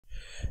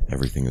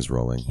Everything is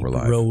rolling. We're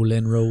live.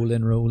 Rolling.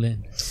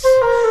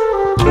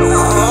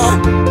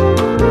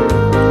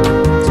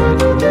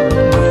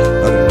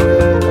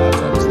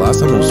 Last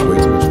time there was way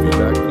too much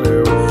feedback.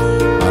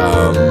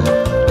 Hello.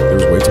 There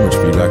was way too much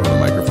feedback on the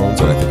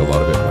microphones, and I think a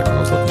lot of it, like when I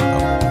was looking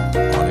up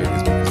on it,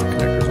 is because the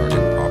connectors aren't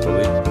in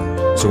properly.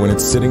 So when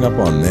it's sitting up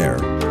on there,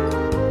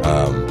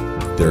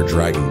 they're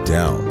dragging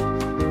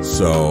down.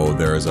 So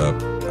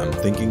I'm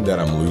thinking that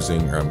I'm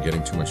losing or I'm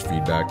getting too much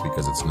feedback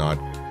because it's not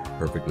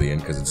perfectly in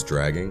because it's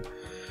dragging.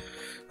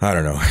 I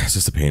don't know. It's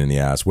just a pain in the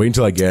ass. Wait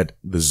until I get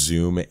the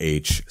Zoom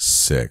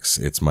H6.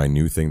 It's my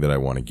new thing that I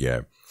want to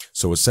get.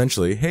 So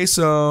essentially, hey,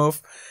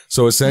 Soph.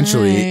 So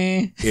essentially,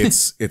 Hey.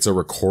 it's a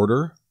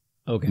recorder,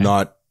 Okay.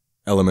 not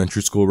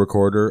elementary school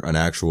recorder, an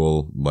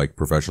actual like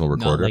professional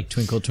recorder. Not like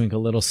Twinkle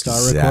Twinkle Little Star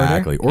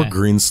Exactly. recorder. Or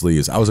Green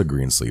Sleeves. I was a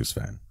Green Sleeves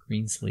fan.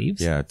 Green sleeves.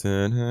 Yeah. That's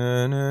like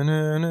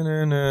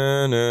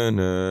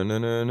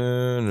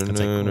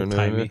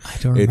old-timey. I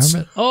don't It's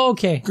remember. Oh,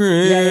 okay.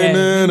 Green.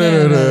 Yeah. Oh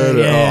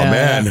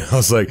man, I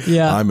was like,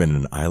 Yeah. I'm in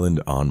an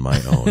island on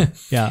my own.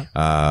 Yeah.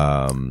 But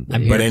I'm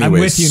anyways,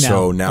 with you now.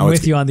 so now I'm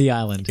it's with you on the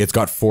island. It's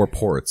got 4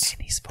 ports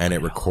and it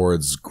audio.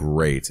 records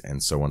great.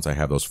 And so once I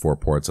have those 4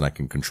 ports and I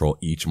can control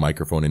each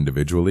microphone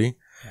individually,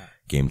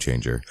 game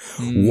changer.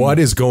 What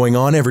is going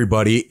on,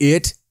 everybody?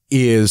 It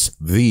is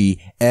the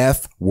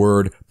F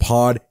Word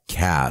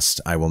podcast.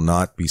 I will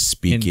not be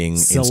speaking in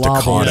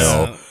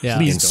staccato. Yeah. In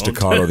Please don't.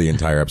 staccato the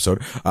entire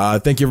episode.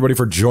 Thank you everybody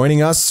for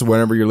joining us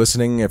whenever you're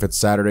listening, if it's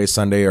Saturday,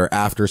 Sunday, or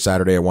after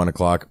Saturday at 1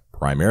 o'clock.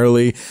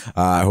 Primarily,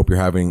 I hope you're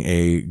having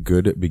a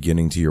good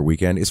beginning to your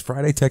weekend. Is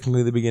Friday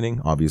technically the beginning?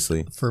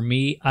 Obviously. For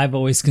me, I've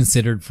always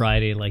considered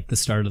Friday like the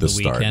start of the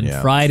start, weekend.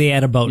 yeah. Friday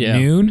at about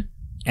noon,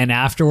 and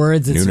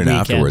afterwards it's Noon and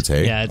weekend. afterwards,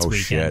 hey? Yeah, it's oh,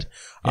 weekend. shit.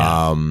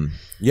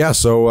 Yeah.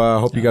 So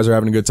hope you guys are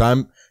having a good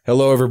time.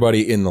 Hello,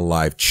 everybody in the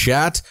live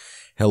chat.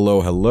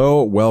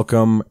 Hello.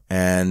 Welcome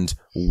and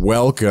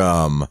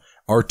welcome.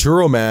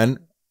 Arturo, man,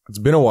 it's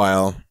been a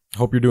while.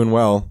 Hope you're doing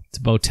well. It's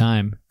about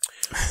time.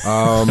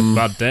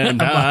 About damn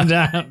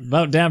time.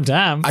 About damn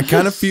time. I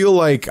kind of feel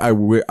like I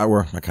wish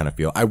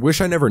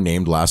I never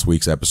named last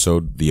week's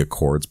episode The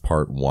Accords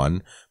Part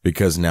 1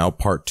 because now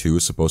Part 2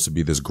 is supposed to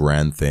be this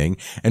grand thing.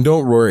 And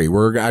don't worry,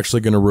 we're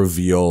actually going to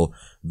reveal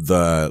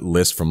the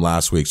list from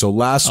last week. So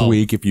last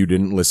week, if you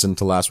didn't listen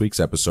to last week's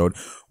episode,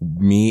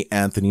 me,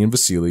 Anthony, and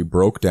Vasily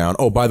broke down.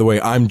 Oh, by the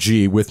way, I'm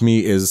G. With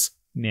me is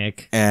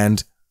Nick.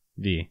 and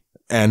V.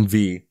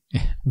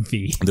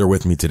 V. They're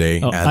with me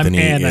today. Oh, Anthony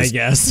I'm Ann, is. I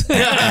guess.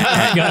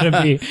 I gotta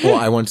be. Well,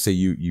 I want to say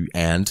you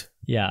and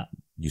Yeah.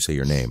 you say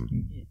your name.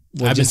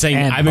 Well, I've been just saying,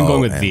 N. I've been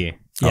going with N. V.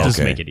 Yeah. Just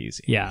to Okay. make it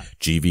easy. Yeah.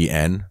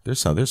 GVN. There's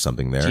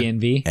something there.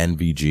 GNV.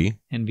 NVG.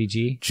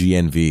 NVG.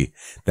 GNV.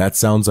 That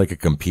sounds like a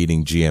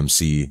competing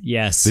GMC.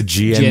 Yes. The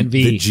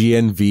GNV.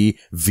 GNV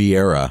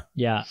Vieira.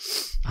 Yeah.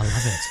 I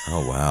love it.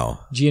 Oh wow.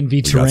 GNV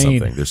We got terrain.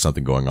 something. There's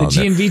something going The on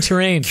there. GNV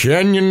terrain.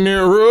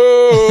 Canyonero.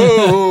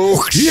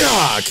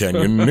 Yeah,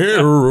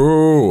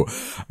 Canyonero.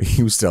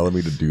 He was telling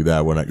me to do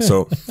that when okay,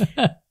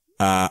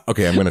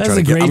 I'm gonna That's try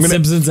to a get. great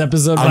Simpsons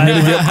episode. I'm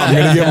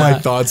gonna get my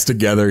thoughts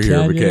together here.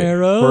 Okay,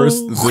 Canyonero.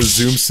 first the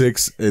Zoom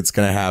 6. It's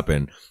gonna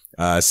happen.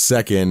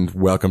 Second,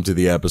 welcome to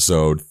the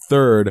episode.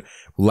 Third,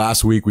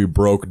 last week we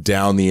broke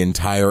down the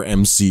entire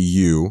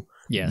MCU.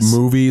 Yes.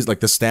 Movies, like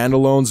the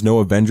standalones, no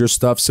Avengers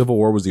stuff. Civil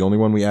War was the only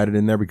one we added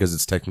in there because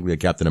it's technically a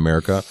Captain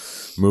America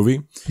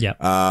movie. Yeah.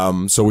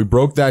 So we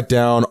broke that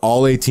down,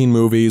 all 18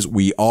 movies.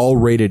 We all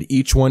rated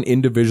each one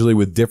individually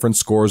with different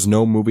scores.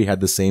 No movie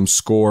had the same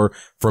score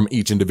from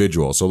each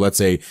individual. So let's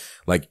say,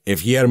 like,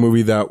 if he had a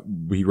movie that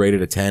he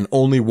rated a 10,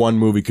 only one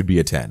movie could be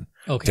a 10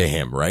 to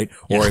him, right?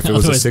 Or if it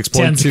was a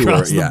 6.2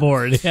 across or, the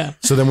board. Yeah.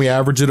 So then we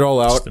average it all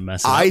out. Just to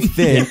mess it up. I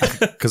think,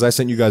 because I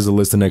sent you guys the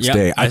list the next Yeah,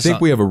 day, I I think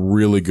saw- we have a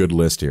really good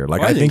list here.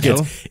 Like, Well, I think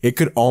so. it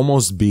could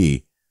almost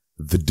be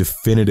the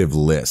definitive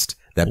list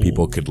that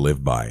people could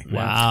live by.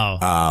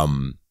 Wow.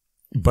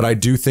 But I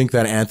do think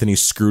that Anthony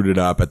screwed it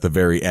up at the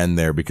very end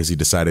there because he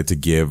decided to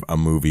give a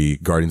movie,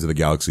 Guardians of the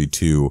Galaxy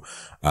 2,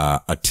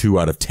 a 2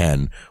 out of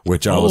 10,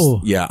 which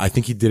I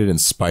think he did it in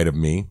spite of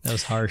me. That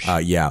was harsh.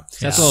 Yeah.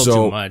 That's a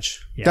little too much.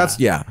 Yeah.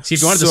 See,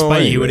 if you wanted to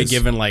spite, he would have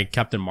given like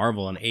Captain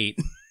Marvel an 8.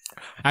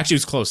 Actually, it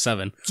was close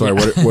 7. Sorry,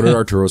 what did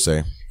Arturo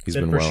say? He's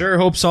been For well. sure,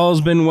 hope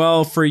Saul's been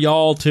well for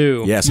y'all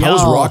too. Yes. How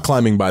was Y'all. rock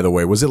climbing, by the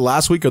way? Was it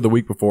last week or the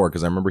week before?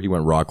 Because I remember he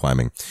went rock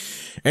climbing.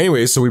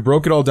 Anyway, so we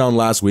broke it all down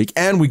last week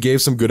and we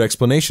gave some good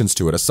explanations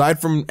to it.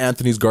 Aside from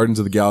Anthony's Guardians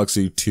of the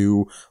Galaxy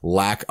 2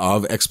 lack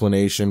of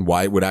explanation,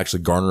 why it would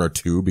actually garner a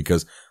 2,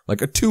 because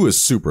like a 2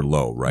 is super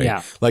low, right?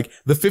 Yeah. Like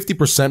the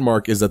 50%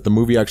 mark is that the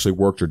movie actually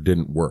worked or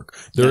didn't work.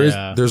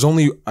 There's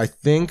only, I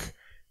think,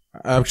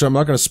 actually I'm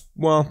not going to,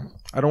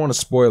 I don't want to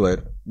spoil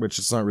it, which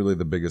is not really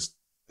the biggest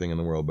thing in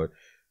the world, but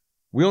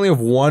we only have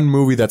one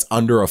movie that's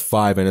under a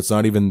 5 and it's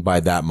not even by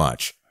that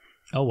much.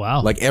 Oh,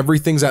 wow. Like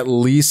everything's at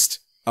least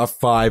a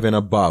 5 and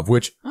above,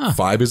 which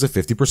 5 is a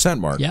 50%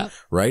 mark. Yeah.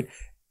 Right?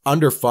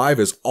 Under 5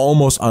 is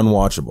almost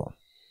unwatchable.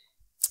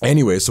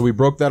 Anyway, so we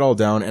broke that all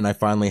down and we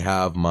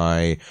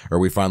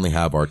finally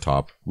have our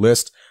top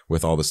list,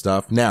 with all the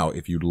stuff. Now,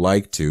 if you'd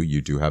like to,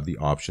 you do have the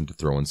option to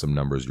throw in some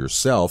numbers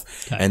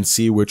yourself and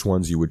see which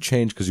ones you would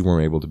change because you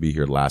weren't able to be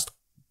here last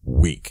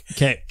week.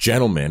 Okay.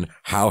 Gentlemen,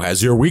 how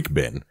has your week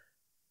been?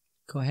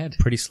 Go ahead.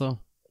 Pretty slow.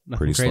 Nothing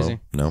Pretty crazy.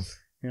 slow. No?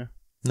 Yeah.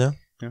 No?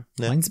 Yeah.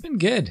 Yeah. Mine's been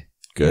good.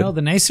 Good. You know,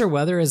 the nicer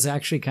weather has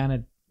actually kind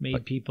of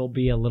made people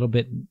be a little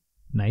bit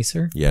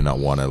nicer. Yeah, not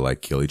want to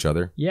like kill each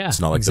other. Yeah, it's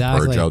not like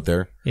exactly. the purge out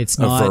there. It's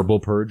a not verbal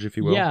purge, if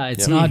you will. Yeah,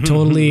 it's not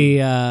totally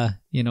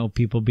you know,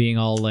 people being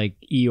all like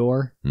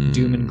Eeyore,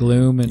 doom and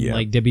gloom, and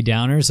like Debbie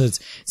Downer. So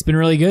it's been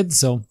really good.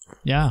 So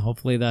yeah,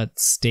 hopefully that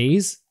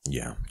stays.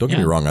 Yeah, don't get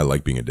me wrong. I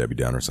like being a Debbie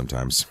Downer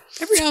sometimes.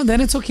 Every now and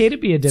then, it's okay to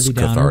be a Debbie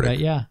Downer. Cathartic. But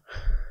yeah.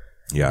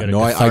 Yeah,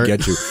 no, I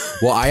get you.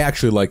 Well, I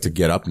actually like to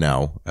get up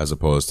now as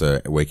opposed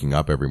to waking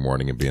up every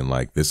morning and being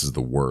like, this is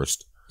the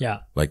worst. Yeah.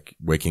 Like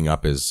waking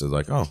up is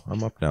like, oh,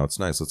 I'm up now. It's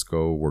nice. Let's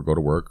go. We'll go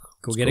to work.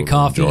 Go get a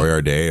coffee. Enjoy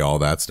our day. All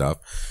that stuff.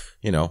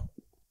 You know,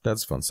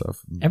 that's fun stuff.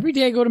 Every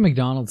day I go to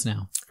McDonald's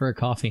now for a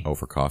coffee. Oh,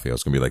 for coffee. I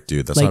was going to be like,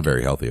 dude, that's not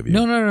very healthy of you.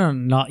 No.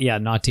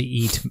 Not to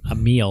eat a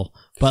meal.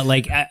 But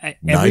like every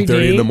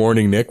 9:30 in the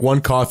morning, Nick.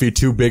 1 coffee,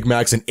 2 Big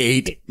Macs, and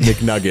 8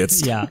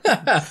 McNuggets.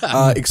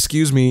 Yeah.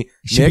 Excuse me,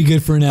 should Nick, be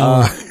good for an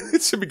hour.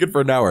 It should be good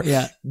for an hour.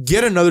 Yeah.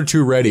 Get another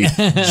 2 ready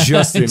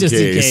just in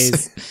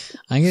case.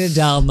 I'm going to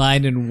dial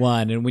 9 and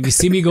 1. And when you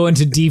see me go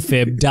into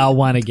defib, dial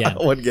 1 again.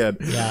 One again.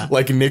 Yeah.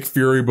 Like Nick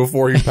Fury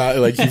before he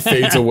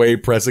fades away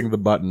pressing the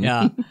button.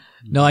 Yeah.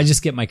 No, I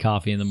just get my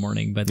coffee in the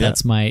morning, but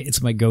it's my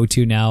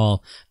go-to now.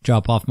 I'll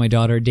drop off my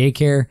daughter at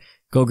daycare,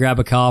 go grab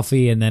a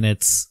coffee, and then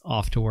it's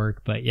off to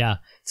work. But yeah,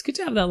 it's good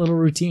to have that little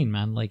routine,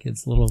 man. Like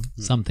it's a little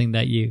something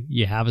that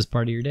you have as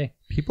part of your day.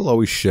 People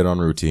always shit on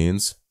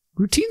routines.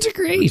 Routines are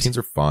great. Routines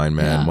are fine,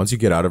 man. Yeah. Once you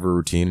get out of a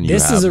routine and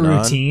this is a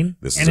routine.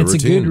 It's a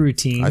good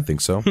routine. I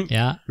think so.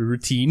 Yeah.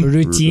 Routine.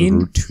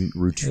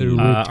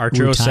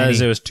 Arturo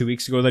says it was 2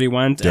 weeks ago that he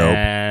went, Dope.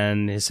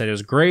 and he said it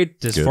was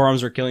great. His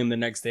forearms were killing him the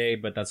next day,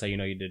 but that's how you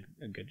know you did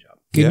a good job.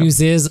 Good news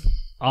is,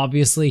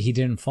 obviously, he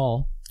didn't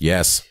fall.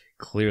 Yes.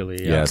 Clearly,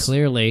 Yes.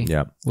 Clearly.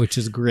 Yeah. Which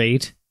is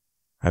great.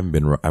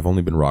 I've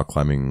only been rock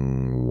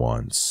climbing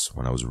once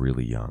when I was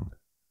really young.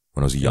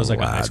 When I was a young It was like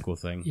lad. a high school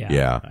thing.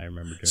 Yeah. I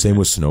remember doing Same that.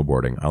 with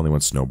snowboarding. I only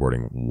went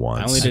snowboarding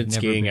once. I only did I've never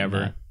skiing been ever.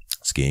 that.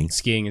 Skiing?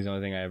 Skiing is the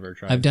only thing I ever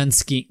tried. I've done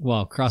ski.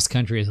 Well, cross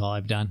country is all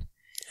I've done.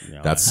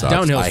 No, That sucks.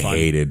 Downhill's I fun.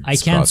 hated I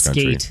can't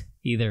cross-country. skate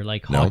either,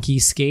 like No? hockey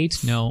skate,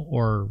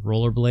 or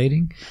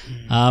rollerblading.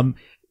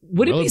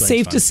 Would it be Rollerblading's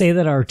safe fun. to say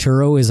that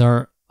Arturo is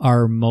our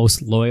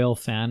most loyal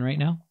fan right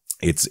now?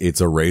 It's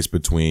a race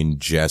between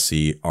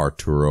Jesse,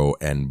 Arturo,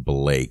 and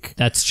Blake.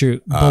 That's true.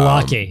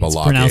 Balake. It's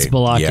pronounced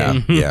Balake. Yeah,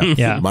 yeah.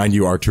 Yeah. Mind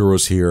you,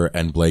 Arturo's here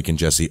and Blake and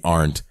Jesse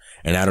aren't.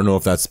 And I don't know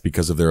if that's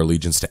because of their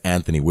allegiance to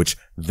Anthony, which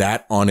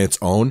that on its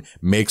own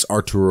makes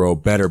Arturo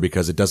better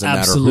because it doesn't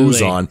matter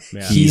who's Absolutely. on,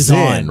 Yeah. he's in,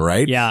 on.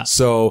 right? Yeah.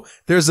 So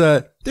there's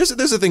a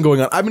thing going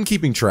on. I've been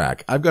keeping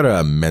track. I've got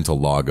a mental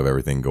log of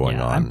everything going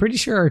Yeah, on. I'm pretty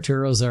sure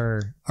Arturo's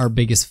our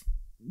biggest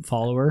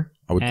follower.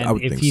 I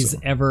would if think he's so.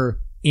 ever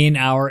in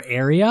our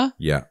area,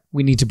 Yeah.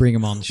 we need to bring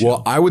him on the show.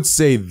 Well, I would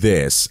say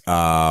this.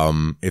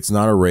 It's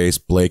not a race.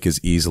 Blake is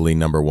easily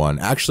number 1.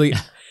 Actually,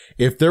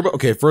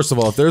 first of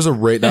all, if there's a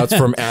race, that's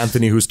from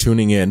Anthony who's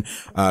tuning in,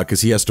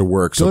 cause he has to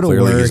work. So Go to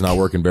clearly work. he's not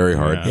working very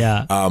hard.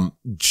 yeah.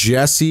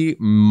 Jesse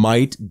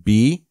might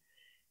be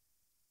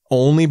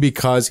only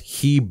because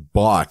he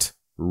bought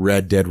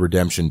Red Dead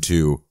Redemption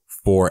 2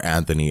 for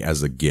Anthony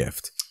as a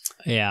gift.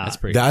 Yeah. That's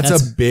pretty. That's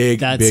a big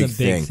big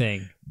thing.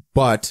 thing.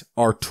 But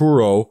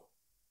Arturo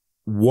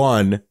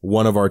won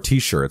one of our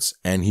t-shirts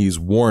and he's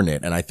worn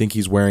it. And I think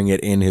he's wearing it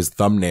in his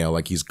thumbnail.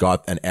 Like he's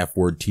got an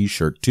F-word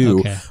t-shirt too.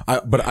 Okay.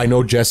 But I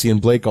know Jesse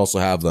and Blake also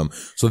have them.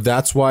 So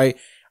that's why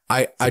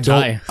I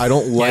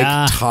don't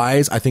like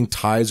ties. I think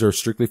ties are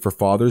strictly for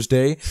Father's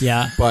Day.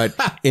 Yeah. But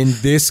in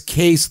this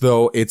case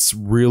though, it's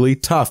really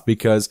tough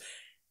because,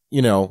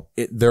 you know,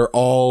 they're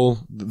all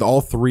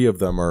 3 of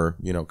them are,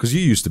 you know, cause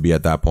you used to be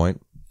at that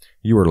point.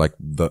 You were like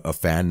a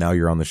fan. Now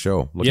you're on the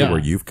show. Look at where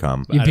you've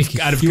come. You went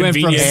from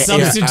convenience.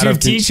 substitute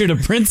teacher to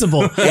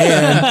principal.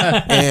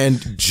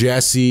 And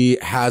Jesse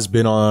has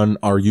been on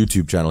our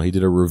YouTube channel. He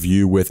did a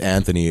review with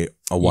Anthony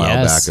a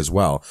while back as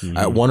well.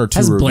 1 or 2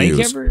 Has reviews.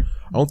 Blake ever?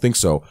 I don't think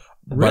so.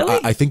 Really?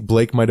 But I think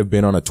Blake might have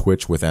been on a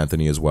Twitch with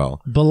Anthony as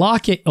well.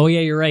 Balake. Oh yeah,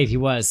 you're right. He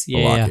was.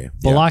 Yeah. Balake,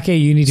 Yeah.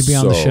 Balake, you need to be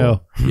on the So,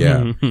 show.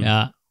 Yeah.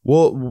 Yeah.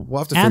 We'll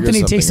have to figure Anthony,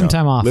 something take some out.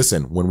 time off.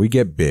 Listen, when we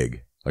get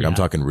big, like I'm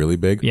talking really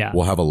big, Yeah.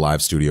 we'll have a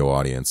live studio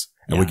audience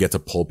and we get to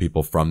pull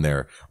people from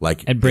there.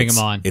 Like And bring it's-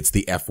 them on. It's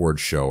the F-word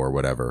show or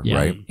whatever, Yeah.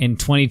 right? In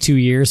 22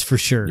 years for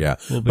sure. Yeah.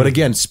 We'll be- But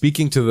again,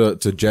 speaking to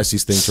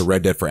Jesse's thing to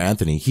Red Dead for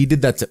Anthony, he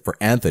did that for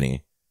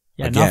Anthony.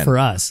 yeah, again, not for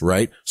us.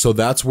 Right? So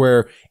that's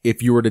where,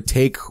 if you were to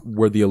take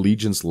where the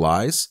allegiance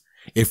lies,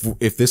 if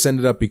this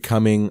ended up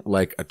becoming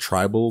like a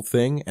tribal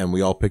thing and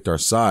we all picked our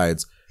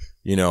sides,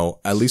 you know,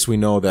 at least we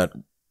know that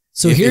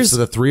So if here's it's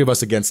the 3 of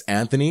us against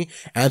Anthony.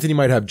 Anthony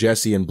might have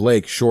Jesse and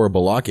Blake, sure,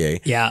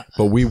 Balake. yeah.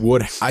 But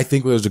I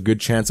think there's a good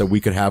chance that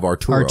we could have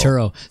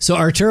Arturo. So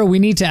Arturo, we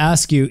need to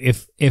ask you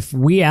if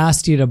we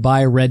asked you to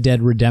buy Red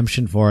Dead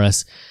Redemption for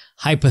us,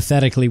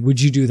 hypothetically, would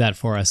you do that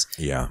for us?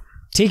 Yeah.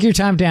 Take your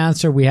time to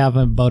answer. We have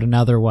about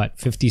another,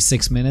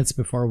 56 minutes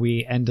before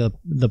we end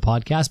the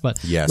podcast.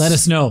 But Yes. let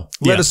us know.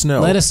 Let us know.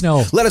 Let us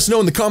know. Let us know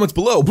in the comments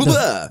below. Blah,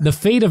 blah. The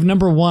fate of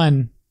number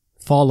one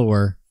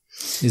follower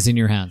is in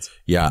your hands.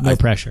 Yeah. No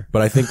pressure.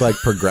 But I think like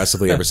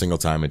progressively every single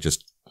time it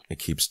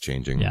keeps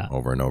changing Yeah.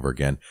 over and over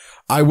again.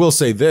 I will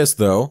say this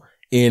though,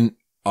 in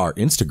our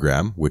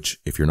Instagram, which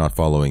if you're not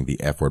following the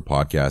F Word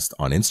podcast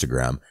on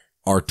Instagram,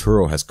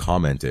 Arturo has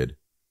commented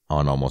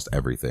on almost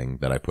everything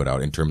that I put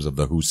out in terms of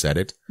the who said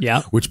it.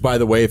 Yeah. Which, by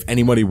the way, if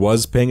anybody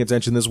was paying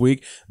attention this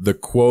week, the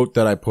quote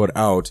that I put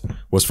out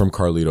was from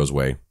Carlito's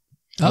Way.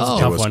 Oh,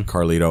 It tough was one.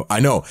 Carlito. I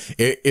know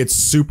it's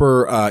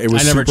super. It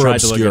was I never super tried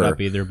obscure. to look it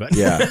up either, but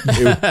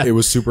Yeah, it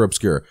was super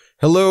obscure.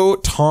 Hello,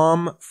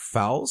 Tom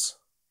Fowles.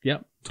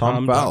 Yep.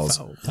 Tom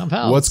Fowles. Tom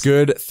Powell. What's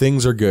good?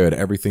 Things are good.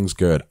 Everything's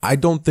good. I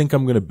don't think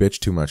I'm going to bitch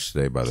too much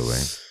today, by the way.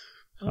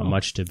 Not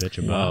much to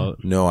bitch about.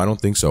 No, I don't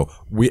think so.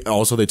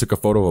 They took a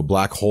photo of a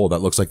black hole that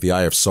looks like the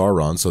eye of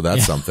Sauron, so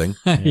that's something.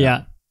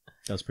 Yeah,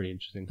 That was pretty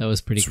interesting. that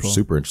was pretty It's cool.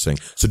 super interesting.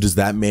 So does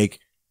that make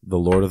The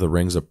Lord of the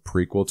Rings a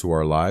prequel to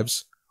our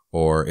lives?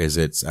 Or is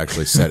it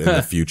actually set in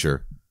the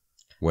future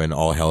when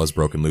all hell is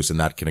broken loose and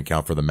that can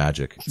account for the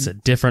magic? It's a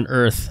different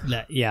Earth,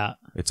 Yeah.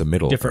 It's a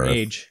middle different Earth.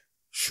 age,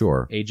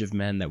 Sure. age of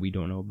men that we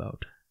don't know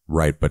about.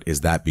 Right, but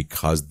is that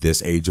because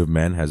this age of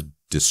men has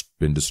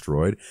been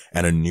destroyed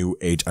and a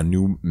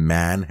new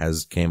man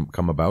has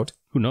come about?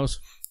 Who knows?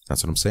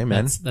 That's what I'm saying,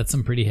 man. That's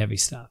some pretty heavy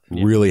stuff.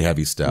 Really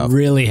heavy stuff.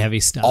 Really heavy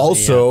stuff.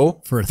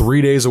 Also, For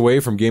 3 days away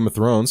from Game of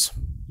Thrones.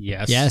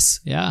 Yes. Yes.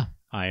 Yeah.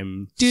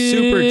 I'm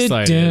super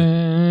excited.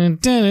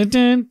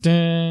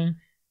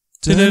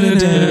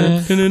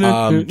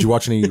 Did you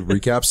watch any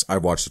recaps?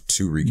 I've watched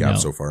 2 recaps No.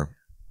 so far.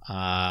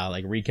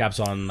 Like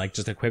recaps on like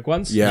just the quick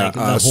ones. Yeah, Like the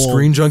whole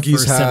Screen Junkies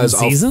first 7 has a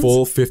seasons?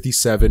 full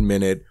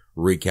 57-minute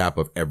recap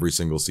of every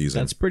single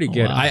season. That's pretty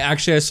good. wow. I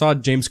saw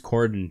James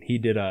Corden. He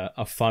did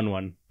a fun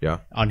one Yeah.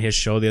 on his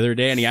show the other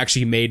day, and he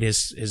actually made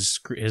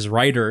his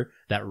writer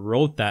that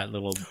wrote that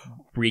little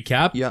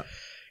recap. Yeah.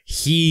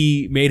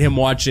 He made him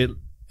watch it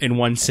in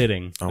one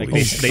sitting. Oh, Like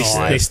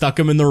God. they stuck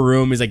him in the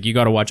room. He's like, you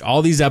got to watch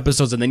all these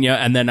episodes, and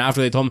then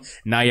after they told him,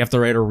 now you have to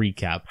write a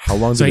recap. How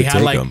long So did he it had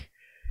take like them?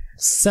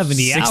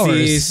 70 60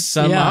 hours.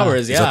 some Yeah.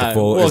 hours. Is that Yeah. the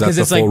full- Well, is that 'cause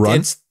the it's like full run?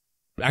 it's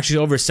actually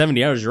over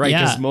 70 hours. You're right,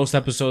 Yeah. because most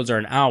episodes are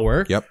an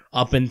hour. Yep.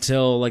 Up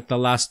until like the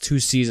last 2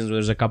 seasons, where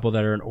there's a couple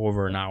that are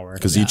over an hour.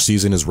 Because each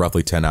season is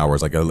roughly 10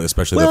 hours, like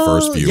especially the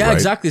first few, yeah, right?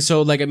 exactly.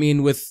 So, like, I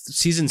mean, with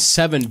season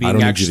 7 being I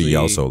don't need actually, you to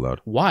yell so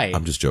loud. Why?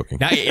 I'm just joking.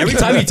 Now, every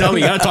time you tell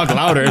me, you gotta talk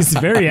louder. It's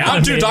very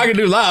I'm too animated. talking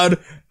too loud.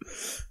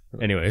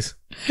 Anyways,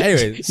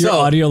 Your so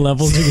audio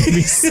levels are going to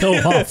be so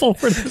awful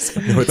for this.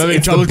 No, it's, I'm having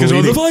it's trouble the because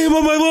of the bleeding. volume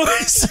of my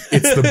voice.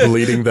 It's the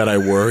bleeding that I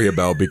worry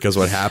about because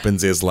what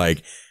happens is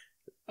like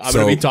I'm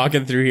gonna be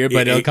talking through here,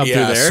 but it'll come through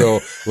there.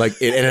 So like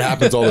and it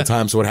happens all the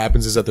time. So what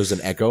happens is that there's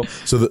an echo.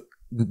 So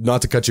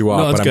not to cut you No,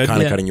 off, it's but I'm good.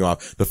 kind of Yeah. cutting you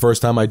off. The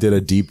first time I did a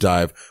deep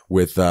dive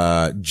with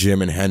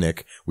Jim and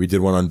Hennick, we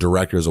did one on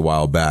directors a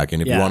while back. And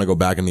if you Yeah. want to go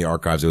back in the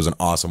archives, it was an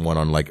awesome one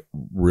on like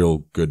real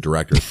good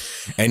directors.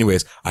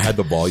 Anyways, I had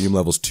the volume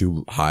levels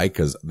too high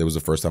because there was the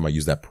first time I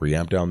used that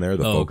preamp down there,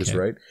 the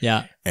Focusrite.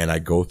 Yeah. And I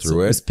go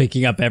through It's it,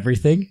 picking up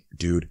everything.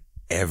 dude.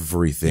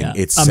 Everything. Yeah.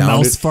 It A sounded.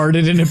 mouse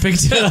farted and it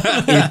picked it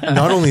up.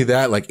 Not only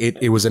that, like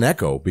it was an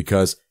echo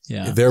because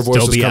Yeah. their voice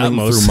was Dolby coming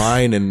Atmos. through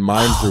mine and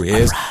mine through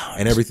his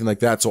and everything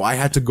like that. So I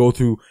had to go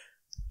through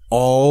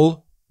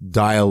all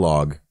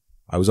dialogue.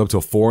 I was up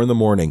till 4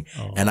 a.m.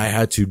 and I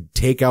had to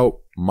take out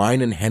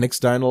mine and Hennick's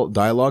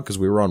dialogue because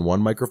we were on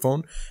one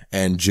microphone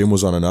and Jim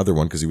was on another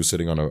one because he was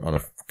sitting on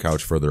a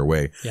couch further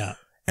away. Yeah.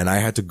 And I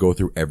had to go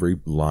through every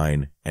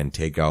line and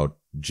take out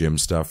Jim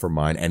stuff for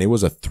mine. And it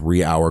was a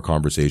 3-hour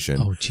conversation.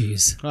 Oh,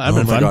 jeez. Oh, that'd Oh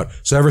been my fun. God.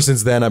 So ever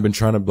since then, I've been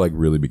trying to like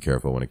really be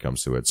careful when it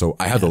comes to it. So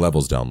I have the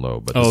levels down low,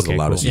 but this is the Okay,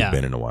 loudest cool. you've Yeah.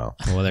 been in a while.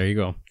 Well, there you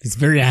go. It's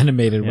very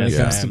animated when it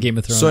Yeah. comes to Game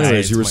of Thrones. So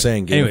anyways, you were it's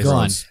saying Game anyways, of go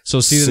Thrones. So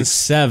season 6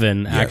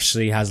 7 Yes.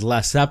 actually has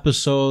less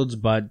episodes,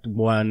 but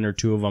 1 or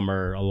 2 of them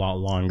are a lot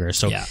longer.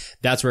 So Yeah.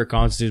 that's where it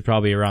constitutes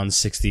probably around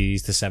 60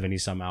 to 70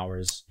 some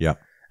hours. Yeah.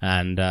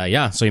 And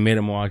so you made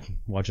him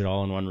watch it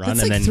all in one run,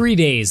 That's and like then 3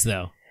 days,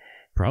 though.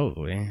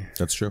 probably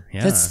That's true.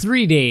 yeah. That's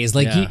 3 days.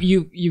 Like Yeah.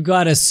 you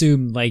gotta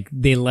assume like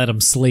they let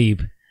him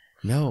sleep.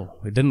 no,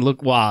 it didn't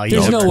look wow.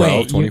 There's no way.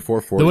 12,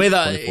 24, 40, The way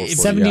that- 24, 40,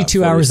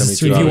 72 hours is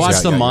 72 If you hours. watch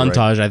Yeah, the yeah, you're right.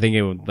 montage, I think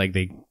it would like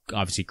they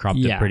obviously cropped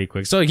Yeah. it pretty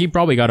quick. So he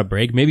probably got a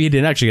break. Maybe he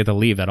didn't actually get to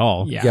leave at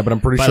all. Yeah. Yeah, but I'm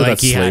pretty But, sure like,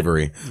 that's he had-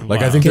 slavery.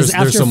 Like I Wow. think Because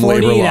there's after some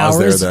labor 48 laws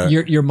hours, there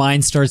that your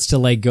mind starts to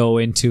like go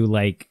into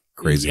like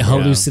Crazy.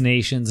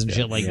 hallucinations and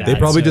shit like that. they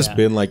probably So, just yeah.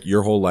 been like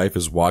your whole life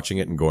is watching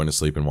it and going to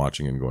sleep and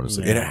watching it and going to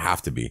sleep. Yeah. It'd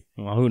have to be.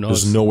 Well, who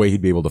knows? There's no way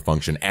he'd be able to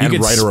function you and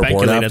could write a report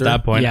speculate after. at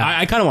that point. Yeah.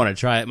 I kind of want to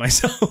try it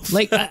myself.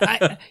 Like,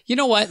 I, you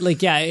know what?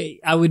 Like, yeah,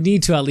 I would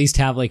need to at least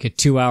have like a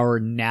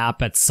 2-hour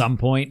nap at some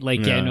point.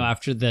 Like, Yeah. you know,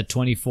 after the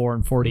 24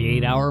 and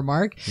 48 hour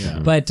mark.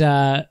 But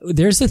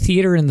there's a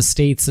theater in the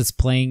States that's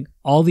playing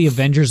all the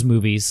Avengers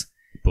movies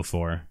week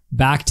before.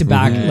 Back to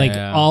back, like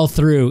Yeah. all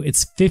through.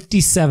 It's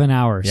 57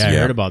 hours. Yeah, I Yeah.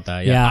 heard about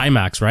that. Yeah. Yeah,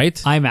 IMAX, right?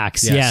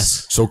 IMAX,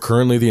 yes. So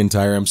currently, the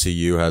entire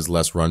MCU has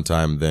less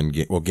runtime than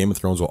Game of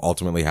Thrones will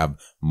ultimately have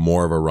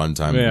more of a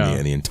runtime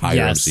in the entire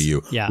Yes.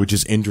 MCU, Yeah. which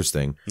is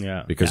interesting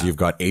Yeah. because you've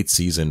got 8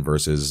 seasons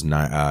versus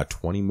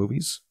 20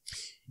 movies.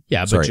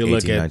 Yeah, Sorry, but you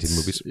look 18, at 19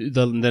 movies.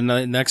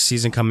 the next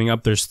season coming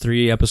up. There's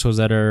 3 episodes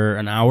that are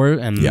an hour,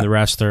 and Yeah. the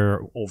rest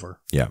are over.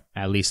 Yeah.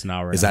 At least an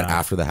hour. Is and that a half.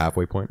 after the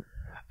halfway point?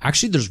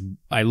 Actually,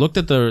 I looked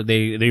at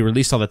they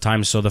released all the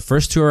times. So the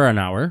first 2 are an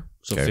hour,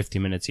 so Okay. 50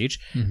 minutes each.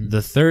 Mhm.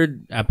 The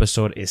third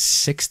episode is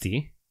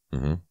 60.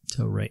 Mm-hmm.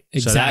 So right, So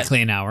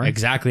exactly an hour.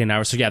 Exactly an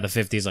hour. So yeah, the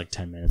 50 is like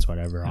 10 minutes,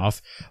 whatever,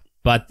 off.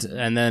 But,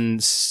 and then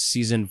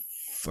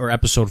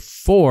episode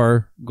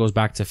 4 goes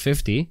back to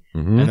 50.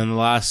 Mm-hmm. And then the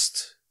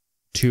last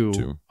 2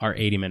 2. are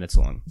 80 minutes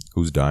long.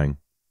 Who's dying?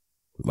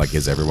 Like,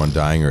 is everyone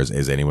dying, or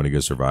is anyone going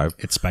to survive?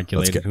 It's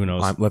speculated. Who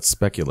knows? Let's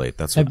speculate.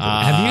 That's Have, what,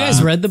 have you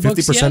guys read the books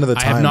 50% yet? of the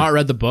I time. have not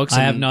read the books.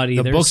 I have and not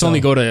either, The books so-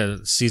 only go to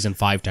season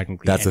 5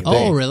 technically. That's the anyway.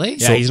 thing. Oh, really?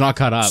 Yeah, So- he's not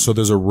caught up. So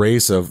there's a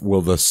race of,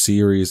 will the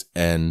series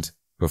end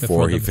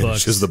before he the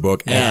finishes books. the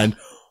book, Yeah. and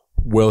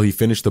will he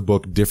finish the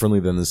book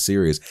differently than the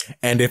series?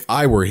 And if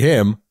I were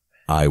him,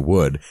 I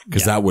would,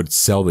 because that would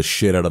sell the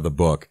shit out of the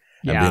book.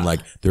 And Yeah. being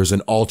like, there's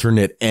an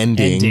alternate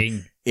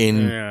ending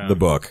in Yeah. the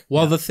book.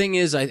 Well, the thing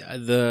is,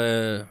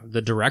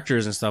 the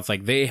directors and stuff,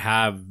 like, they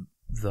have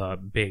the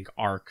big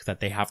arc that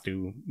they have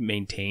to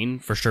maintain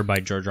for sure by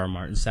George R. R.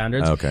 Martin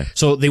standards. Okay.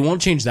 So they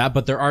won't change that,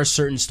 but there are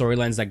certain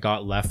storylines that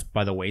got left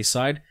by the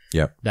wayside.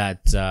 Yep.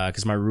 That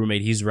because my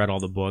roommate, he's read all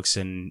the books,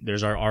 and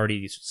there's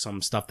already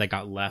some stuff that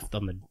got left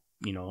on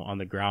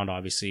the ground,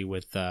 obviously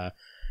with the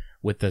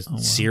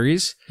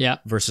series Yeah.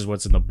 versus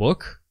what's in the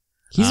book.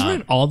 He's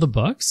read all the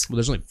books? Well,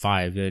 there's only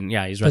 5, and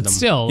yeah, he's read But them.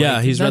 still, yeah,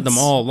 like, he's read them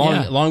that's- all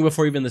yeah. long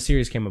before even the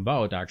series came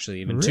about.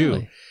 Actually, even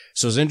Really? 2.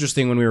 So it's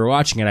interesting when we were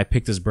watching it. I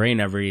picked his brain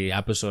every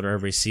episode or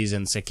every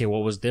season, say, okay,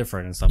 what was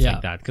different and stuff Yeah.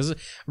 like that. Because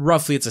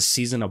roughly it's a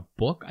season a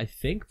book, I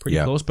think, pretty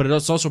Yeah. close. But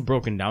it's also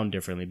broken down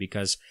differently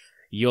because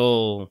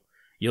you'll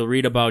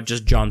read about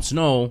just Jon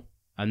Snow,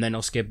 and then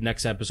you'll skip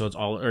next episodes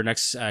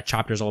next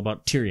chapters all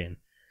about Tyrion.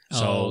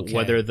 So Oh, okay.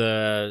 whether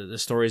the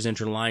stories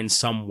interline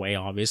some way,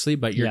 obviously,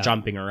 but you're Yeah.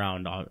 jumping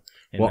around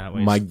in Well, that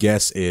way. my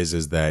guess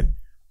is that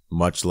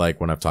much like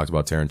when I've talked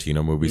about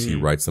Tarantino movies, he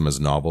writes them as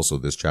novels. So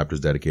this chapter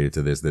is dedicated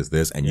to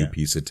this, and you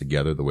piece it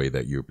together the way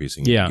that you're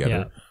piecing it together.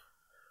 Yeah.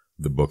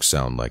 The books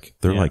sound like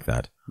they're like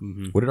that.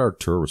 Mhm. What did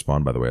Arturo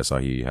respond, by the way? I saw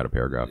he had a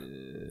paragraph.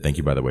 Thank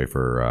you, by the way,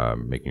 for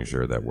making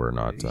sure that we're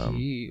not. Oh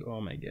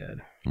my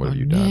god. What have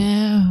you done?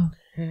 Yeah.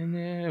 And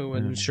I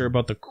wasn't sure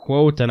about the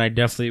quote, and I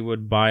definitely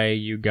would buy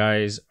you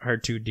guys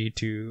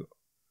R2D2,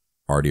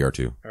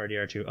 RDR2.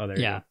 RDR2. Oh, there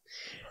Yeah. you go.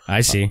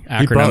 I see.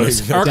 probably-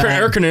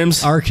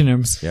 Acronyms.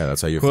 Arcanums. Yeah,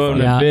 that's how you Quote,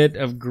 find it. Yeah. a bit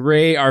of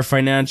gray are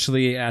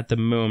financially at the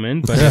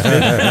moment, but if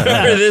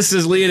where this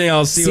is leading,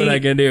 I'll see what I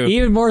can do.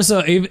 Even more so,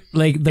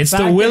 like the It's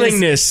fact the that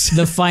willingness.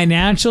 the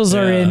financials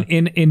are Yeah.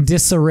 in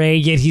disarray,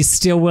 yet he's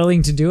still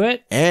willing to do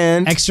it.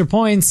 And Extra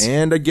points.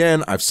 And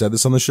again, I've said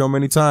this on the show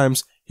many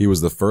times. He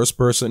was the first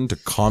person to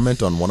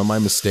comment on one of my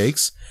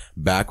mistakes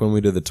back when we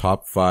did the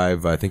top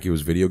 5. I think it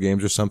was video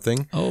games or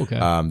something. Oh, okay.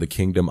 The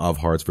Kingdom of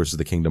Hearts versus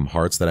the Kingdom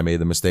Hearts that I made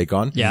the mistake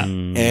on. Yeah.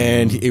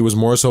 And it was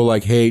more so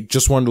like, hey,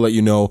 just wanted to let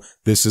you know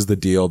this is the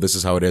deal. This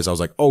is how it is. I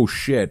was like, oh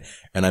shit.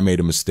 And I made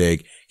a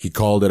mistake. He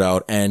called it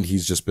out, and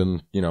he's just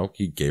been,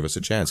 he gave us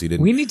a chance. He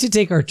didn't. We need to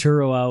take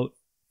Arturo out.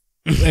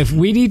 If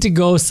we need to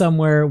go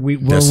somewhere where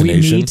we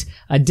Destination? meet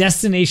a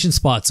destination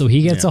spot, so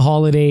he gets a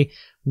holiday,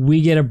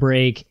 we get a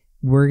break.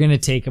 We're gonna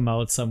take him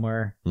out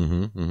somewhere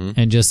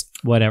and just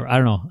whatever. I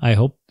don't know. I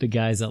hope the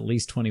guy's at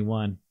least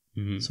 21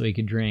 so he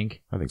could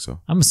drink. I think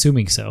so. I'm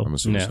assuming so. I'm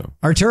assuming Yeah. so.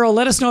 Arturo,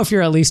 let us know if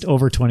you're at least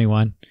over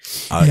 21.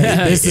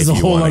 If This is a you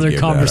whole wanna other give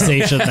that up.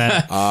 conversation.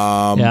 Then,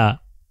 yeah,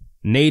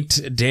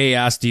 Nate Day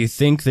asked, do you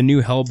think the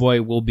new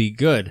Hellboy will be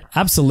good?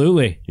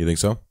 absolutely. You think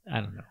so? I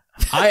don't know.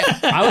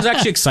 I was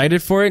actually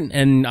excited for it,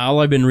 and all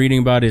I've been reading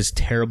about is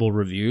terrible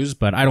reviews,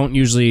 but I don't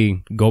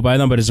usually go by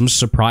them, but I'm just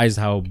surprised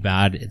how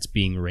bad it's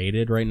being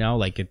rated right now.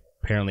 Like,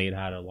 apparently it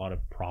had a lot of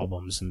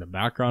problems in the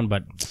background,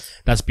 but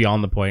that's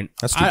beyond the point.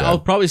 That's too bad. I'll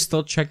probably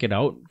still check it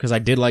out, because I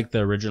did like the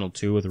original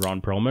 2 with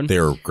Ron Perlman.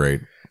 They're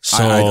great.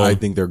 So I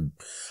think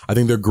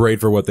they're great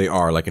for what they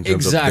are. Like in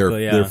terms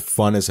Exactly, of they're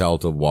fun as hell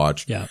to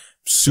watch. Yeah,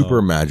 Super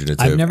imaginative.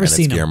 I've never and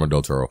seen it's them. Guillermo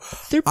del Toro.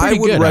 they're I pretty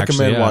would good,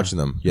 recommend actually, yeah. watching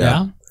them.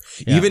 Yeah.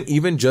 Yeah.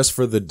 Even just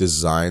for the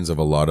designs of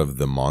a lot of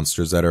the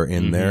monsters that are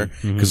in there,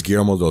 because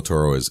Guillermo del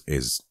Toro is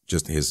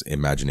just, his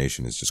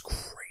imagination is just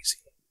crazy,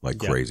 like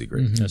crazy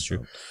great. That's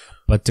true.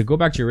 But to go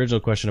back to your original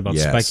question about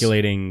Yes.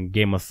 speculating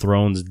Game of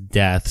Thrones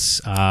deaths,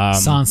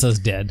 Sansa's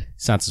dead.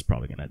 Sansa's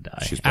probably gonna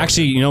die. She's probably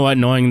Actually, you know what?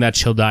 Knowing that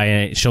she'll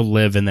die, she'll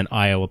live, and then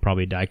Aya will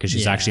probably die because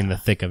she's Yeah. actually in the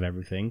thick of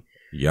everything.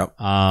 Yep,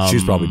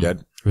 she's probably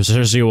dead.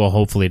 Cersei will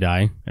hopefully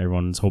die.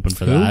 Everyone's hoping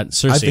for Who? that.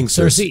 Cersei. I think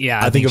Cersei,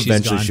 yeah, I think she's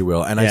eventually gone. she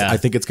will, and Yeah. I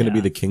think it's going to be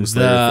the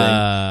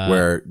Kingslayer thing,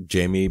 where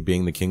Jamie,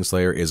 being the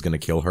Kingslayer, is going to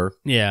kill her.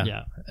 Yeah.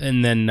 Yeah.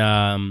 And then,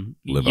 Live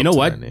you up know to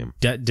what? that name.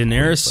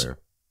 Daenerys Kingslayer.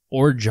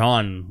 or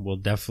Jon will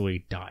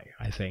definitely die.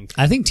 I think.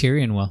 I think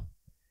Tyrion will.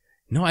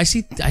 No, I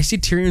see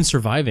Tyrion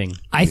surviving.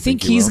 I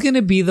think he's going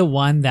to be the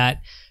one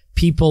that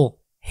people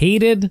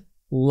hated,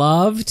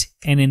 loved,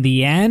 and in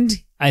the end,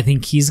 I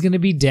think he's going to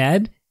be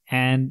dead.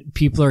 And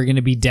people are going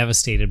to be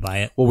devastated by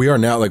it. Well, we are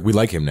now. Like, we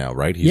like him now,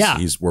 right?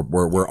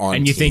 We're on.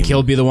 And you think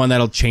he'll be the one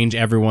that'll change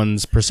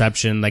everyone's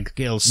perception? Like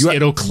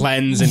it'll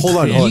cleanse. And hold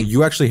on.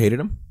 You actually hated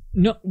him?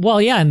 No.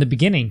 Well, yeah, in the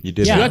beginning. You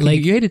did. Yeah,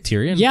 you hated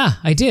Tyrion. Yeah,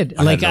 I did.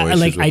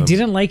 I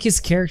didn't like his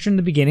character in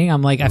the beginning.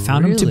 I'm like, I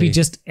found him to be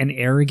just an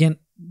arrogant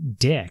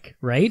dick,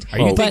 right? Are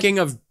you thinking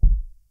of?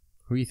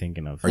 Who are you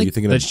thinking of? Are you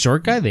thinking the of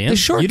short guy? The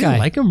short you guy. Didn't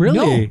like him, really?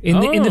 No.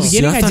 In the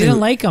beginning, I didn't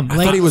like him.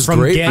 I thought he was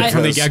great.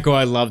 From the get go,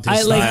 I loved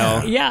his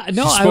style.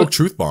 He spoke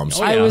truth bombs.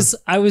 I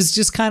was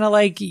just kind of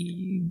like,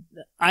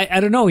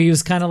 I don't know. He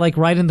was kind of like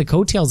riding the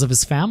coattails of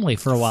his family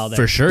for a while there.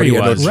 For sure, he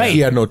was. Right.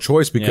 He had no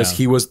choice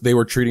because they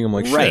were treating him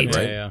like shit,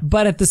 right? Yeah.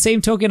 But at the same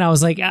token, I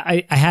was like,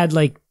 I had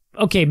like,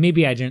 okay,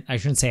 maybe I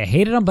shouldn't say I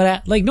hated him,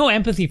 but like no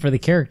empathy for the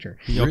character.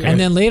 Okay. And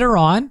then later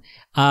on,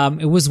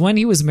 it was when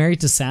he was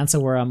married to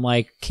Sansa where I'm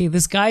like, okay,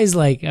 this guy's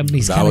like,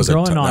 he's kind of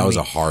growing on me. That was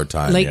a hard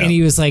time. Like, and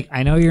he was like,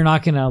 I know you're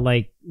not gonna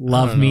like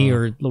love me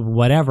or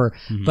whatever,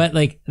 but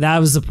like that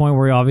was the point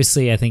where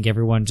obviously I think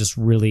everyone just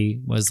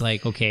really was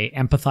like, okay,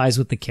 empathize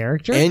with the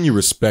character, and you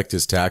respect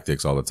his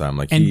tactics all the time.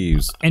 Like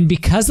and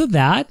because of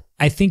that,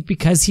 I think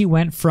because he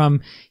went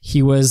from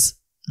he was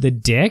the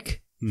dick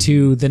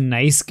to the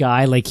nice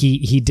guy, like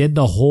he did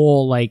the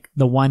whole like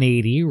the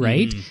 180,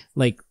 right?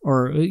 Like,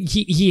 or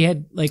he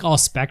had like all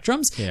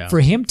spectrums. Yeah.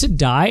 For him to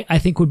die, I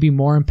think would be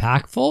more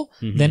impactful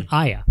than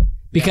Arya,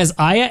 because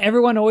Arya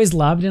everyone always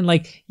loved, and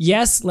like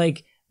yes,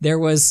 like there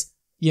was,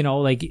 you know,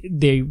 like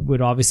they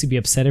would obviously be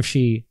upset if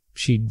she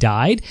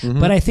died,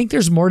 but I think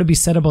there's more to be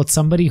said about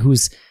somebody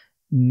who's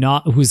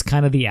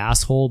kind of the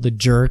asshole, the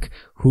jerk,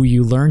 who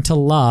you learn to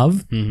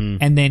love,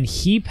 and then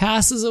he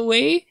passes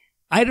away.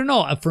 I don't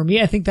know. For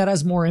me, I think that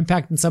has more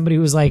impact than somebody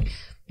who's like,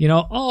 you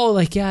know, oh,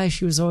 like, yeah,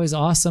 she was always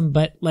awesome,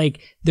 but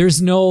like,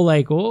 there's no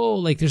like, oh,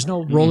 like, there's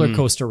no roller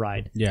coaster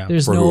ride. Yeah.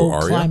 There's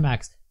no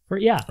climax.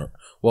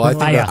 Well,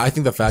 I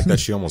think the fact that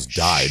she almost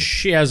died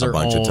she has a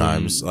bunch of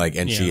times, like,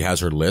 and she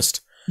has her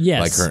list, yes,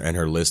 like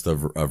her list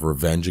of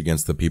revenge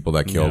against the people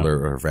that killed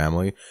her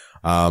family.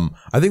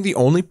 I think the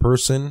only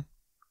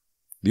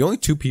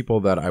two people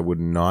that I would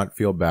not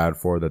feel bad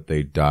for that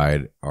they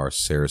died are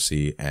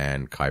Cersei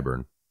and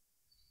Qyburn.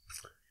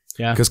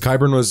 Yeah, because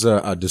Qyburn was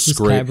a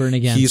disgrace. Qyburn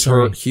again?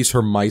 He's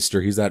her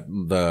Meister. He's the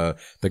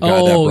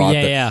guy that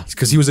brought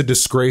because he was a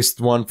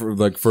disgraced one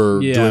for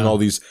doing all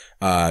these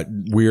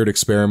weird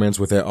experiments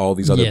with all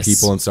these other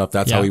people and stuff.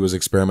 That's how he was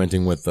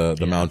experimenting with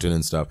the mountain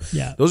and stuff.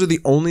 Yeah, those are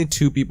the only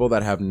two people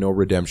that have no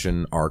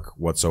redemption arc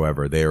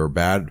whatsoever. They were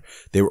bad.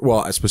 They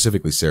were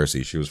specifically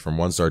Cersei. She was from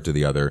one start to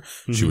the other.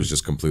 She was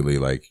just completely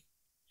like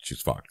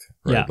she's fucked.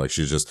 Right? Yeah, like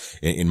she's just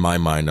in my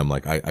mind. I'm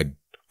like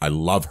I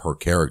love her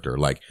character.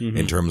 Like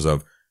in terms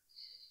of.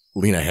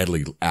 Lena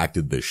Headey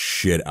acted the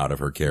shit out of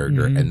her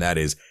character, and that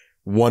is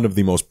one of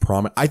the most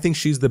prominent. I think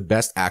she's the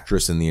best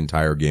actress in the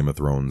entire Game of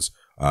Thrones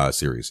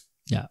series.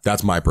 Yeah,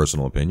 that's my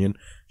personal opinion.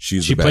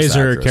 She plays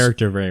her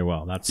character very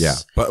well.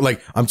 But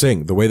like I'm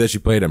saying, the way that she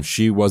played him,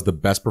 she was the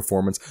best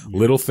performance.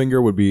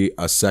 Littlefinger would be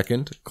a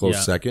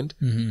close second.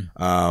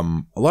 A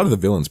lot of the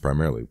villains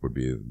primarily would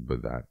be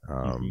with that.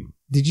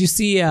 Did you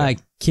see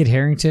Kit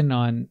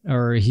Harington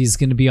or he's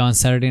going to be on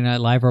Saturday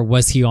Night Live, or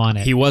was he on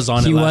it? He was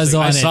on it.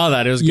 I saw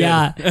that. It was good.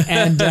 Yeah,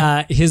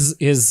 and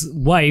his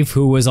wife,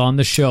 who was on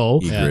the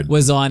show,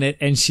 was on it,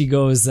 and she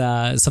goes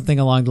something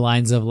along the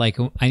lines of like,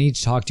 "I need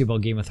to talk to you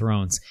about Game of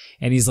Thrones,"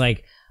 and he's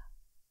like,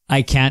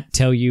 I can't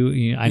tell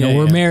you. I know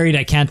we're married.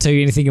 I can't tell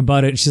you anything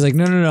about it. And she's like,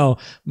 no.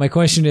 My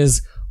question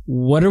is,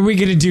 what are we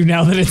gonna do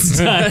now that it's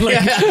done?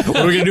 Like, what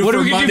are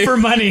we gonna do for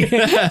money?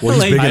 Well,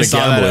 he's big into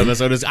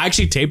gambling. I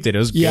actually taped it. It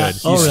was good.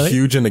 He's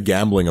huge into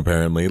gambling,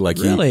 apparently. Like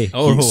really?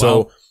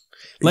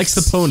 Likes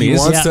the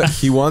ponies.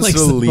 He wants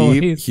to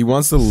leave. He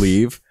wants to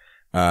leave.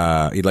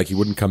 He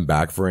wouldn't come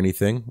back for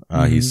anything.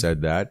 He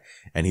said that,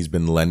 and he's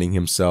been lending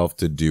himself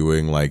to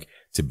doing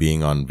to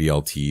being on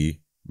VLT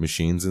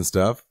machines and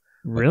stuff.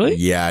 Really?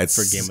 Yeah, it's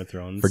for Game of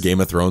Thrones. For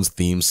Game of Thrones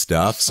themed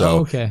stuff.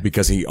 So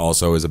because he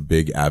also is a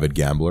big avid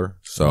gambler.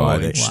 So I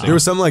think there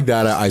was something like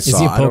that I saw. Is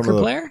he a poker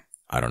player?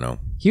 I don't know.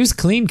 He was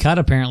clean cut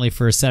apparently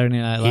for Saturday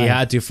Night Live. He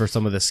had to for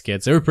some of the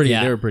skits. They were pretty.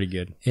 They were pretty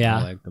good. Yeah,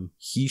 I liked them.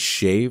 He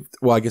shaved.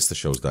 Well, I guess the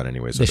show's done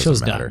anyway. So the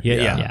show's matter. done.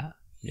 Yeah.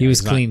 He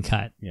was clean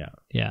cut. Yeah.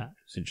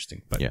 It's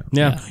interesting. But yeah.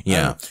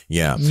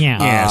 Yes.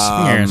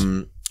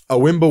 A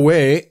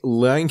Wimba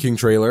Lion King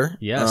trailer.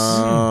 Yes.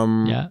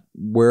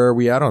 Where are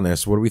we at on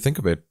this? What do we think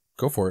of it?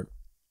 Go for it.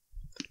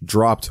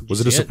 Dropped.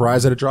 Was it a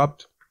surprise that it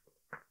dropped?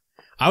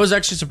 I was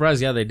actually surprised.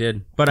 Yeah, they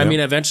did. But I mean,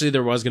 eventually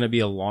there was going to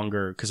be a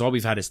longer, because all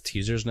we've had is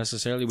teasers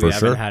necessarily. We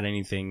haven't had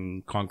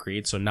anything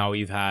concrete. So now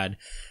we've had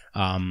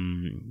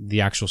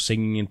the actual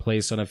singing in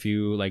place on a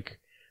few, like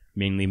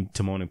mainly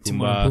Timon and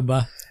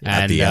Pumbaa.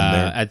 And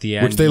at the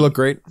end, which they look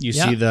great. You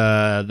see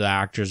the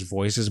actors'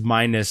 voices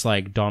minus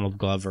like Donald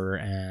Glover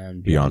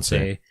and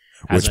Beyonce.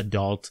 as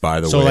adult. by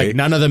the so way- like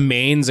none of the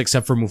mains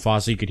except for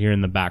Mufasa you could hear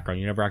in the background.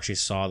 You never actually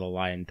saw the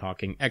lion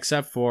talking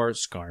except for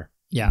Scar.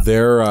 Yeah.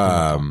 Their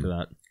Talk to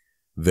that.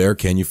 their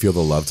Can You Feel the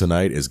Love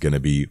Tonight is going to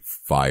be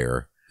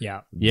fire.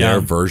 Yeah. Yeah.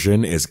 Their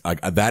version is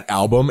that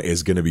album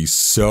is going to be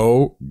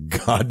so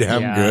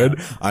goddamn Yeah.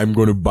 good. I'm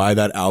going to buy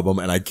that album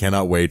and I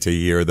cannot wait to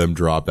hear them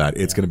drop that.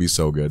 It's going to be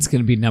so good. It's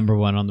going to be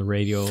 #1 on the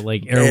radio,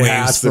 like has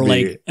airwaves to for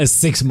be. like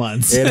 6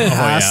 months. It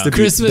has to be.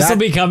 Christmas that, will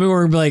be coming.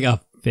 We're going to be like,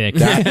 oh, thick.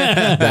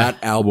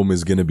 that album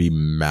is going to be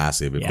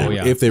massive if,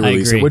 Yeah. if they I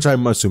release it, agree. which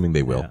I'm assuming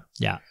they will.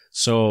 Yeah.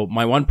 So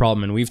my one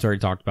problem, and we've already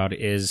talked about it,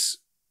 is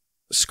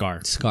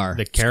Scar. Scar.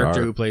 The character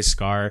Scar. who plays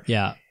Scar.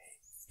 Yeah.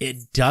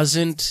 It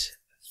doesn't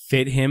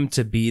fit him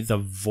to be the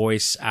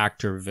voice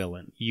actor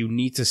villain. You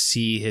need to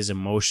see his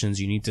emotions.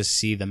 You need to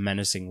see the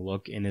menacing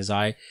look in his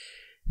eye.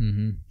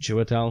 Mm-hmm.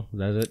 Chiwetel,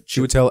 that's it?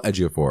 Chiwetel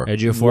Ejiofor.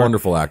 Ejiofor.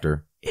 Wonderful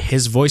actor.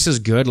 His voice is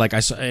good. Like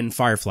I saw in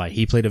Firefly,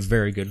 he played a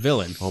very good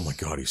villain. Oh my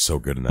God, he's so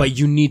good in that. But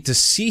you need to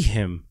see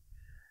him.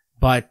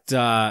 But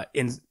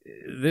in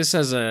this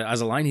as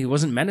a line, he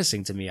wasn't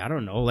menacing to me. I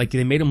don't know. Like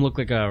they made him look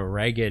like a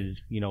ragged,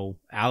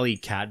 alley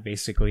cat,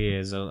 basically,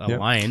 as a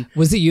lion.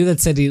 Was it you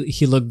that said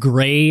he looked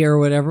gray or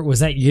whatever?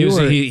 Was that you?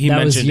 He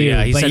that was mentioned you? it.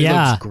 Yeah, he But said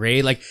yeah. he looks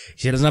gray. Like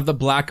he doesn't have the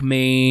black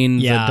mane,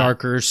 Yeah. the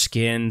darker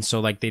skin.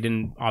 So like they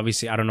didn't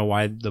obviously. I don't know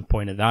why the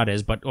point of that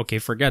is, but okay,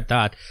 forget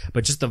that.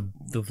 But just the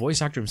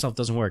voice actor himself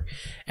doesn't work.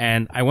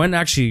 And I went and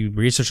actually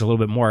researched a little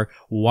bit more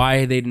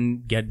why they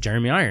didn't get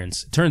Jeremy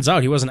Irons. Turns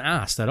out he wasn't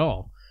asked at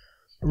all.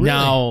 Really?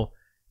 Now,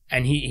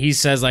 and he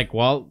says like,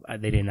 well,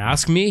 they didn't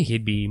ask me.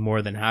 He'd be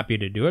more than happy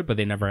to do it, but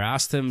they never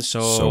asked him.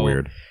 so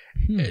weird.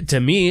 To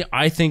me,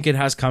 I think it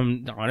has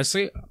come,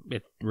 honestly,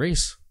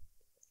 race.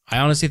 I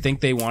honestly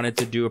think they wanted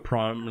to do a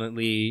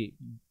prominently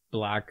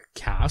black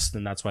cast,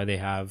 and that's why they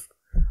have,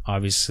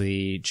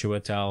 obviously,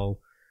 Chiwetel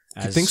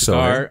as You think so,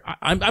 Scar.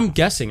 I'm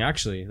guessing,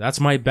 actually. That's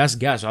my best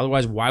guess.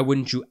 Otherwise, why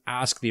wouldn't you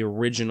ask the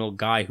original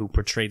guy who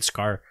portrayed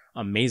Scar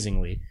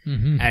amazingly?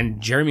 Mm-hmm. And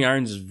Jeremy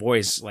Irons'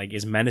 voice, like,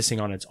 is menacing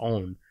on its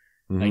own.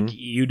 Mhm.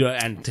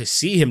 Like, and to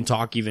see him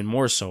talk even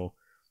more so.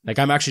 Like,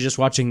 I'm actually just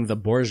watching The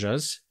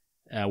Borgias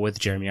with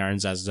Jeremy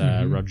Irons as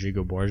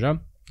Rodrigo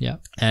Borgia. Yeah.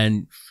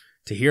 And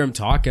to hear him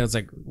talk, I was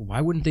like, why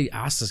wouldn't they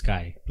ask this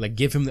guy? Like,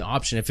 give him the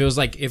option. If it was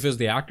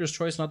the actor's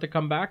choice not to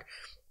come back,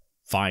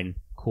 fine,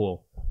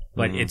 cool.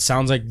 But it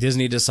sounds like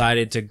Disney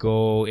decided to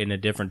go in a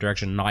different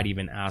direction, not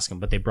even ask him.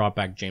 But they brought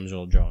back James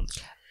Earl Jones.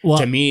 Well,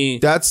 To me,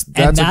 That's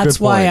and a that's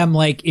good why point. I'm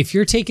like, if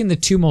you're taking the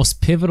two most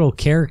pivotal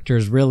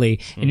characters,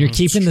 really, and you're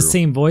keeping the true.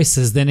 same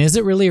voices, then is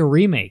it really a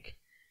remake?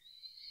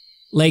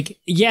 Like,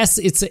 yes,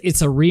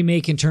 it's a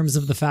remake in terms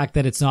of the fact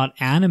that it's not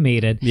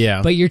animated.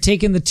 Yeah. But you're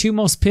taking the two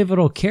most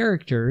pivotal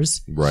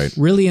characters, Right.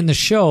 really, in the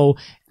show.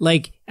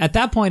 Like, at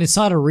that point, it's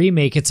not a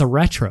remake; it's a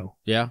retro.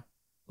 yeah.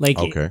 Like,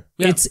 Okay.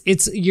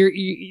 it's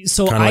you.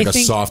 So Kind of like I a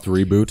think, soft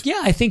reboot. yeah,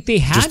 I think they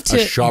had Just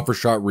to a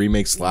shot-for-shot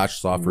remake / soft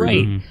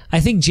Right. reboot. I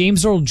think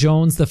James Earl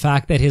Jones, the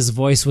fact that his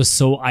voice was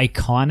so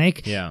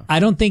iconic, Yeah. I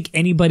don't think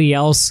anybody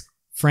else,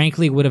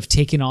 frankly, would have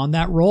taken on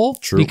that role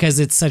True. because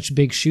it's such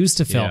big shoes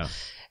to fill. Yeah.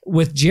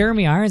 With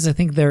Jeremy Irons, I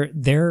think their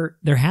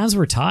hands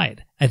were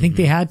tied. I think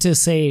they had to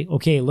say,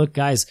 okay, look,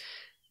 guys,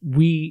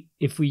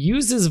 if we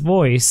use his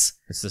voice,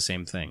 It's the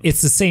same thing.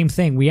 it's the same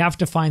thing. We have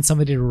to find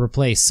somebody to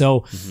replace.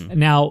 So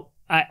now,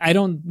 I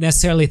don't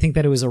necessarily think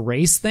that it was a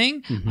race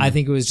thing. I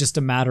think it was just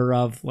a matter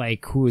of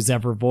like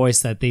whoever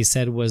voice that they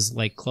said was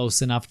like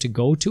close enough to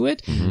go to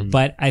it.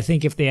 But I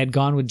think if they had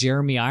gone with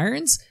Jeremy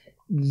Irons,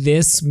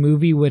 this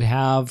movie would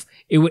have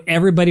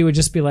everybody would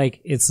just be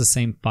like, it's the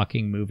same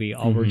fucking movie.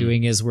 All we're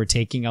doing is we're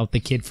taking out the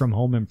kid from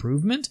Home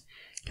Improvement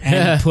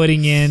and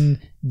putting in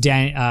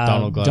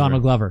Donald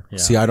Glover. Yeah.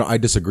 See, I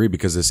disagree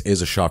because this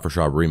is a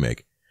shot-for-shot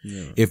remake.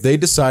 Yeah. If they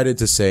decided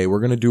to say we're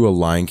going to do a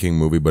Lion King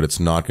movie, but it's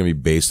not going to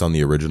be based on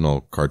the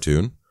original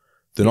cartoon,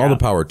 then all the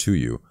power to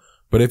you.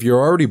 But if you're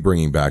already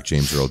bringing back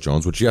James Earl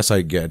Jones, which yes,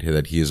 I get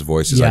that his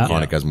voice is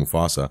iconic as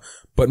Mufasa,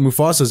 but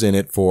Mufasa's in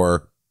it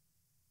for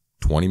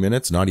 20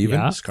 minutes, not even.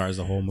 Yeah. Scar's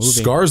the whole movie.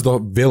 Scar's the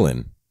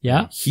villain.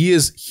 Yeah. He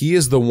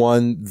is the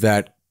one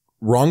that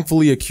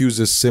wrongfully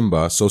accuses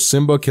Simba, so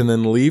Simba can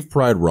then leave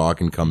Pride Rock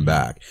and come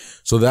back.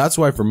 So that's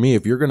why for me,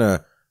 if you're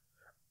gonna,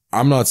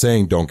 I'm not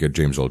saying don't get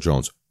James Earl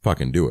Jones,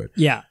 fucking do it.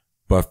 Yeah.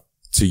 But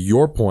to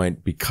your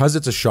point, because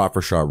it's a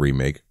shot-for-shot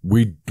remake,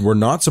 we're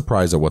not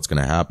surprised at what's going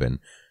to happen.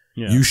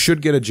 Yeah. You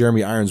should get a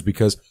Jeremy Irons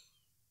because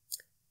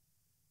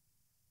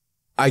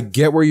I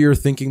get where you're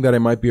thinking that it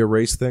might be a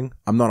race thing.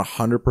 I'm not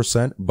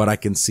 100%, but I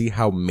can see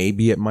how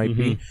maybe it might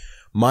be.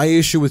 My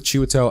issue with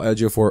Chiwetel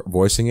Ejiofor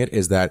voicing it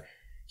is that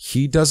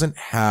he doesn't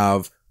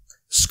have...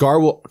 Scar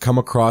will come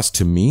across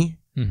to me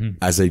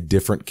as a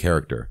different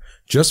character.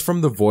 Just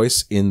from the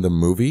voice in the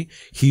movie,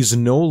 he's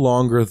no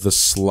longer the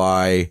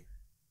sly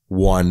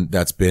one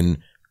that's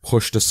been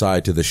pushed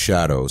aside to the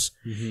shadows.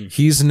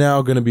 He's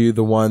now going to be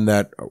the one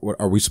that,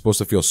 are we supposed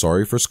to feel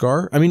sorry for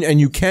Scar? I mean, and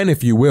you can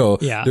if you will.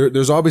 Yeah.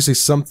 There's obviously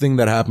something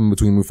that happened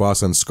between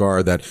Mufasa and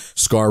Scar that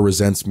Scar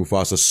resents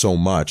Mufasa so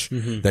much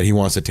that he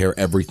wants to tear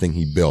everything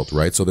he built,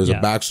 right? So there's a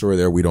backstory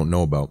there we don't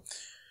know about.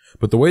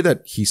 But the way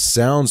that he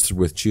sounds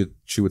with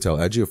Chiwetel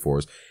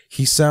Ejiofor,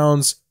 he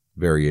sounds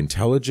very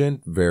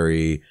intelligent,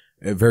 very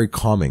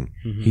calming.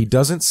 He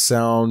doesn't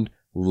sound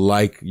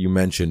like you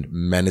mentioned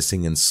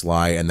menacing and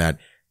sly, and that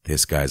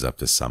this guy's up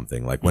to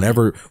something. Like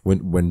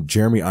when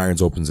Jeremy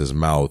Irons opens his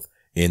mouth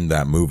in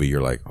that movie,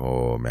 you're like,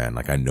 oh man,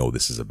 like I know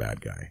this is a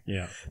bad guy.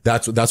 Yeah.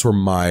 That's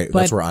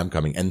where I'm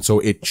coming. And so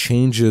it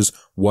changes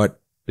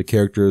what the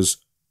characters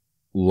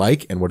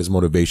like and what his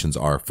motivations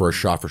are for a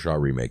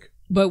shot-for-shot remake.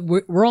 But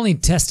we're only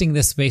testing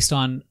this based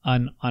on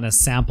a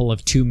sample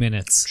of 2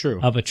 minutes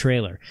of a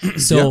trailer.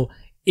 So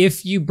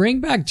if you bring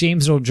back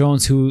James Earl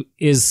Jones, who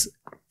is,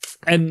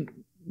 and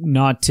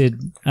not to,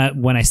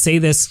 when I say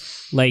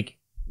this, like,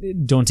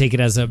 don't take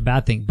it as a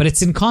bad thing, but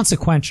it's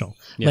inconsequential.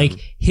 Yeah.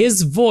 Like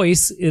his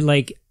voice,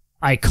 like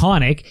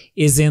iconic,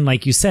 is in,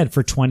 like you said,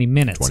 for 20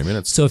 minutes. 20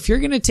 minutes. So if you're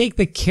going to take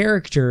the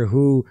character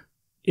who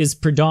is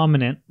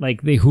predominant,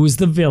 like who's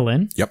the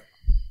villain. Yep.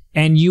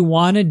 And you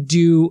want to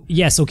do,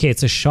 yes, okay,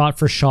 it's a shot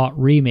for shot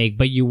remake,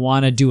 but you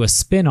want to do a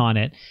spin on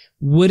it.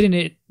 Wouldn't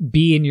it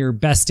be in your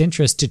best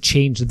interest to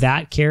change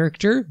that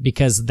character?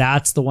 Because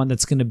that's the one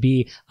that's going to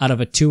be out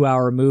of a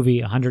 2-hour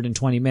movie,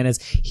 120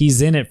 minutes.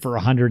 He's in it for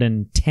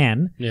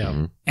 110.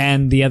 Yeah.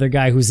 And the other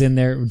guy who's in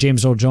there,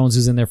 James Earl Jones,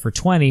 who's in there for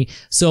 20.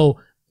 So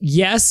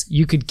yes,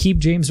 you could keep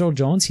James Earl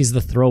Jones. He's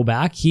the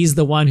throwback. He's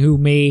the one who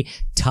may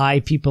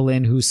tie people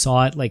in who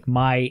saw it, like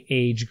my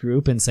age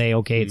group, and say,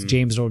 okay, it's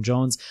James Earl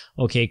Jones.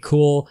 Okay,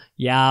 cool.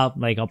 Yeah,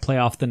 like I'll play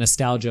off the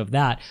nostalgia of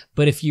that.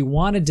 But if you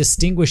want to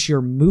distinguish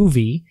your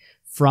movie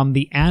from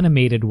the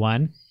animated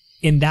one,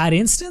 in that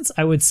instance,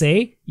 I would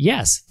say,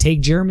 yes,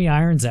 take Jeremy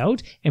Irons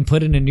out and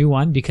put in a new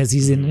one because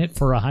he's in it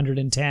for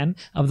 110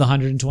 of the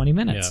 120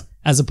 minutes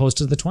as opposed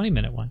to the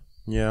 20-minute one.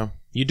 Yeah.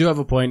 You do have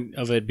a point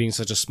of it being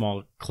such a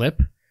small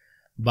clip,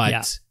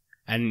 but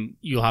and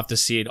you'll have to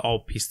see it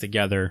all pieced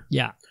together.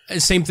 Yeah.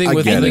 Same thing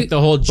with like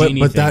the whole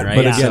genie thing, right?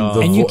 But again,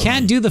 and you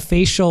can't do the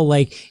facial,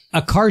 like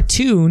a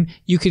cartoon,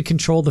 you could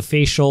control the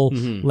facial,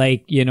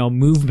 like, you know,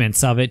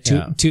 movements of it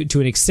to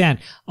an extent.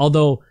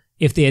 Although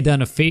if they had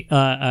done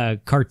a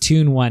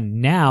cartoon one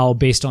now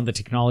based on the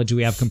technology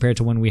we have compared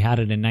to when we had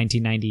it in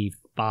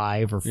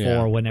 1995 or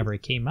 4, whenever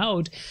it came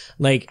out,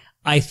 like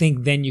I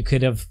think then you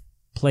could have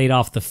played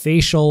off the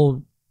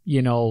facial,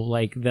 you know,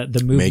 like the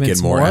movements, make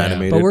it more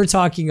animated. But we're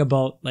talking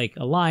about like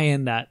a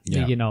lion that,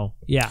 you know,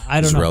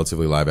 I don't know.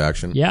 Relatively live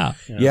action. Yeah.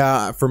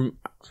 I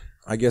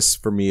guess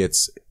for me,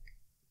 it's,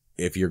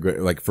 if you're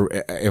good, like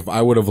if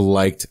I would have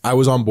liked, I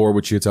was on board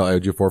with Chiwetel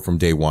Ejiofor from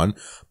day one,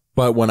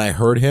 but when I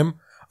heard him,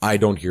 I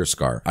don't hear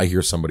Scar. I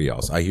hear somebody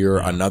else. I hear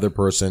another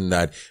person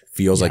that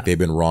feels like they've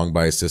been wronged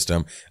by a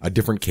system, a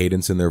different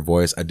cadence in their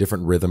voice, a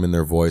different rhythm in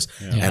their voice.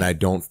 And I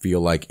don't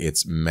feel like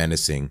it's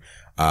menacing.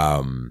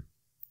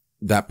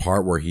 That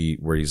part where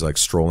he's like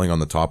strolling on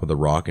the top of the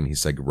rock and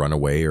he's like run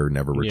away or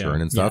never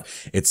return and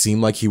stuff. It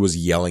seemed like he was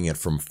yelling it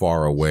from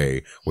far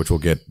away, which we'll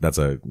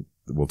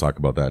talk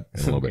about that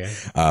in a little bit.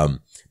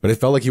 But it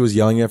felt like he was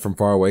yelling it from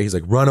far away. He's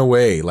like, run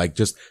away. Like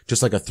just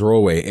like a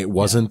throwaway. It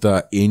wasn't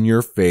the in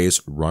your face,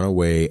 run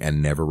away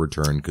and never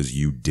return because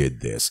you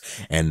did this,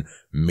 and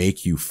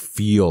make you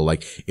feel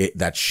like it,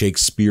 that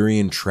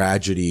Shakespearean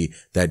tragedy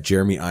that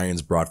Jeremy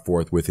Irons brought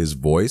forth with his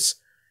voice.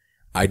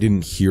 I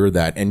didn't hear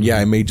that. And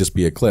it may just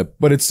be a clip,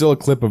 but it's still a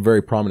clip of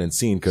very prominent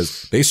scene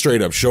because they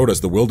straight up showed us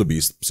the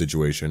wildebeest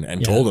situation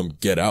and told him,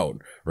 get out,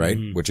 right?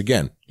 Which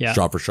again,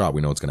 shot for shot,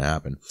 we know what's going to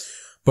happen.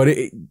 But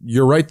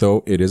you're right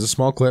though. It is a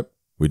small clip.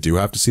 We do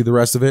have to see the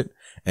rest of it.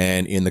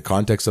 And in the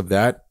context of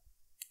that,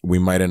 we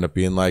might end up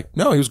being like,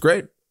 no, he was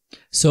great.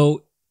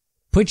 So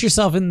put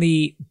yourself in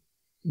the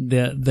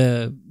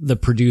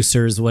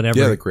producers,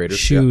 whatever. The creators.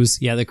 Shoes.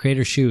 Yeah, the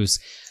creator's shoes.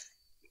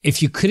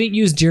 If you couldn't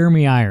use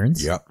Jeremy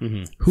Irons,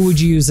 who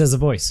would you use as a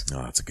voice?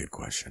 Oh, that's a good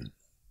question.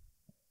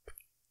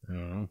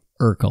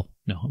 Urkel.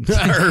 No.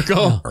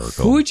 Urkel.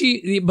 Urkel. Who would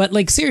you, but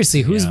like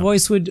seriously, whose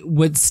voice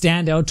would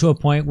stand out to a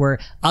point where,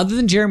 other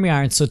than Jeremy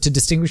Irons, so to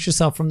distinguish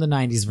yourself from the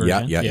 90s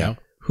version, yeah.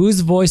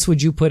 whose voice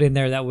would you put in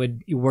there that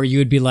would, where you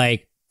would be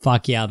like,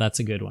 fuck yeah, that's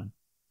a good one?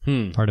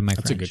 Pardon my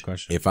French. That's a good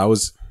question. If I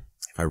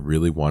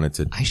really wanted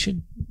to,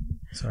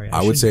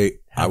 I would say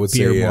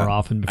more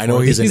often. I know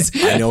he's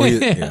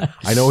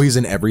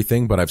in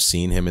everything, but I've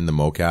seen him in the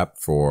mocap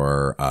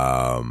for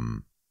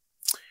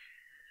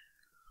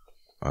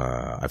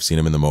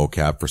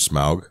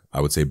Smaug.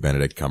 I would say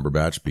Benedict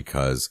Cumberbatch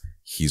because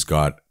he's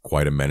got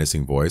quite a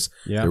menacing voice.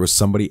 Yeah. There was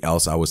somebody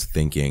else I was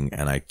thinking,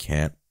 and I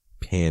can't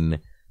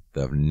pin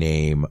the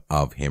name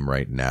of him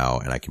right now,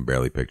 and I can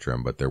barely picture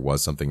him, but there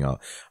was something else.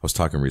 I was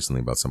talking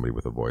recently about somebody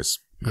with a voice.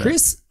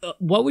 Chris,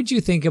 what would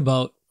you think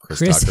about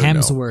Chris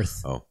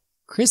Hemsworth? No. Oh.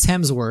 Chris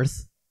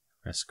Hemsworth.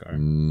 Scar.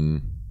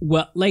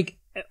 Well, like,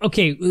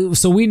 okay,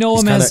 so we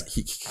know him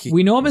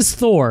we know him as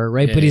Thor,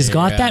 right? But he's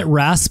got that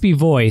raspy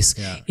voice.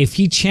 Yeah. If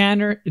he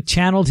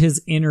channeled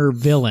his inner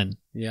villain,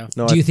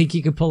 do you think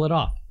he could pull it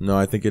off? No,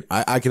 I think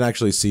I can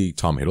actually see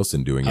Tom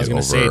Hiddleston doing it. I was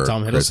going to say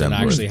Tom Hiddleston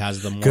actually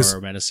has the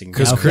more menacing.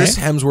 Because Chris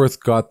Hemsworth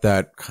got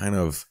that kind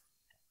of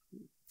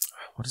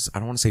I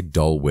don't want to say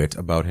dull wit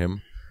about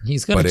him,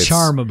 He's got but a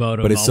charm about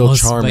him, but it's still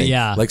almost, charming. but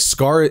yeah. Like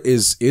Scar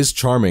is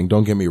charming.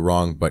 Don't get me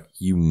wrong, but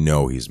you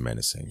know he's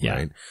menacing, Yeah.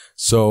 right?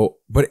 So,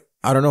 but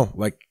I don't know,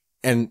 like,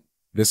 and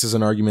this is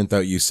an argument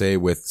that you say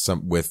with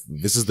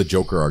this is the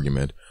Joker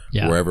argument,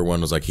 Yeah. where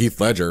everyone was like Heath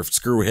Ledger,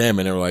 screw him,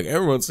 and they were like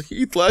everyone's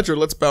Heath Ledger,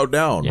 let's bow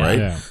down, Yeah. right?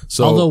 Yeah.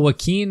 So, Although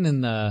Joaquin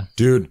in the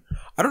dude,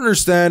 I don't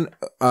understand.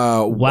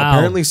 Wow.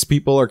 Apparently,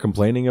 people are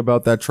complaining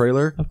about that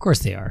trailer, of course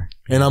they are,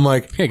 and I'm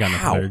like, I got nothing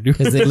how? better to do.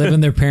 because they live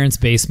in their parents'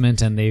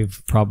 basement and they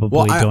probably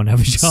Well, don't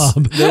have a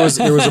job. There was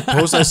a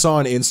post I saw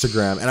on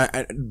Instagram,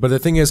 and but the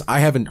thing is, I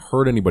haven't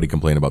heard anybody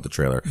complain about the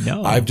trailer.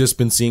 No. I've just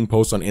been seeing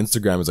posts on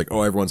Instagram. It's like,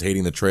 oh, everyone's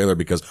hating the trailer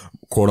because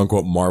quote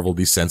unquote Marvel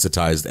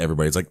desensitized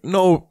everybody. It's like,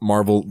 no,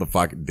 Marvel the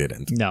fuck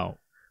didn't. No.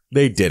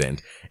 They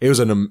didn't. It was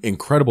an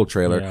incredible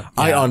trailer. Yeah.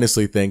 I Yeah.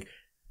 honestly think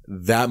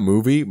that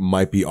movie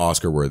might be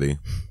Oscar worthy.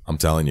 I'm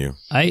telling you.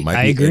 I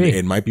Might be, agree.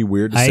 It might be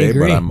weird to I say,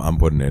 agree. but I'm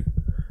putting it.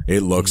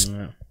 It looks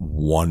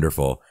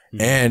wonderful.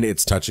 And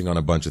it's touching on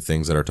a bunch of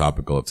things that are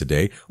topical of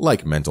today,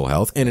 like mental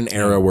health in an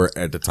era where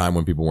at the time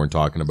when people weren't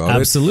talking about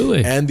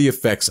Absolutely. it. And the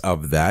effects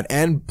of that,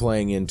 and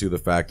playing into the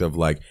fact of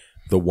like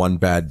the One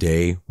Bad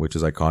Day, which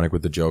is iconic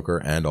with the Joker,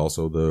 and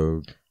also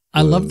the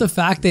I love the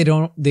fact they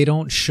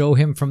don't show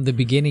him from the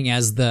beginning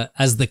as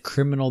the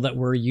criminal that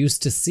we're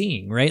used to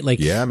seeing, right? Like,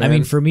 Yeah, I man.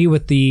 mean, for me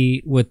with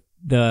the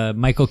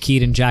Michael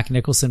Keaton, Jack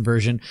Nicholson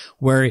version,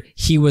 where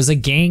he was a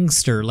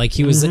gangster, like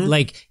he was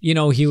like, you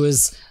know, he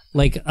was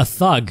like a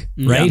thug,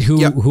 right?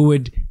 Yeah. Who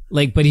would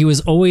like, but he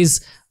was always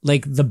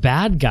like the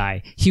bad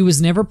guy. He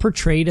was never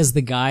portrayed as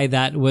the guy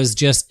that was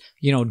just,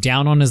 you know,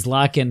 down on his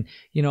luck and,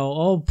 you know,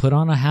 oh, put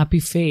on a happy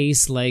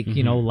face, like,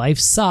 you know, life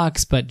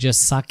sucks, but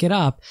just suck it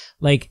up.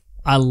 Like,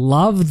 I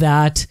love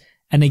that.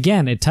 And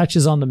again, it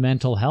touches on the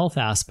mental health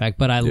aspect,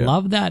 but I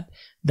love that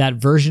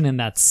version and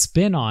that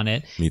spin on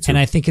it. Me too. And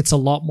I think it's a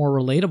lot more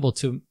relatable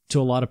to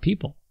a lot of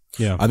people.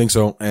 Yeah. I think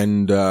so,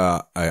 and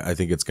I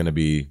think it's gonna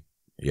be,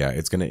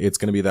 it's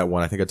gonna be that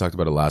one. I think I talked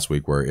about it last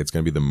week, where it's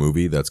gonna be the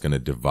movie that's gonna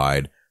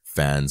divide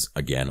fans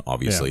again,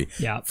 obviously,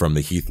 Yeah. from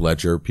the Heath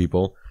Ledger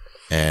people.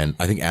 And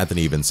I think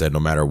Anthony even said, no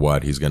matter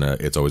what,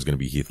 it's always gonna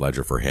be Heath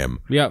Ledger for him,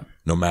 Yeah.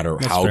 no matter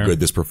That's how fair.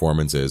 good this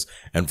performance is.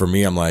 And for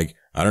me, I'm like,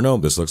 I don't know.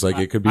 This looks like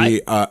it could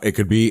be.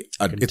 It's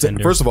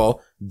Contender. first of all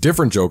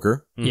different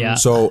Joker. Yeah.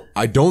 So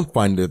I don't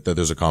find it that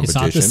there's a It's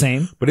competition. not the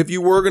same. But if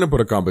you were going to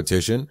put a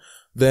competition,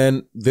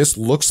 then this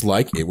looks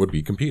like it would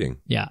be competing.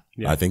 Yeah.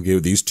 I think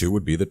these two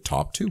would be the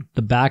top two.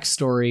 The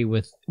backstory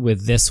with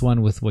this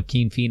one, with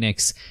Joaquin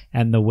Phoenix,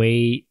 and the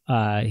way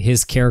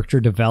his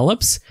character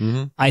develops,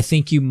 I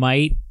think you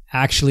might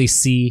actually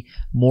see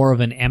more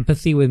of an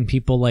empathy when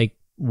people like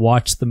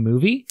watch the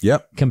movie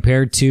Yep.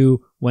 compared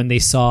to when they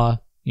saw,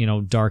 you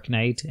know, Dark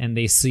Knight and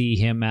they see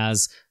him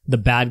as the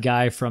bad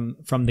guy from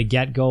the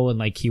get-go, and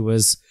like he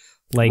was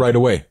like Right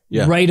away.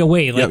 Yeah. right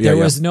away. Like Yeah, there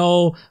yeah. was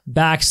no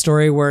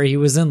backstory where he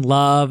was in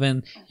love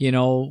and, you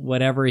know,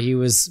 whatever he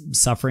was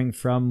suffering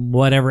from,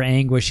 whatever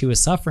anguish he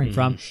was suffering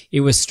from.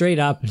 It was straight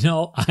up,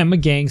 no, I'm a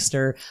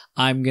gangster.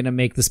 I'm going to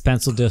make this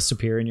pencil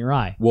disappear in your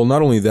eye. Well,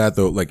 not only that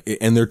though, like,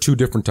 and they're two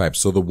different types.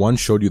 So the one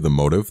showed you the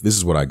motive. This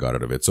is what I got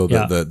out of it. So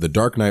the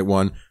Dark Knight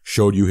one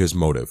showed you his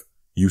motive.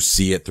 You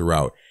see it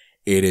throughout.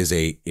 It is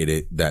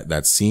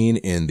that scene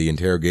in the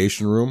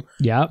interrogation room.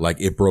 Yeah.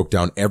 Like it broke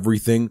down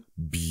everything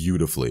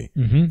beautifully.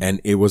 Mm-hmm. And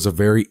it was a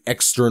very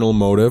external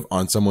motive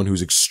on someone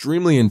who's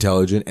extremely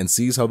intelligent and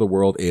sees how the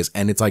world is.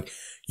 And it's like,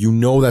 you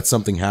know that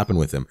something happened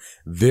with him.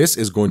 This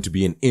is going to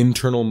be an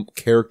internal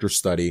character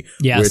study,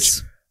 Yes.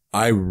 which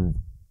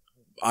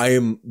I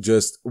am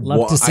just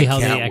Love to see I how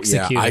they can't-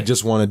 execute I it.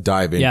 just want to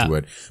dive into Yeah.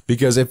 it,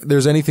 because if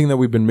there's anything that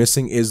we've been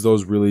missing is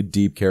those really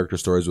deep character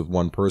stories with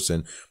one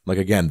person. Like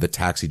again, the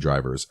Taxi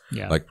Drivers.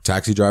 Yeah. Like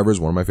Taxi Drivers,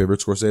 one of my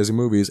favorite Scorsese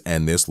movies,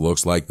 and this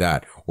looks like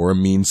that. Or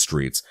Mean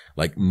Streets,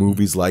 like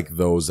movies like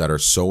those that are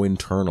so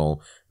internal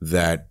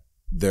that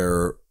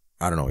they're,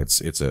 I don't know. I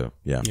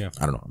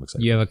don't know. I'm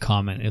excited. You have a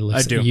comment. It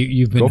looks I do.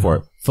 You've been Go for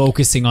it.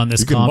 focusing on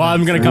this You can- comment. Well,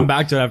 I'm gonna come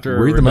back to it after.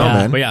 Read them out,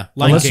 man. But yeah,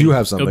 Lion Unless King, you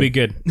have something. It'll be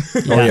good.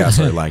 Oh yeah,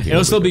 sorry, Lion King.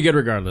 It'll still be good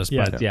regardless.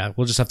 Yeah. But yeah,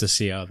 we'll just have to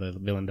see how the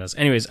villain does.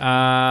 Anyways,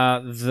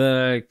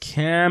 the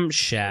Cam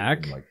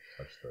Shack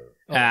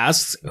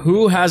asks,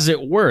 who has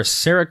it worse,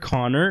 Sarah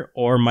Connor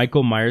or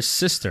Michael Myers'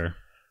 sister?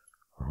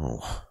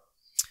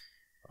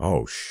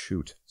 Oh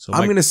shoot. So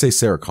I'm gonna say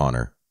Sarah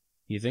Connor.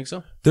 You think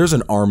so? There's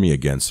an army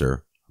against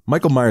her.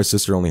 Michael Myers'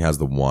 sister only has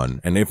the one,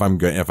 and if I'm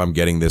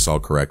getting this all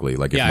correctly,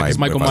 like Yeah, because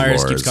Michael if my Myers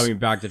lore keeps is- coming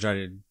back to try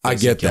to I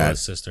get kill that.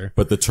 his sister.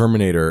 But the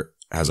Terminator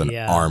has an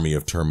Yeah. army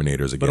of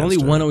Terminators against But only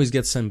her. one always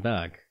gets sent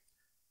back.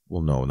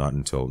 Well, no, not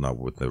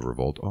with the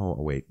revolt. Oh,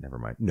 wait, never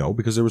mind. No,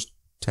 because there was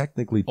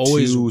technically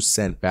Always- two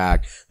sent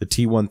back: the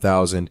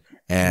T-1000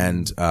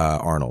 and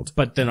Arnold.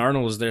 But then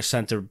Arnold was there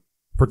sent to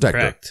Protector.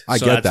 correct. I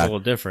So get that's a that, little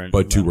different.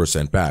 but two were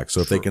sent back.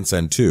 So if they can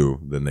send two,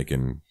 then they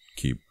can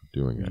keep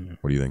doing it.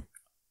 What do you think?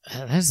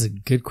 That's a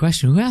good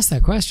question. Who asked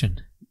that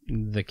question?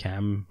 The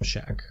Cam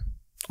Shack.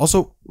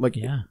 Also, like,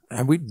 Yeah.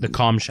 have we The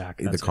Com Shack.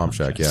 the That's Com it.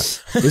 Shack? Yeah,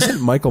 isn't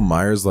Michael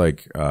Myers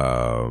like?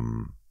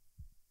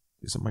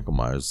 Isn't Michael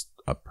Myers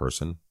a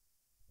person?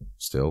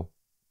 still?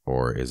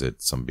 Or is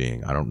it some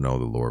being? I don't know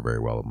the lore very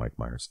well of Mike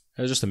Myers.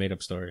 It was just a made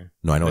up story.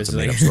 No, I know it's a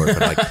made up story,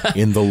 but like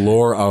in the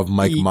lore of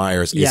Mike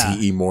Myers, is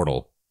he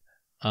immortal?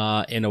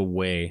 In a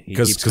way,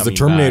 because the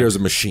Terminator is a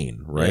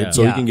machine, right? Yeah.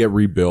 So he can get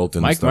rebuilt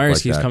and Mike stuff Myers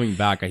like keeps that. coming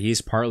back.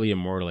 He's partly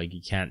immortal. Like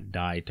he can't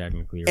die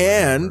technically. Or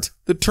And whatever.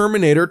 the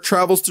Terminator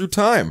travels through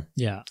time.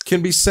 Yeah.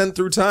 Can be sent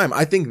through time.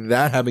 I think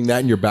that having that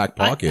in your back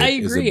pocket I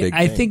is a agree. big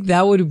I thing. think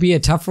that would be a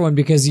tougher one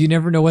because you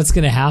never know what's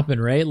going to happen,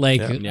 right?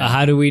 Like, Yeah.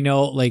 how do we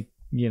know, like,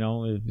 you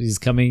know, if he's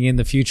coming in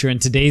the future and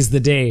today's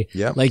the day?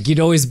 Yeah. Like, you'd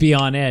always be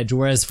on edge.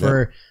 Whereas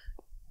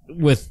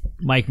with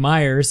Mike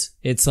Myers,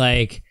 it's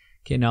like,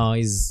 you know,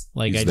 he's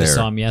like, He's I just there.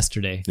 saw him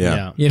yesterday.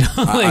 Yeah. You know,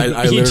 like,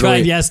 I he literally-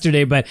 tried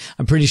yesterday, but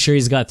I'm pretty sure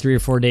he's got 3 or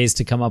 4 days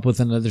to come up with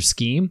another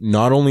scheme.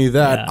 Not only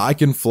that, Yeah. I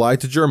can fly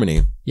to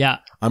Germany. Yeah.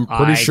 I'm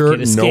pretty I sure can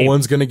no escape.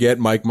 one's going to get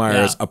Mike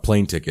Myers Yeah. a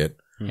plane ticket,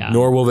 Yeah.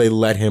 nor will they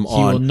let him He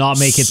on. will not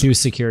make it through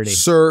security.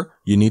 Sir,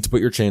 you need to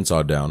put your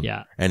chainsaw down.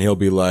 Yeah. And he'll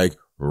be like,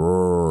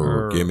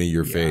 "Roar, give me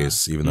your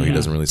face," even though he Yeah.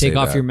 doesn't really say Take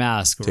off that. your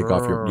mask. Take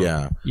off your,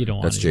 yeah. You don't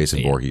want That's to Jason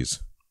say it. Voorhees.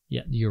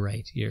 Yeah, you're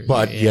right.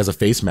 But he has a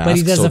face mask. But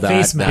he does so a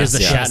face that- mask. He has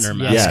the yeah.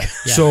 Shatner Yes. mask.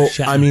 Yeah. So,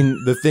 Shatner. I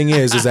mean, the thing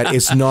is that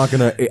it's not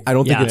going to, I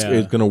don't think Yeah.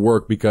 it's going to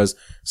work because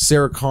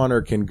Sarah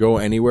Connor can go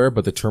anywhere,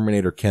 but the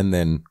Terminator can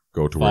then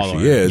go to where Follow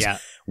she her. is. Yeah.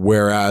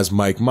 Whereas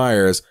Mike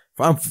Myers,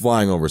 if I'm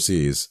flying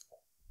overseas,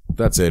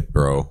 that's it,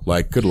 bro.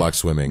 Like, good luck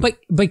swimming.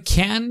 But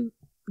can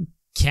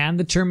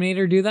the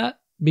Terminator do that?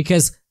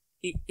 Because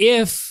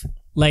if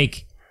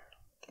like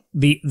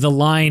the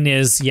line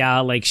is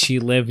like she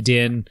lived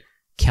in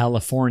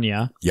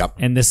California Yep.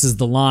 and this is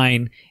the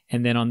line,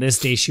 and then on this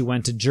day she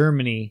went to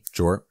Germany.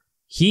 Sure.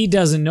 He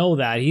doesn't know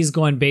that. He's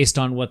going based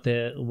on what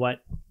the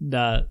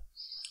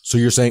So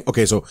you're saying,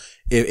 okay, so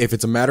if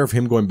it's a matter of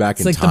him going back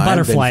it's in like time, the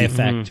butterfly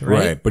then he- effect,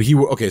 right? right? But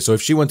okay, so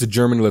if she went to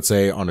Germany, let's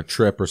say on a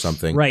trip or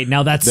something, Right.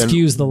 Now that then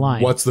skews the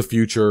line. what's the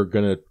future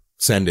gonna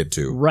send it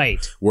to?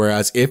 Right.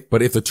 Whereas if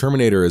the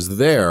Terminator is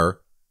there,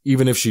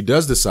 even if she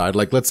does decide,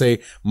 like let's say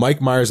Mike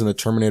Myers and the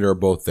Terminator are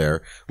both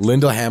there,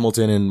 Linda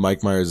Hamilton and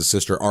Mike Myers'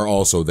 sister are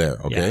also there.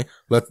 Okay,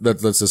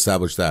 let's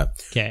establish that.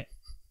 Okay.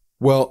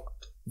 Well,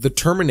 the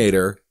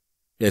Terminator,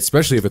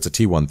 especially if it's a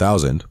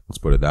T-1000, let's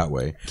put it that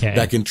way, Okay.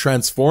 that can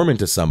transform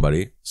into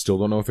somebody. Still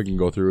don't know if it can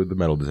go through the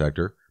metal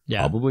detector.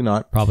 Yeah. Probably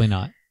not. Probably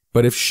not.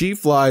 But if she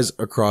flies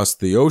across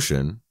the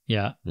ocean,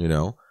 Yeah. you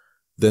know,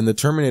 then the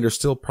Terminator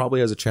still probably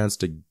has a chance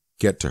to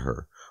get to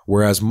her.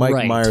 Whereas Mike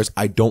Right. Myers,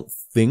 I don't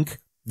think,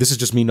 this is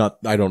just me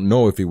I don't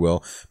know if he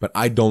will, but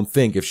I don't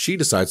think if she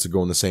decides to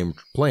go in the same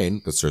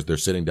plane, they're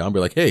sitting down, be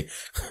like, hey,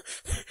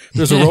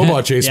 there's a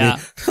robot chasing Yeah.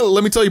 me.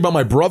 Let me tell you about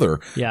my brother.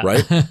 Yeah.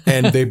 Right?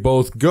 And they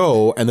both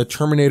go, and the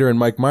Terminator and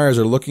Mike Myers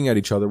are looking at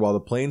each other while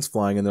the plane's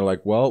flying, and they're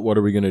like, well, what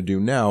are we going to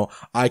do now?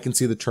 I can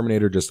see the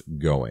Terminator just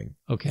going.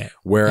 Okay.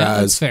 Whereas,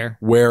 Yeah, that's fair.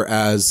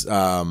 Whereas,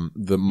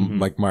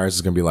 Mike Myers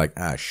is going to be like,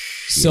 ah,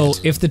 shit. So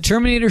if the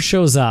Terminator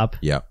shows up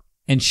Yeah.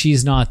 and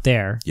she's not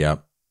there, Yeah.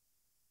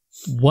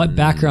 what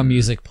background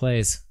music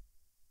plays?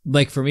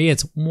 Like for me,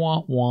 it's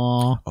wah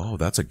wah. Oh,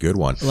 that's a good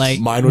one. Like-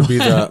 mine would be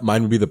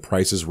the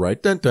Price is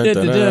Right. Dun, dun,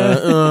 dun, dun.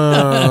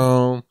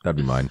 Oh, that'd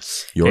be mine.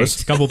 Yours?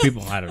 Okay, a couple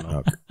people. I don't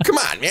know. Come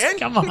on, man.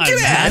 Come on, Get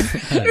man.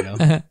 out. I don't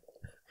know.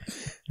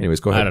 Anyways,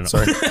 go ahead. I don't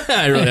know. Sorry.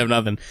 I really have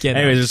nothing. Get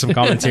Anyways, there's some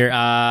comments here.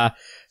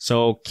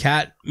 So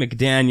Kat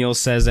McDaniel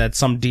says that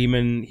some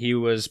demon he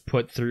was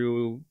put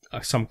through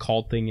some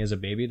cult thing as a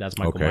baby. That's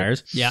Michael Okay.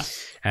 Myers. Yeah.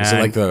 Is it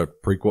like the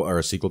prequel or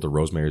a sequel to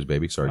Rosemary's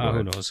Baby? Sorry, go Who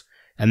ahead. knows?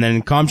 And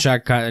then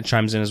Comshack kind of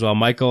chimes in as well.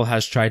 Michael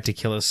has tried to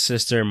kill his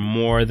sister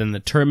more than the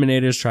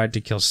Terminators tried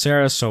to kill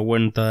Sarah. So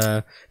wouldn't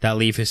that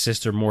leave his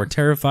sister more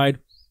terrified?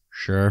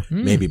 Sure.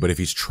 Maybe, but if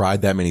he's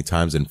tried that many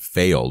times and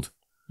failed,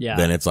 Yeah.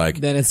 then it's like,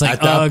 Then it's like,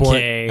 at that okay.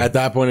 Point, at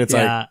that point, it's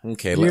Yeah. like,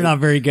 okay, You're not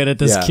very good at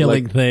this yeah,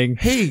 killing like, thing.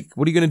 Hey,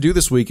 what are you going to do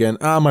this weekend?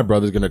 My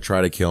brother's going to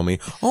try to kill me.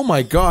 Oh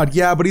my God.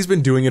 Yeah, but he's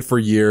been doing it for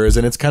years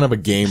and it's kind of a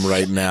game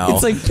right now.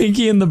 It's like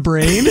Pinky in the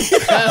Brain.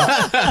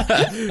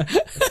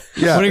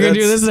 yeah, What are you going to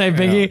do that's- this night,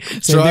 Pinky?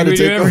 Same Try thing to we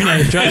do take every over.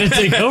 night. Try to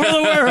take over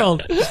the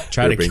world.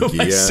 Try to kill Pinky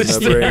my and the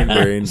sister.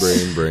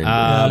 brain.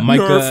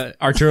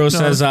 Arturo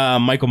says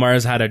Michael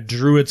Myers had a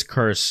druid's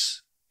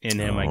curse in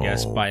him, I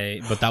guess, Oh.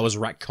 but that was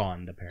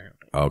retconned apparently.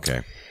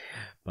 Okay.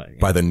 But yeah.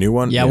 By the new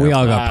one? Yeah, we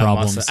all got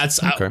problems.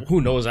 That's Okay.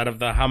 who knows out of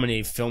how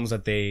many films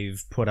that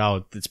they've put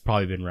out, it's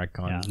probably been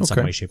retconned in some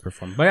Okay. way, shape, or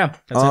form. But yeah,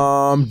 that's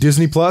it.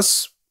 Disney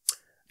Plus.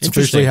 It's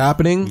officially Interesting.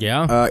 happening.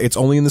 Yeah. It's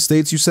only in the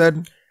States, you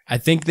said? I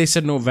think they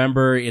said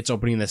November. It's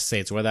opening in the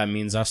States. Where that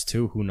means us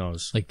too, who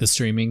knows? Like the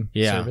streaming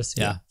Yeah. service.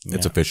 Yeah.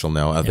 It's official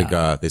now. I think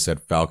they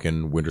said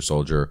Falcon, Winter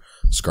Soldier,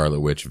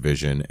 Scarlet Witch,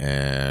 Vision,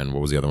 and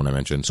what was the other one I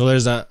mentioned? So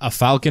there's a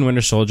Falcon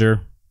Winter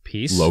Soldier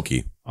piece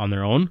Loki. on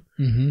their own.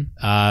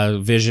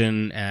 Mm-hmm.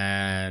 Vision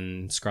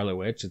and Scarlet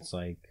Witch. It's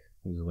like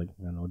I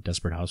don't know,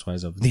 Desperate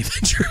Housewives of the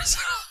Avengers.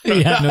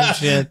 Yeah, no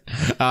shit.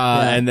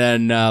 And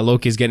then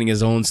Loki's getting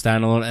his own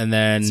standalone, and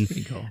then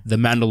Pretty cool. The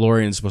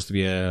Mandalorian is supposed to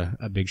be a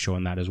big show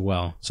in that as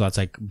well. So that's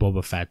like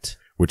Boba Fett.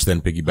 Which then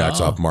piggybacks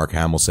off Mark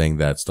Hamill saying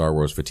that Star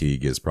Wars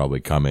fatigue is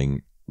probably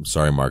coming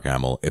sorry, Mark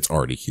Hamill, it's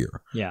already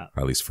here. Yeah.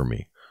 At least for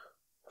me.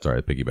 Sorry,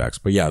 it piggybacks.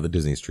 But yeah, the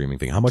Disney streaming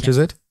thing. How much is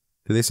it?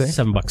 Did they say?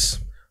 $7.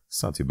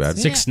 It's not too bad.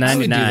 Yeah, I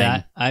would do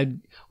 $6.99. that.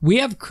 We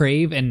have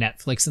Crave and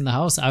Netflix in the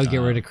house. I would get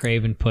rid of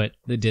Crave and put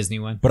the Disney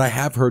one. But I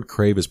have heard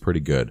Crave is pretty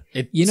good.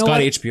 You It's know got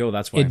what? HBO,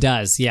 that's why. It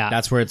does, yeah.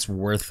 That's where it's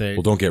worth it.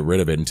 Well, don't get rid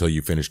of it until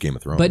you finish Game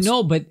of Thrones. But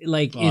no, but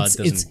like Well, it's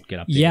it doesn't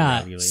get updated yeah.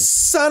 regularly.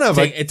 Son of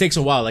a... It takes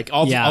a while. Like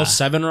all Yeah.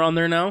 7 are on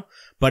there now,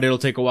 but it'll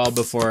take a while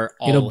before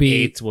all It'll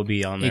be- 8 will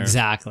be on there.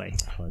 Exactly.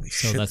 Holy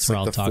So shit, that's it's where like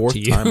I'll the talk fourth to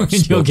you time I've and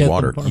you'll spilled get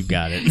water. them. You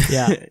got it.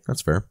 Yeah.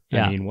 That's fair.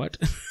 Yeah. I mean, what?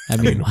 I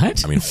mean,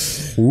 what? I mean,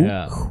 who?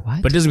 Yeah.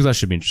 What? But Disney Plus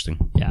should be interesting.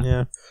 Yeah.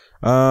 Yeah.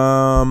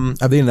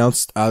 Have they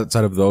announced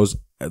outside of those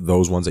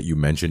ones that you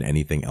mentioned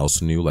anything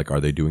else new? Like, are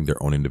they doing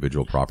their own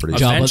individual properties?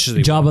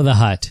 Eventually Jabba the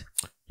Hutt.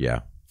 Yeah,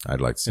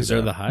 I'd like to see Is there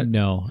that. the hut?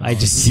 No, I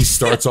just He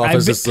starts off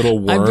as this little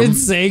worm. I've been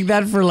saying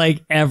that for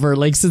like ever.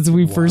 Like since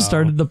we first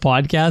started the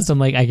podcast, I'm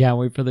like, I can't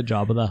wait for the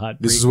Jabba the Hutt.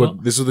 This is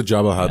prequel. the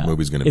Jabba the Hutt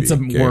movie's going to be. It's a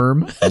okay?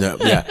 worm. No,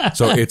 yeah.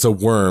 So it's a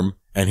worm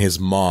and his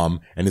mom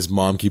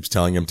keeps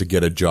telling him to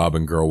get a job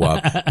and grow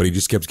up, but he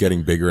just keeps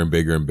getting bigger and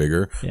bigger and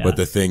bigger. Yeah. But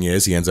the thing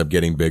is, he ends up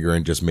getting bigger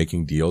and just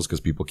making deals because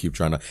people keep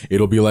trying to,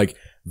 it'll be like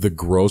the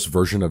gross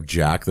version of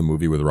Jack, the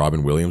movie with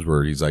Robin Williams,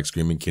 where he's like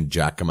screaming, can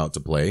Jack come out to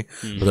play?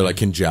 But they're like,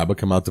 can Jabba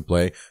come out to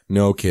play?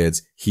 No,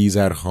 kids. He's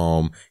at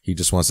home. He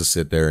just wants to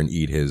sit there and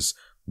eat his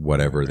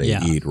whatever they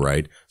eat,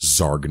 right?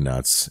 Zarg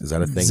nuts. Is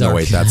that a thing? No,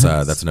 wait, that's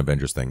an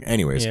Avengers thing.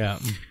 Anyways. Yeah.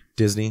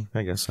 Disney,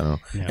 I guess. I don't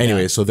know. Yeah.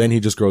 Anyway, so then he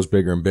just grows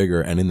bigger and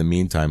bigger. And in the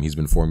meantime, he's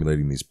been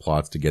formulating these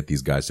plots to get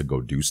these guys to go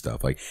do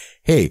stuff. Like,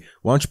 hey,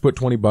 why don't you put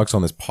 $20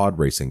 on this pod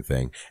racing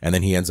thing? And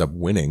then he ends up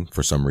winning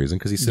for some reason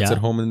because he sits at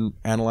home and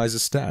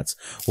analyzes stats.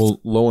 Well,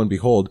 lo and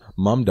behold,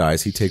 mom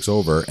dies. He takes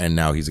over and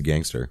now he's a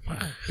gangster.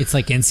 It's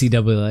like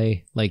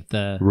NCAA, like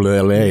the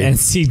Really?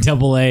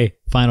 NCAA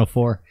Final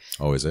Four.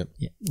 Oh, is it?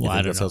 Yeah. You Well, think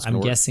I don't that's how know. it's gonna I'm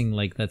work? guessing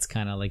like that's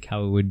kind of like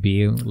how it would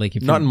be. Like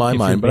if Not you- in my if you're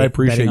mind, but I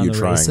appreciate betting on you the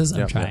trying. races, I'm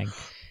Yeah, trying.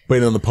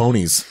 Playing on the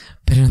ponies.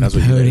 Betting on That's the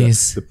what you did, yeah.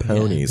 ponies. The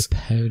ponies.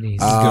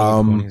 Yeah,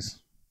 the ponies.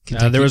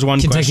 There was one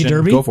Kentucky question.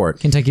 Derby. Go for it.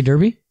 Kentucky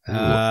Derby.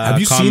 Have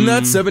you seen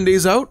that 7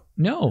 Days Out?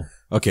 No.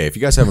 Okay, if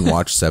you guys haven't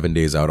watched 7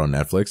 Days Out on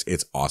Netflix,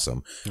 it's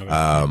awesome.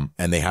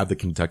 And they have the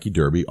Kentucky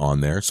Derby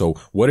on there. So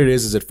what it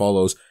is it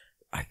follows,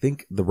 I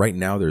think right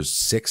now there's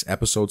 6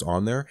 episodes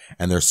on there,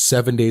 and they're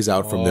 7 days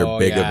out from their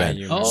big event.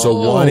 So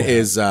one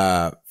is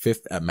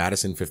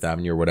Madison Fifth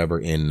Avenue or whatever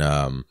in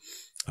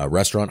a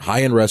restaurant,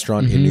 high-end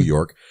restaurant in New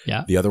York.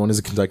 Yeah. The other one is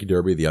a Kentucky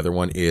Derby. The other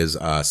one is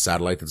a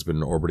satellite that's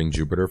been orbiting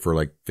Jupiter for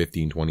like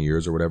 15, 20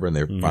 years or whatever, and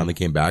they finally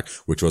came back,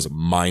 which was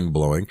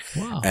mind-blowing.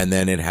 Wow. And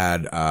then it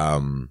had a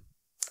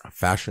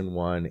fashion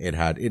one. It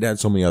had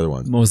so many other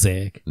ones.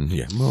 Mosaic.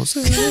 Yeah,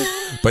 mosaic.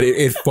 But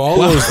it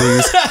follows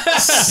these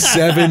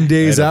 7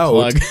 days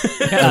out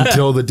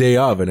until the day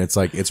of, and it's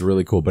like it's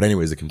really cool. But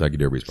anyways, the Kentucky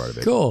Derby is part of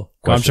it. Cool.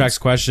 Contract's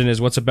question is,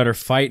 what's a better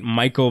fight,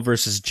 Michael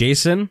versus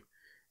Jason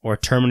or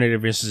Terminator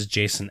versus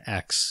Jason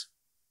X?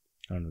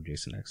 I don't know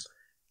Jason X.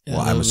 Well,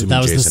 I'm assuming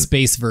that was the Jason-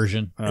 space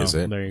version. Is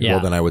it? There you Yeah. go.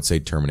 Well, then I would say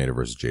Terminator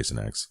versus Jason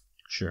X.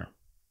 Sure.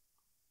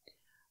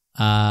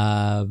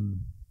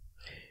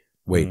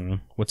 Wait,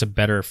 What's a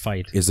better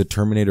fight? is the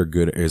Terminator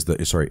good? Is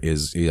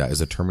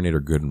the Terminator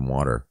good in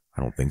water?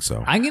 I don't think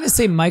so. I'm gonna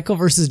say Michael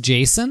versus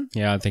Jason.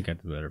 Yeah, I think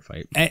I'd do a better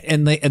fight.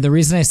 And the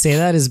reason I say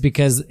that is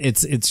because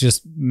it's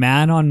just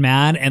man on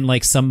man, and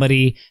like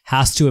somebody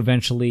has to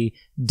eventually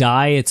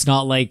die. It's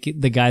not like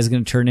the guy's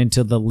going to turn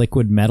into the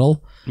liquid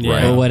metal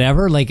Right. or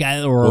whatever, like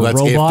or Well, a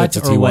that's if robot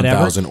that's a or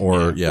whatever, T1000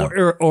 or yeah.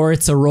 or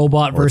it's a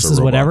robot Or it's a versus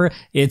robot. whatever.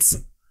 It's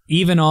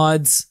even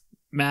odds,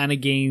 man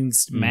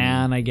against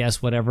man, I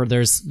guess. Whatever.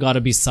 There's got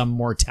to be some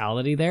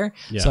mortality there,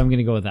 Yeah. so I'm going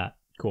to go with that.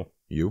 Cool.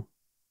 You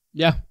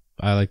Yeah,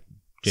 I like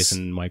Jason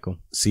and Michael.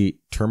 see,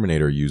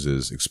 Terminator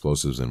uses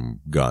explosives and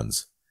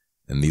guns,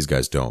 and these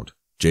guys don't.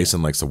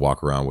 Jason likes to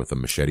walk around with a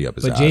machete up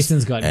his But ass.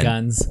 Jason's got and-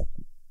 guns.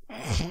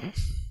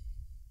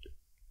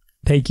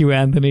 Thank you,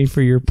 Anthony,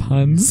 for your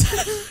puns.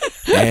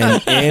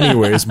 And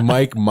anyways,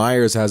 Mike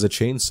Myers has a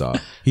chainsaw.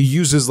 He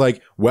uses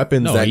like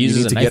weapons No, that he you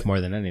uses need a to knife get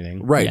more than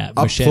anything. right Yeah, up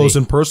machete. close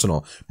and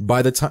personal.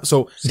 By the time,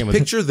 so Same with-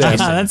 picture them.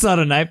 That's not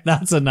a knife.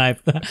 That's a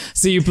knife.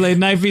 So you played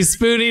Knifey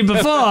Spoony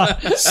before.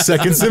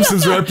 Second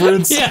Simpsons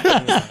reference.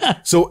 Yeah.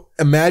 So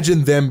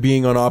imagine them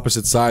being on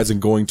opposite sides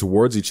and going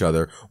towards each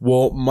other.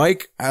 Well,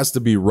 Mike has to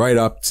be right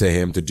up to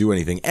him to do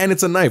anything. And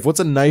it's a knife. What's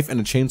a knife and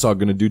a chainsaw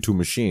going to do to a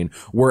machine?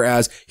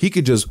 Whereas he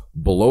could just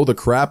blow the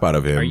crap out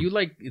of him. Are you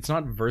like, it's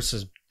not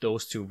versus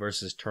those two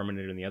versus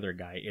Terminator and the other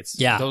guy. It's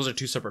those are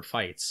two separate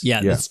fights. Yeah,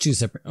 Yeah. that's two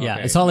separate. Yeah,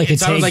 Okay. it's not like it a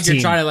sounds tag like team.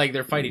 you're trying to like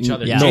they're fight each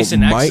other. Yeah. Jason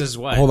Mike, X is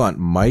what? Hold on.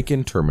 Mike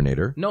and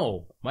Terminator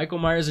No, Michael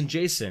Myers and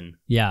Jason.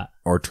 Yeah,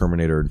 or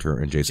Terminator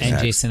and Jason and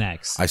X. Jason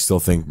X. I still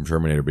think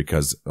Terminator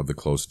because of the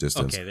close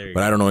distance. Okay, there you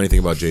but go. I don't know anything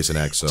about Jason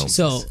X.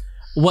 So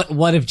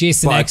what if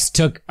Jason But- X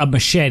took a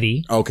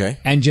machete Okay.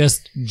 and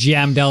just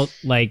jammed out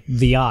like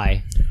the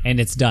eye and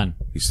it's done?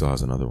 He still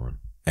has another one.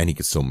 And he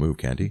can still move,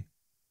 can't he?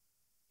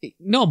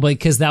 No,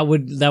 because that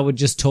would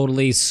just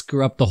totally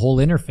screw up the whole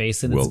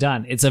interface and Well- it's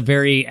done. It's a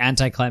very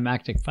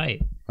anticlimactic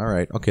fight. All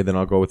right. Okay, then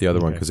I'll go with the other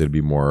one because it'd be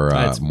more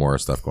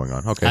stuff going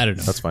on. Okay, I don't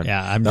know. That's fine.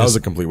 Yeah, that was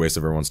a complete waste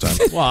of everyone's time.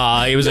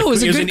 Wow, it was No, it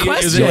was a good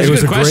question. It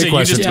was a great You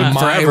question. just took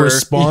My forever.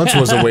 response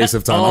was a waste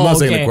of time. I'm not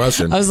saying the okay.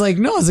 question. I was like,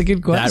 no, it's a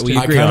good question. we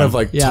I agree kind on. of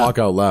like talk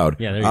out loud.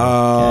 Yeah, there you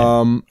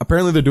go.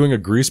 Apparently they're doing a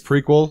Grease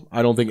prequel.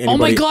 I don't think Oh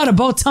my anybody. God,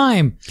 about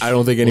time. I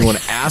don't think anyone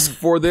asked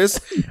for this.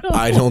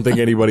 I don't think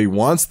anybody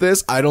wants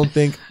this. I don't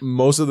think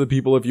most of the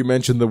people, if you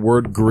mention the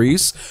word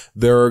Grease,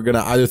 they're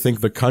gonna either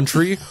think the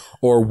country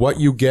or what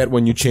you get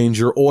when you change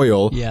your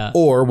oil,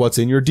 or what's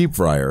in your deep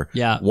fryer.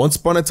 Yeah. Once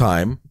upon a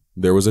time,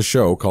 there was a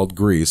show called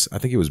Grease. I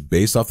think it was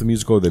based off the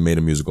musical. Or they made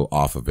a musical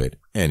off of it.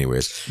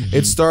 Anyways,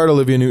 it starred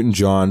Olivia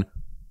Newton-John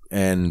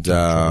and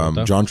John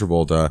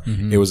Travolta.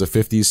 It was a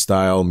 50s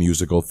style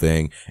musical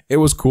thing. It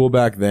was cool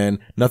back then.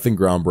 Nothing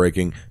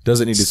groundbreaking. Does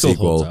it need a Still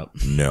sequel? holds up.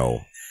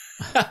 No.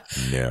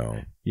 No.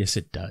 Yes,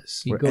 it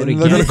does. We go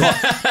And they're together. gonna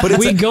call- but it's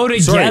We go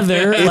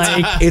together.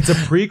 Like, it's a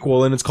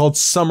prequel and it's called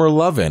Summer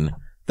Lovin'.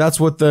 That's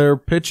what they're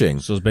pitching.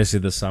 So it's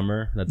basically the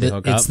summer that they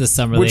hook it's up. the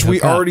summer Which they we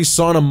hook up. already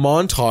saw in a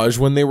montage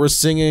when they were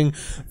singing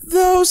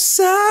Those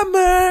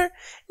Summer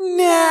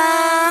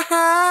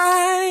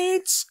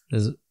Nights.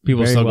 It's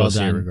People very still well go see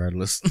it done.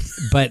 regardless.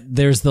 But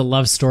there's the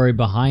love story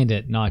behind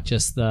it, not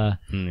just the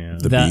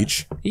The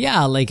beach.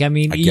 Yeah, like I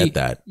mean, I get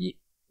that.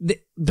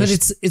 But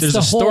it's there's the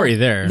a whole story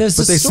there. There's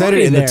But a they said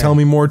story it in there. the Tell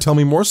Me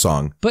More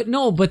song. But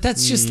no, but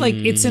that's just like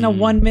it's in a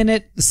 1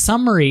 minute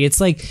summary. It's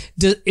like,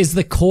 is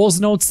the Coles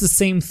Notes the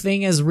same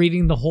thing as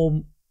reading the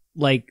whole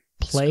like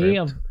play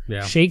of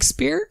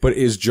Shakespeare? But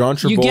is John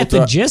Travolta... You get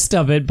the gist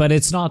of it, but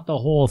it's not the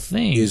whole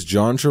thing. Is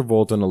John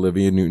Travolta and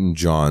Olivia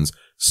Newton-John's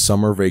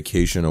summer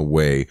vacation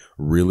away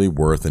really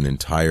worth an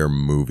entire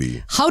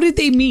movie? How did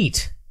they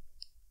meet?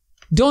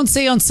 Don't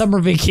say on summer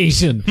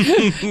vacation.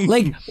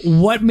 Like,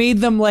 what made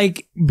them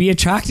like be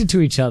attracted to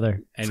each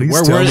other? And Please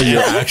where tell were me they?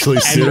 you're actually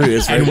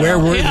serious right And where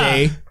now. were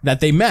they that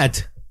they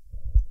met?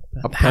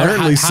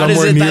 Apparently how does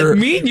somewhere it that near...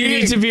 Me and you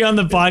need to be on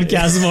the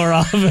podcast more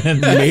often.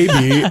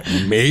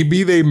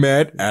 Maybe they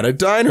met at a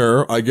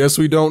diner. I guess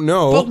we don't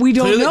know. But we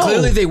don't know.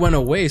 Clearly they went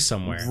away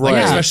somewhere. Like,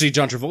 Right. especially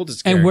John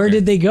Travolta's character. And where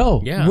did they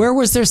go? Yeah. Where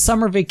was their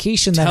summer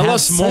vacation that Tell had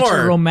us such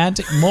more. a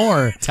romantic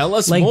more? Tell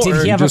us like, more.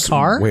 did he have Just- a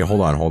car? Wait, hold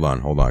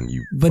on.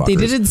 You But they fuckers.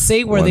 didn't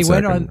say where One they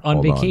went second.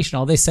 on Hold vacation.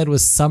 All they said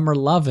was summer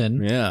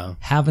lovin', Yeah.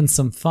 having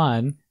some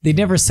fun. They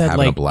never said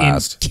Having a like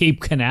blast. in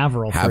Cape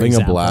Canaveral. for Having a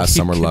example. blast,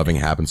 summer loving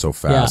happened so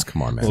fast. Yeah.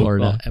 Come on, man.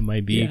 Florida.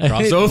 MIB Yeah.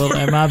 crossover. Little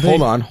MIB.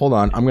 Hold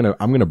on. I'm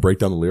gonna break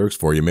down the lyrics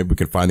for you. Maybe we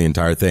can find the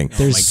entire thing. my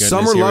goodness,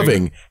 Summer here we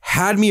loving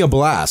had me a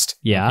blast.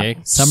 Yeah, Okay.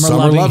 summer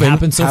loving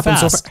happened so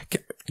fast.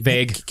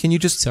 Vague. Can you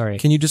just Sorry.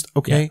 Can you just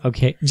okay? Yeah,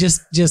 okay,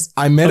 just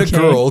I met okay. a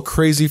girl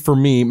crazy for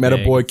me, met a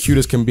Vague. boy cute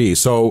as can be.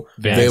 So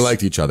they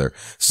liked each other.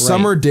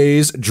 Summer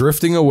days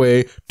drifting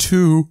away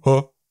to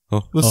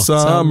the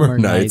summer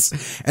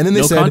nights. And then they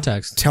No said,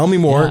 context. tell me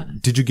more. Yeah.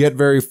 Did you get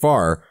very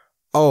far?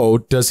 Oh,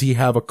 does he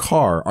have a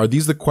car? Are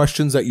these the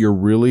questions that you're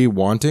really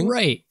wanting?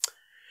 Right.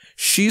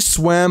 She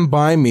swam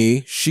by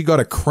me. She got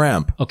a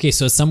cramp. Okay,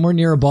 so somewhere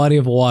near a body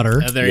of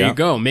water. There Yeah. you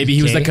go. Maybe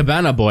he was the Okay.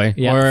 cabana boy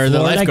Yeah, or the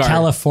Florida, lifeguard.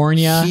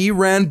 California. He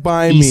ran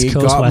by East me,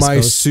 Coast, got West my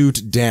Coast.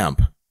 suit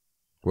damp.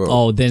 Whoa.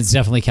 Oh, then it's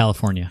definitely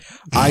California.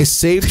 I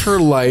saved her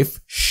life.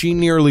 She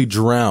nearly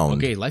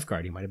drowned. Okay,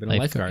 lifeguard. He might have been a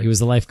lifeguard. He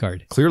was a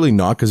lifeguard. Clearly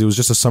not, because it was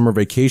just a summer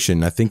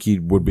vacation. I think he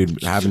would be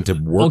having to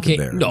work Okay,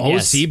 there. No,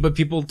 Yes. see, but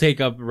people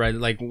take up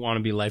want to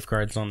be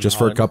lifeguards on Just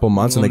for a holiday. couple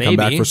months and Well, they come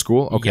back maybe. for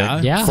school? Okay.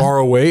 Yeah, Far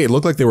away? It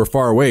looked like they were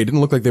far away. It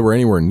didn't look like they were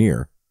anywhere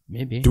near.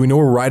 maybe. Do we know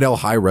where Rydell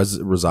High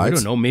resides? I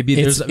don't know. Maybe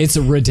It's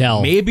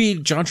Riddell. maybe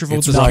John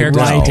Travolta's It's not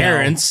character's Rydell.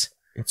 parents.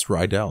 It's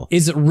Rydell.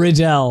 It's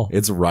Riddell.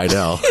 It's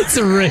Rydell. It's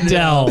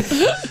Riddell.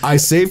 I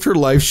saved her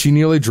life. She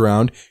nearly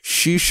drowned.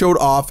 He showed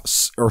off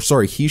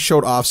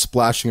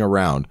splashing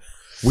around.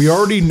 We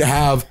already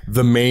have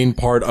the main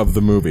part of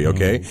the movie,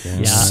 okay?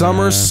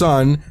 Summer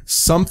sun,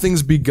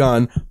 something's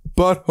begun,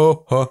 but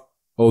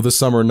the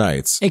summer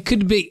nights. It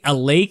could be a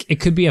lake.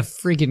 It could be a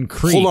freaking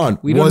creek. Hold on.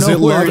 We don't was know it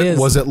where love? it is.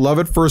 Was it love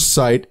at first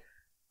sight?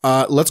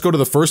 Let's go to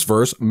the first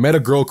verse. Met a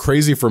girl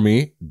crazy for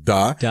me,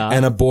 Duh.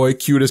 and a boy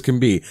cute as can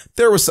be.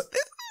 There was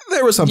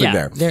something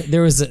yeah, there.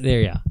 there was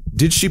there. Yeah.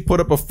 Did she put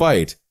up a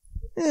fight?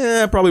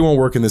 Probably won't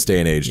work in this day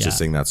and age Yeah. to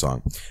sing that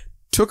song.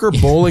 Took her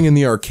bowling in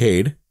the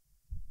arcade.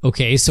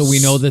 Okay, so we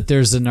know that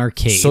there's an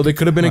arcade. So they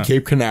could have been in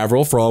Cape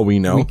Canaveral for all we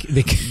know.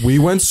 They- We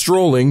went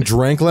strolling,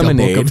 drank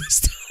lemonade.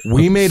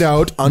 We made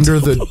out under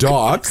the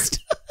dock.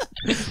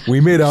 We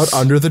made out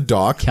under the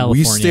dock.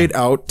 California. We stayed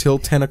out till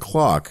 10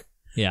 o'clock.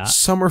 yeah.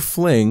 Summer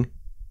fling.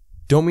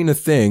 Don't mean a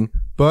thing,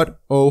 but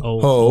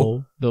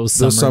those the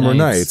summer, summer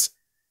nights.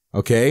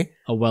 Okay?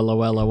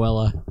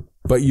 Awella.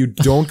 But you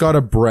don't gotta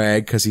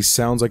brag because he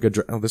sounds like a...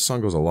 this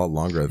song goes a lot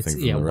longer, I think,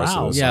 than Yeah, the rest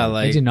wow. of the Yeah, song.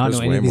 like I did not there's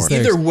know any way of these more.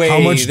 lyrics. Either way, How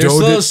much there's dough a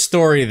little did-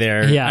 story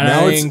there. Yeah. And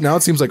Now I it's think- now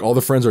it seems like all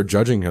the friends are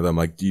judging him.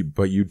 Like,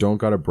 but you don't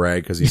gotta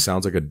brag because he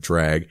sounds like a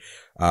drag.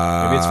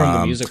 Maybe it's from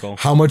the musical.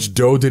 How much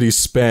dough did he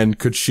spend?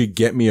 Could she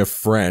get me a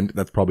friend?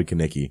 That's probably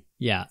Kaneki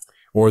Yeah.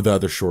 or the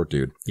other short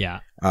dude. Yeah.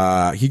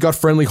 He got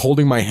friendly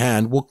holding my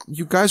hand. Well,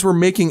 you guys were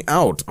making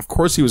out. Of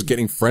course he was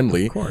getting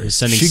friendly. Of course.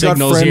 Sending She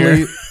signals got friendly.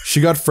 here.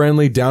 She got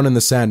friendly down in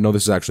the sand. No,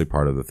 this is actually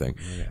part of the thing.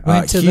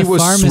 Went to he the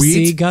was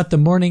pharmacy, sweet. got the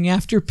morning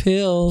after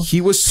pill.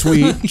 He was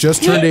sweet,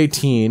 just turned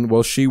 18.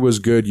 Well, she was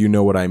good. You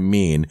know what I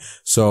mean.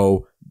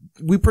 So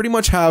we pretty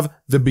much have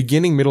the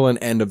beginning, middle,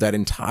 and end of that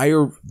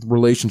entire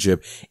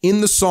relationship in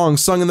the song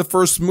sung in the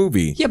first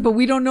movie. Yeah, but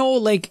we don't know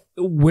like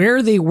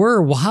where they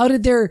were. Well, how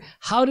did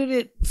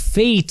it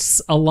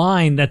fates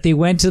align that they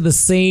went to the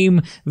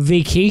same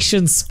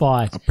vacation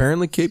spot?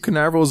 Apparently, Cape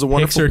Canaveral is a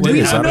wonderful Pixar place. didn't We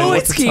happen. I don't know what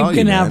it's to Cape tell you,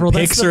 man. Canaveral.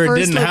 That's the Pixar, it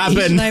first didn't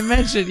location happen. I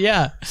mentioned.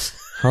 Yeah,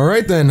 All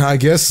right, then. I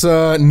guess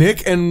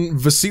Nick and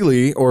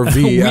Vasily, or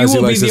V, we as he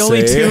will be likes the to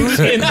only say.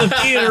 two in the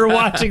theater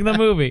watching the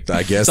movie.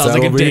 I guess Sounds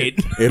like that'll a be,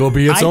 date. It'll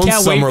be its I own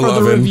can't wait summer for the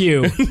lovin'.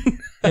 review.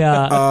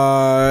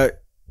 Yeah.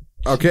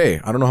 Okay,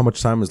 I don't know how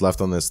much time is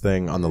left on this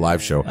thing on the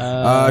live show.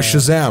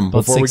 Shazam, about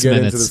before we 6 get into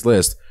minutes. this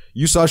list.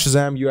 You saw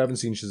Shazam, you haven't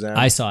seen Shazam?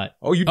 I saw it.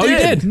 Oh, you did? Oh, you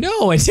did?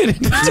 No, I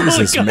didn't.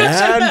 Jesus, Oh my gosh.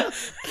 man.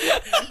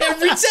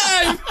 Every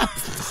time.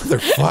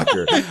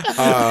 Motherfucker.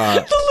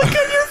 The look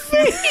on your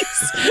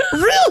face.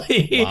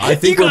 Really? I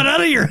think you got we're-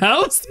 out of your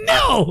house?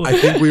 No.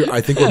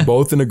 I think we're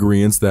both in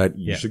agreement that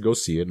you Yeah. should go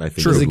see it, and I think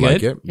True. you Is would it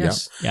like good? it.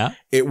 Yes. Yeah. Yeah.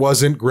 It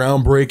wasn't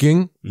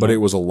groundbreaking, but it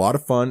was a lot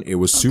of fun. It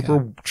was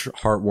super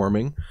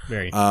heartwarming.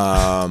 Very.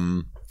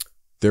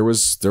 There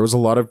was a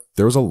lot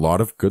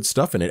of good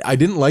stuff in it. I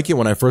didn't like it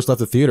when I first left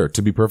the theater,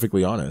 to be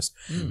perfectly honest.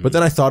 But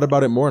then I thought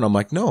about it more, and I'm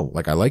like, no,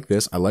 like I like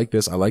this, I like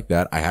this, I like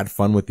that. I had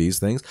fun with these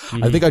things.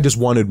 I think I just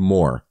wanted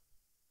more.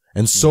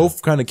 And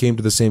Soph kind of came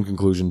to the same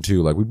conclusion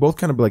too. Like we both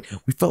kind of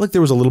we felt like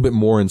there was a little bit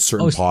more in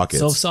certain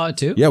pockets. So saw it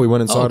too? Yeah, we went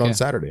and saw it okay. on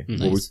Saturday.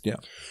 Well, yeah.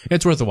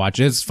 It's worth a watch.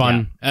 It's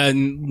fun.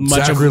 And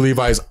much Zachary of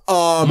Levi's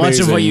amazing. much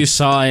of what you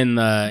saw in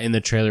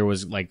the trailer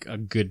was like a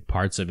good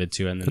parts of it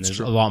too, and then That's there's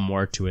true. a lot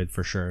more to it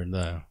for sure.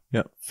 The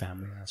Yep.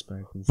 family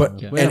aspect, and But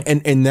stuff.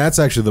 and that's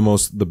actually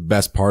the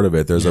best part of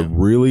it. There's a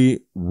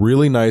really,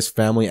 really nice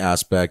family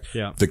aspect.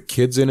 Yeah. The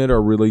kids in it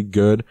are really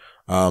good.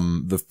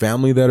 The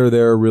family that are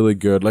there are really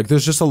good. Like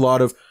there's a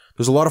lot of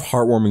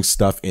heartwarming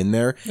stuff in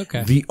there.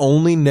 Okay. The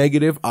only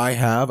negative I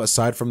have,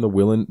 aside from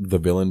the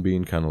villain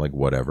being kind of like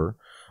whatever,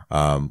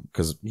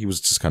 because he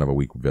was just kind of a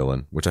weak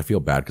villain, which I feel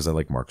bad because I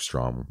like Mark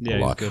Strong Yeah, a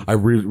he's lot. good. I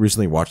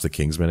recently watched The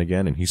Kingsman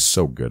again, and he's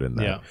so good in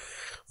that. Yeah.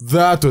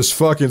 That was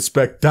fucking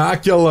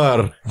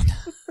spectacular.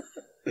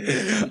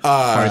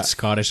 Hard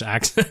Scottish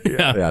accent.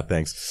 Yeah,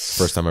 thanks.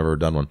 First time I've ever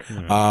done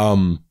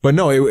one. But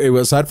no, it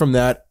was, aside from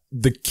that,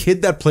 the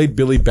kid that played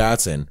Billy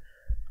Batson,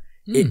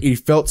 it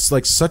felt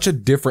like such a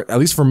different, at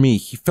least for me,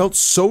 he felt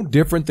so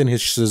different than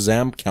his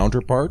Shazam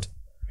counterpart.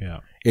 Yeah.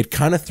 It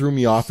kind of threw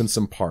me off in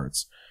some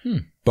parts.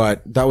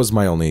 But that was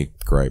my only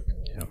gripe.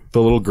 Yeah.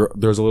 The little girl,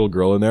 there's a little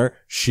girl in there.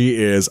 She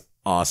is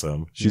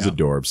awesome. She's Yeah.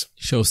 adorbs.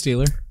 Show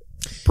stealer.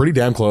 Pretty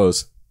damn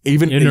close.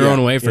 Even In her yeah,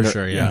 own way, for in her-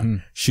 sure. Yeah.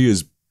 She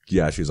is,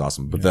 she's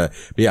awesome. But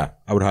yeah,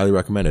 I would highly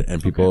recommend it,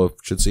 and people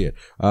should see it.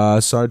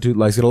 Sawtooth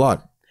likes it a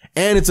lot.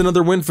 And it's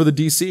another win for the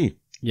DC.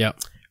 Yeah.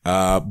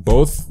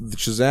 Both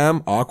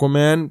Shazam,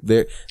 Aquaman,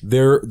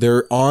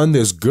 they're on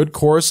this good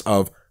course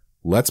of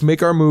let's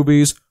make our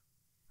movies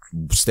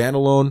stand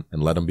alone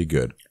and let them be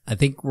good. I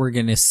think we're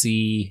going to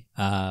see,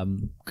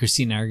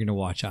 Christine and I are going to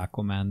watch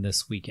Aquaman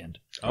this weekend.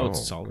 Oh,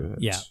 it's solid. good.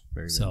 Yeah.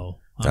 Very good. So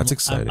That's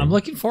exciting. I'm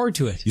looking forward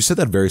to it. You said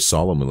that very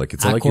solemnly, like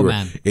it's not like you were.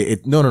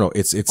 Aquaman. No.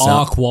 It's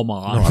not.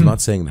 Aquaman. No, I'm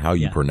not saying how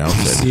you Yeah. pronounce it.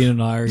 Christine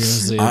and I are going to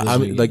see it this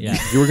I'm weekend. like Yeah.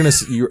 you were gonna.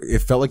 It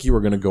felt like you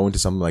were gonna go into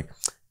something like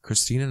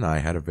Christine and I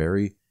had a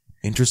very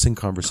interesting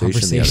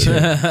conversation. The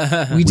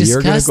other day. We We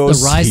are gonna discussed go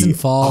the rise see and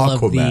fall of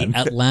Aquaman. the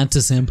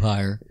Atlantis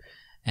Empire,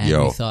 and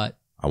Yo. we thought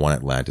I want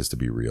Atlantis to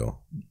be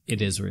real.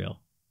 it is real.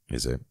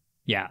 Is it?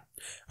 Yeah.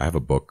 I have a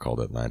book called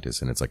Atlantis,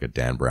 and it's like a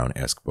Dan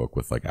Brown-esque book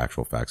with like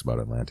actual facts about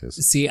Atlantis.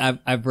 See,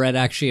 I've read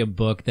actually a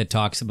book that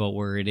talks about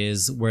where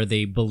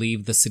they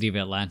believe the city of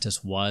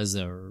Atlantis was,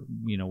 or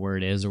where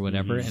it is, or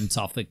whatever, and it's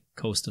off the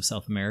coast of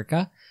South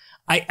America.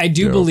 I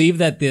do Dope. believe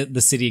that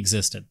the city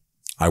existed.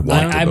 I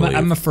want to believe.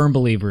 I'm a firm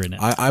believer in it.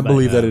 I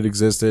believe that it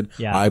existed.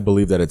 Yeah. I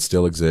believe that it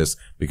still exists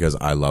because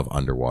I love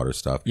underwater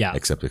stuff. Yeah.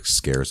 Except it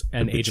scares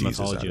And the Age of bejesus out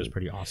Mythology of was me.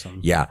 pretty awesome.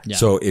 Yeah. Yeah.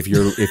 So if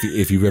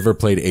you've ever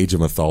played Age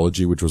of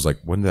Mythology, which was like,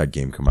 when did that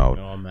game come out?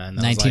 Oh man,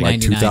 that was like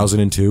 1999.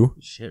 Like 2002?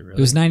 shit. Really?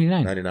 It was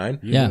 99. 99?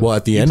 Yeah. Well,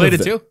 at the You end played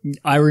of it the, too?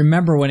 I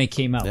remember when it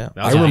came out. Yeah.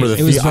 That I was remember nice.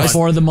 the It was theme.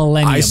 before the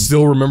millennium. I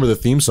still remember the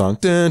theme song.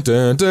 Dun,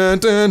 dun, dun,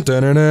 dun,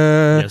 dun, dun,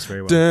 dun, Yes,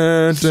 very well.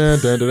 dun, dun,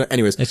 dun, dun, dun.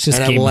 Anyways, It's just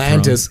and Game of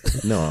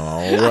Atlantis.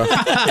 No.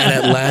 And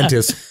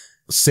Atlantis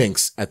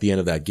sinks at the end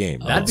of that game.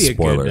 That'd be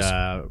Spoilers.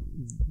 a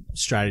good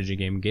strategy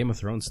game, Game of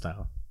Thrones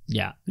style.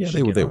 Yeah. Yeah,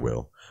 Should get they on.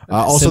 will.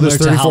 Also, there's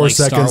Similar to how, 34 like,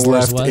 Star seconds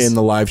Wars left was. in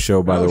the live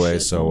show, by the way.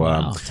 shit. So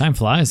Wow. Time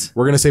flies.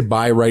 we're going to say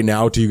bye right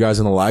now to you guys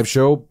in the live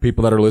show.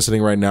 People that are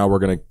listening right now, we're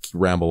going to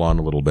ramble on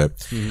a little bit.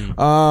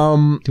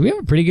 Do we have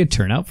a pretty good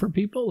turnout for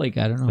people? Like,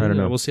 I don't know. I don't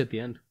know. We'll see at the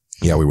end.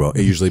 Yeah, we will.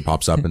 It usually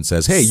pops up and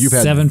says, hey, you've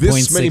had 7.6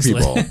 this many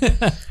people.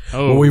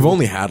 Oh, Well, we've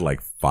only had like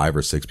 5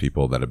 or 6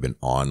 people that have been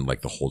on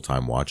like the whole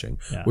time watching,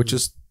 Yeah. which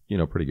is,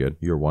 pretty good.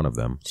 You're one of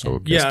them.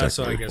 So Yeah,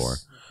 so I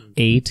guess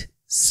 8,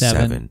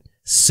 7,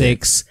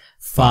 6,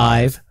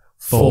 5,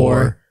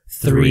 4,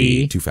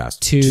 3, too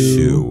fast.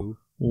 2,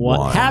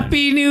 1.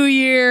 Happy New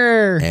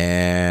Year!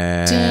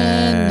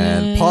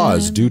 And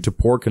pause due to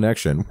poor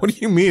connection. What do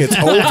you mean? It's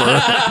over.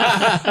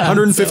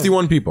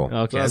 151 people.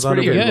 Okay, that's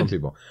pretty good.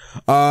 People.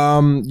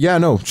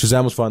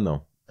 Shazam was fun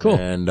though. Cool.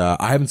 And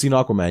I haven't seen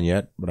Aquaman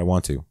yet, but I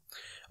want to.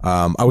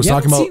 I was You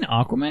talking about haven't seen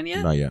Aquaman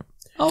yet? not yet.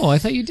 Oh, I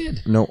thought you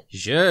did. No. you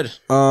should.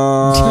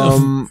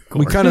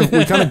 We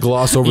kind of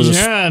gloss over this.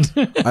 Yeah.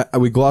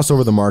 We gloss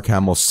over the Mark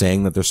Hamill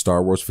saying that there's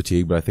Star Wars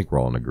fatigue, but I think we're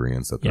all in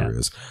agreement that there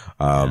is.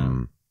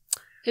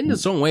 In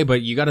its own way,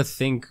 but you got to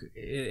think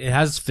it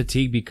has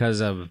fatigue because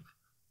of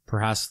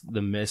perhaps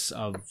the miss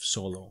of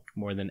Solo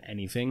more than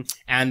anything,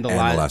 and the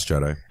Last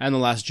Jedi. and the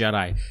Last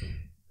Jedi.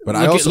 But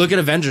look at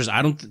Avengers.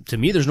 To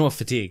me, there's no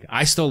fatigue.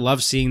 I still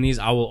love seeing these.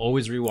 I will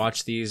always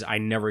rewatch these. I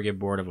never get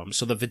bored of them.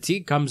 So the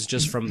fatigue comes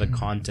just from the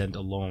content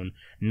alone,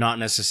 not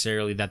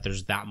necessarily that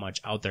there's that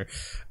much out there.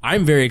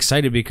 I'm very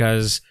excited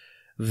because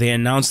they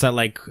announced that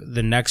like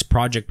the next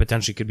project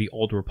potentially could be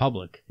Old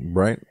Republic.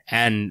 Right.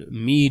 And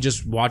me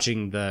just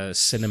watching the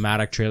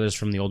cinematic trailers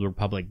from the Old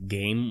Republic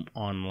game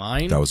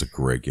online. That was a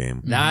great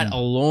game. That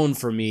alone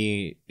for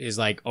me is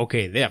like,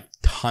 okay, they have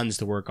tons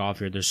to work off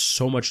here. There's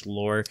so much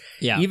lore.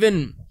 Yeah.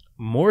 Even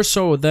more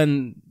so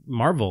than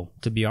Marvel,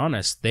 to be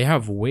honest. They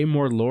have way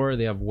more lore.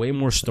 They have way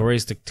more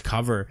stories to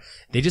cover.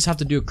 They just have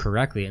to do it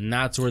correctly. And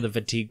that's where the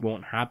fatigue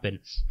won't happen.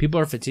 People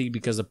are fatigued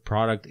because the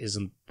product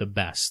isn't the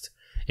best.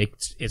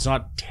 It's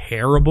not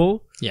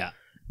terrible. Yeah.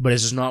 But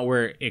it's just not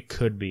where it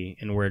could be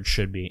and where it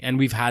should be. And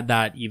we've had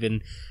that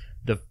even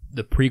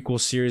the prequel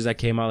series that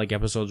came out, like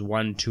episodes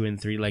 1, 2, and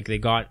 3, like they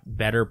got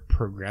better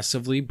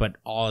progressively, but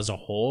all as a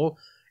whole,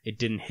 it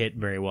didn't hit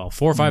very well.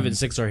 4, 5, and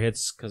 6 are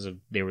hits because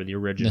they were the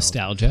original.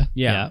 Nostalgia.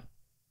 Yeah.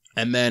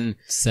 And then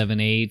 7,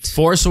 8.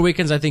 Force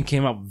Awakens, I think,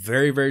 came out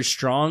very, very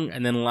strong.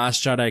 And then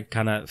Last Jedi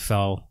kind of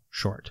fell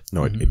short.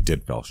 No, it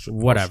did fall short.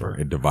 Whatever.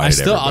 It divided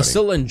everybody. I'll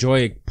still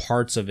enjoy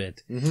parts of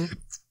it. Mm-hmm.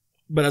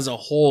 But as a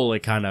whole,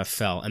 it kind of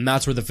fell. And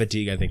that's where the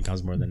fatigue, I think,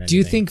 comes more than anything. Do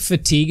you think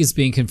fatigue is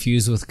being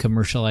confused with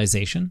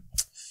commercialization?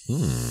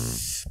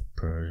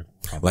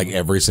 Like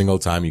every single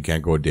time you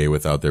can't go a day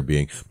without there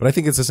being, but I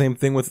think it's the same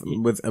thing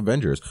with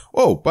Avengers.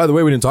 Oh, by the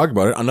way, we didn't talk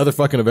about it. Another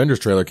fucking Avengers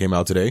trailer came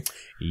out today.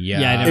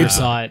 Yeah, I never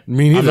saw it.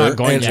 Me neither. I'm not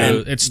going to.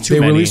 And It's too they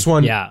many. released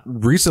one Yeah.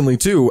 recently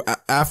too,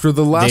 after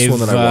the last one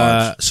that I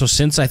watched. So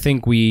since I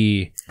think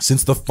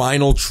Since the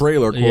final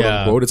trailer, quote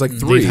unquote, it's like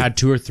 3. They've had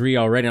 2 or 3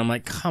 already. I'm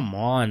like, come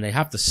on, they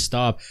have to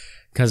stop.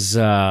 Because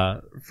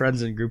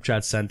friends in group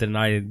chat sent it, and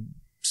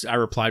I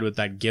replied with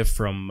that gif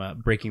from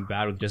Breaking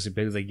Bad with Jesse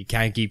Pinkman, like, you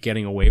can't keep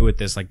getting away with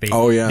this. Like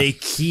they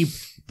keep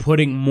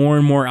putting more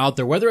and more out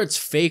there, whether it's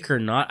fake or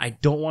not. I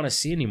don't want to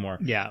see anymore.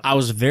 Yeah, I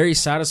was very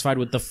satisfied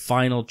with the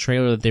final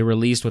trailer that they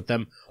released with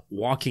them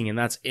walking, and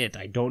that's it.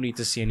 I don't need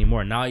to see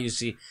anymore. Now you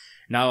see,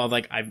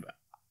 I've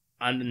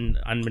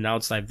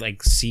unbeknownst, I've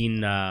like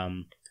seen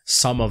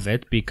some of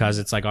it because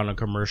it's like on a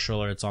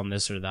commercial or it's on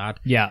this or that.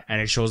 Yeah.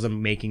 And it shows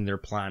them making their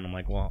plan. I'm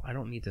like, well, I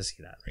don't need to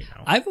see that right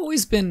now. I've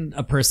always been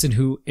a person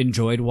who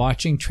enjoyed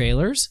watching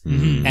trailers,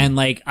 Mm-hmm. and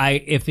like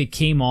if it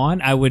came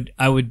on, I would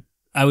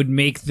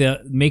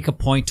make a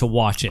point to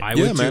watch it. I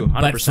would too,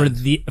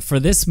 100%. But for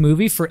this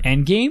movie, for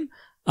Endgame,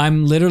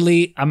 I'm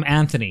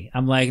Anthony.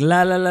 I'm like,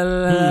 la la la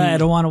la la. I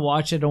don't want to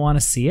watch it. I don't want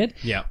to see it.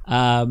 Yeah.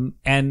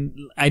 And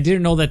I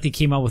didn't know that they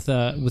came out with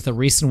a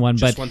recent one,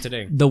 Just but one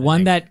today, the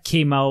one that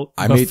came out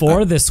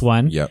before this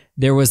one, Yep.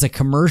 there was a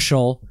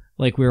commercial.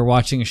 Like we were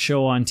watching a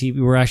show on TV.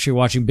 We were actually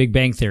watching Big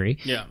Bang Theory.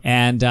 Yeah.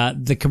 And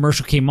the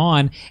commercial came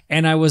on,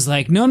 and I was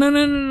like, no.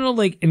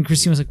 Like, and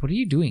Christine was like, what are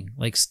you doing?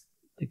 Like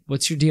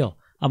what's your deal?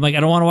 I'm like,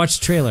 I don't want to watch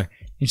the trailer.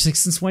 And she's like,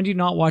 since when do you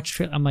not watch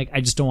trailer? I'm like, I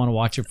just don't want to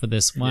watch it for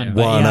this one. Yeah.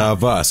 But One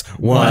of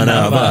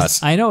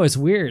us. I know it's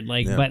weird.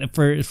 Like, but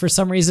for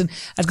some reason,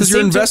 Because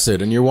you're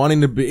invested and you're wanting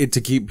to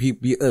keep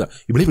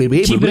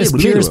it as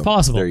pure as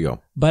possible. There you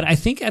go. But I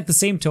think at the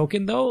same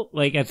token, though,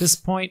 like at this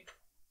point,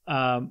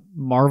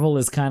 Marvel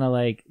is kind of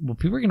like, well,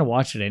 people are going to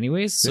watch it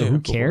anyways, so who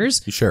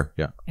cares? Sure,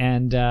 yeah.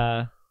 And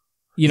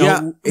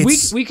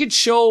we could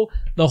show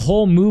the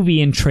whole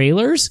movie in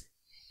trailers,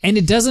 and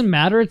it doesn't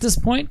matter at this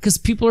point because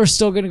people are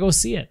still going to go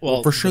see it.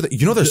 Well, for sure.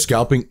 They're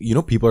scalping.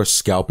 People are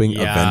scalping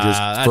Avengers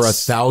for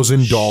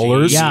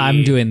 $1,000. Yeah,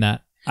 I'm doing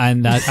that.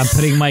 I'm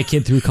putting my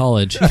kid through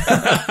college.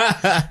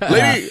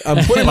 Lady,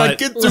 I'm putting my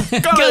kid through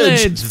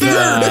college.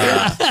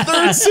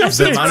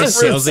 The amount of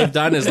sales they've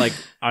done is like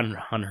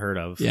unheard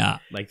of. Yeah.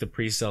 Like the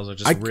pre-sales are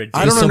just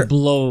ridiculous. I don't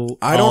blow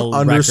I don't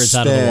all records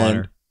out of the understand.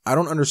 water. I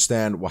don't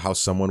understand how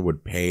someone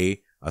would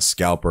pay a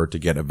scalper to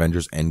get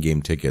Avengers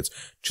Endgame tickets.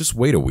 Just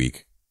wait a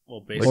week. Well,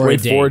 Like basically. Or a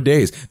wait day. 4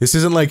 days. This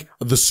isn't like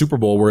the Super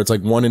Bowl where it's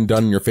like one and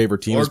done and your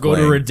favorite team Or is go to a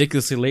playing.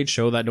 ridiculously late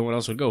show that no one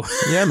else would go.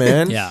 Yeah,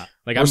 man. Yeah.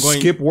 Like Or I'm going.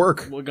 skip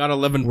work. We got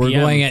 11 We're p.m.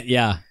 going at,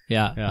 yeah.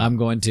 I'm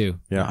going to.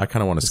 Yeah, I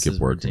kind of want to This skip is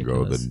work and go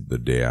ridiculous. the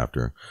day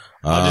after.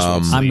 I'll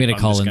just I'm going to I'm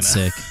call just in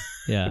gonna- sick.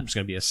 Yeah. I'm just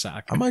gonna be a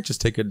sack. I might just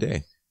take a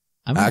day.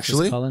 I'm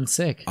Actually, just calling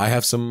sick. I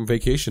have some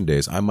vacation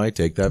days. I might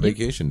take that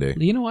vacation day.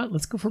 You know what?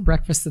 Let's go for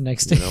breakfast the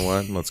next day. You know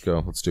what? Let's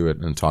go. Let's do it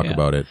and talk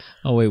about it.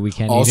 Oh wait, we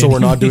can't. Also, we're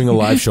not doing a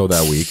live show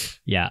that week.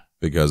 Yeah.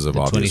 Because of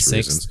The obvious 26th.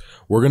 reasons.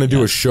 We're going to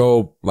do a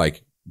show,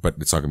 but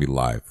it's not going to be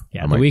live.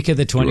 Yeah. I The might week of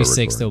the do a 26th,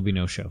 recording. there'll be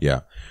no show.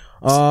 Yeah.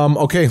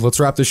 Okay, let's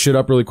wrap this shit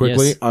up really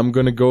quickly. Yes. I'm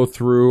going to go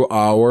through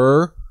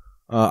our,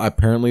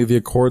 apparently the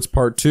Accords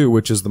Part 2,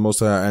 which is the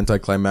most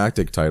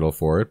anticlimactic title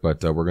for it,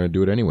 but we're going to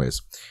do it anyways.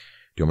 Do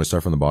you want me to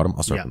start from the bottom?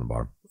 I'll start from the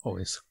bottom.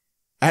 Always.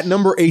 At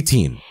number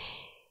 18,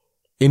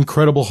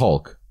 Incredible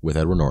Hulk with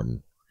Edward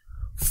Norton.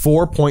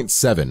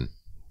 4.7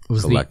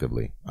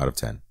 collectively out of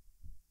 10.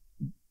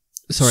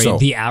 Sorry, So-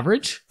 the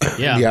average?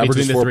 Yeah. The average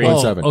is between the three.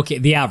 4.7. Oh, okay,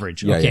 the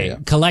average. Yeah, okay. yeah.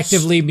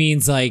 Collectively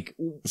means like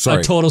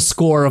Sorry. a total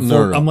score of 4.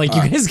 No, no, no. I'm like,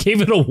 you guys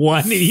gave it a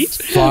 1 each?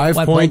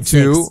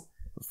 5.2,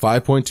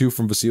 5.2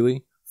 from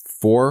Vasily,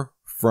 4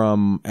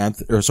 from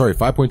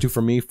 5.2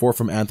 from me, 4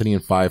 from Anthony,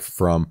 and 5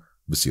 from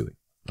Vasily.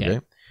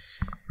 Okay.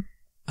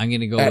 I'm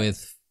gonna go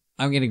with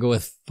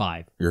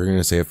 5.1. You're going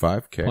to say a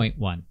 5? Okay.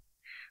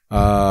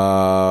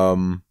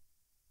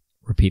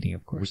 Repeating,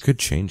 of We course. could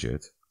change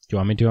it. Do you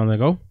want me to on the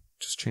go?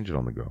 Just change it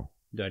on the go.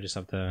 Do I just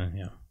have to,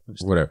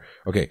 Whatever.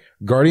 Okay.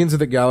 Guardians of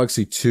the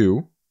Galaxy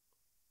 2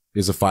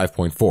 is a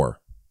 5.4.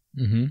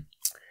 Mm-hmm.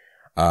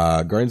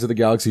 Guardians of the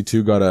Galaxy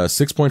 2 got a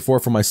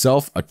 6.4 from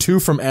myself, a 2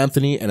 from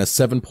Anthony, and a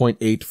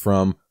 7.8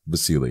 from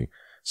Vasily.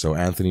 So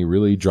Anthony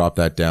really dropped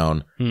that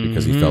down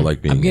because he felt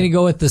like being I'm gonna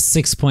go with the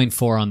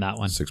 6.4 on that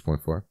one.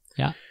 6.4.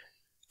 Yeah.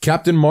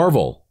 Captain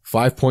Marvel,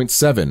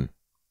 5.7.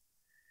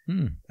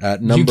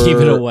 At You number, keep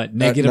it a what?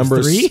 Negative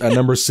 3? At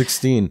number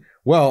 16.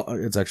 Well,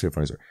 it's actually a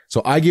funny story.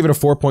 So I gave it a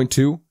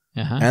 4.2.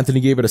 Uh-huh. Anthony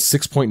gave it a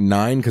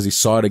 6.9 because he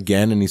saw it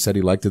again and he said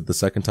he liked it the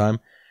second time.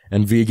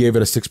 And V gave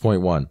it a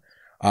 6.1.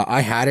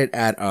 I had it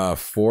at a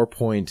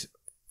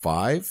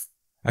 4.5.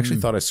 Actually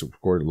thought I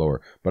scored it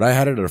lower, but I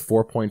had it at a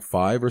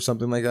 4.5 or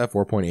something like that,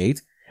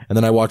 4.8. And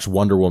then I watched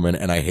Wonder Woman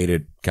and I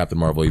hated Captain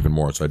Marvel even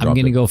more. So I dropped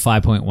I'm gonna it. go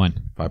 5.1.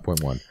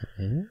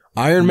 5.1.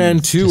 Iron Man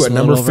 2 Just at a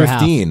number little over half.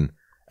 15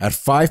 at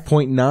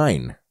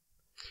 5.9.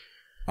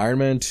 Iron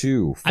Man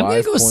 2, 5.9. I'm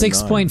gonna go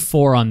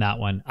 6.4 on that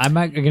one. I'm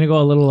gonna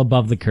go a little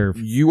above the curve.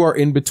 You are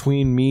in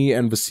between me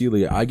and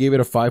Vasily. I gave it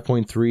a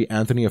 5.3,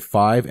 Anthony a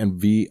 5, and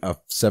V a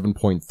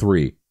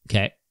 7.3.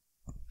 Okay.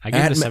 I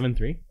gave it a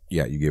 7.3.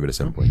 Yeah, you gave it a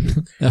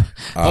 7.3.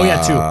 Oh,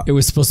 yeah, 2. It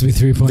was supposed to be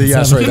 3.7.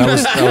 Yeah, sorry, that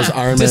was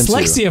Iron Man 2.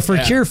 Dyslexia for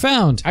cure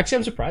found. Actually,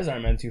 I'm surprised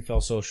Iron Man 2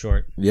 fell so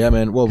short. Yeah,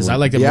 man. Well, 'Cause I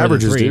liked it the more than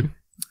averages, 3. dude.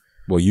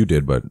 Well, you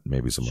did, but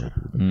maybe some other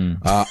people did.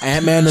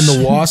 Ant-Man and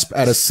the Wasp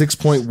at a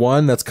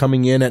 6.1. That's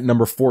coming in at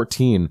number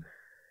 14.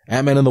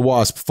 Ant-Man and the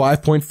Wasp,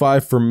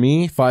 5.5 from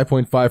me,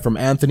 5.5 from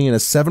Anthony, and a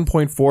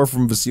 7.4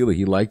 from Vasily.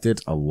 He liked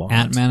it a lot.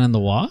 Ant-Man and the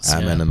Wasp?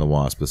 Ant-Man and the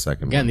Wasp, the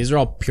second Again, one. these are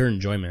all pure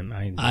enjoyment.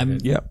 I'm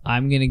Yep.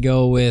 gonna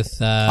go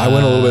with I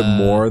went a little bit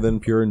more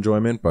than pure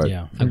enjoyment, but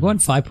yeah. I'm going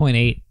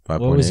 5.8. What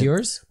was 5.8.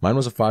 yours? Mine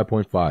was a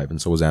 5.5,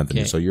 and so was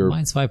Anthony. Okay. So you're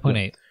Mine's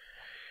 5.8.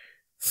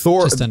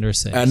 Thor Just under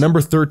 6. at number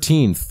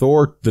 13.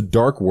 Thor: The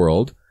Dark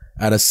World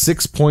at a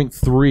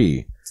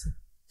 6.3.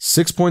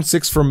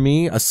 6.6 from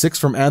me, a 6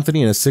 from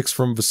Anthony, and a 6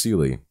 from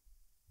Vasily.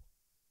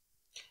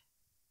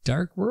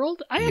 Dark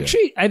World? I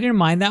didn't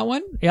mind that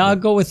one. Yeah, I'll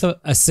go with a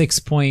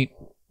 6.1.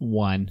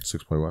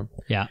 6.1.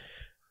 Yeah.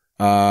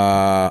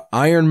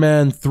 Iron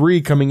Man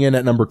 3 coming in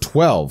at number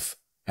 12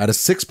 at a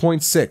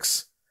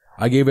 6.6.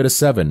 I gave it a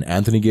 7.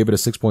 Anthony gave it a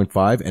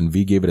 6.5, and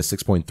V gave it a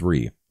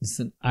 6.3. It's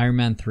an Iron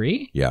Man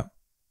 3? Yeah.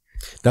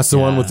 That's the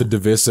one with the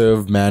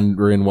divisive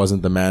Mandarin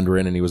wasn't the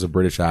Mandarin and he was a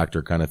British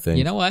actor kind of thing.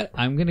 You know what?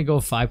 I'm going to go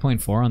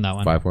 5.4 on that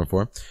one.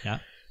 5.4. Yeah.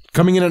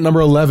 Coming in at number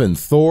 11,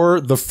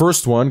 Thor, the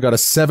first one, got a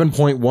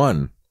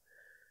 7.1.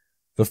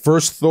 The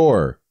first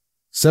Thor,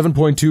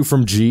 7.2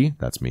 from G,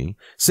 that's me,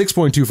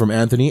 6.2 from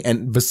Anthony,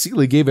 and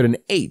Vasily gave it an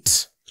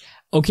 8.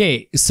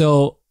 Okay,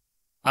 so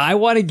I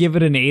want to give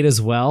it an 8 as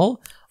well.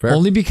 Fair.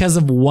 Only because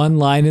of one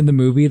line in the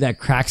movie that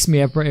cracks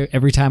me up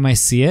every time I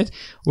see it,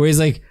 where he's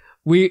like,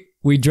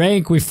 we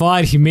drank, we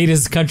fought, he made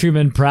his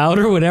countrymen proud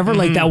or whatever,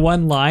 like that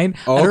one line.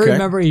 Oh, I don't okay.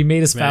 remember, he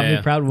made his family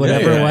yeah. proud,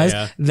 whatever Yeah, it was.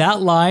 yeah.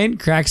 That line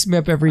cracks me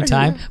up every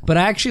time, but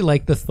I actually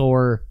like the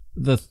Thor,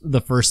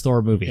 the first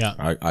Thor movie. Yeah.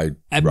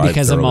 And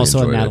because I'm thoroughly also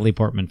a enjoyed it. Natalie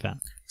Portman fan.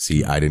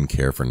 See, I didn't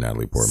care for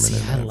Natalie Portman. See,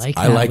 in I that. like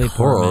I like Natalie her.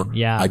 Portman,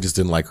 yeah. I just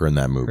didn't like her in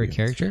that movie. Her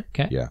character?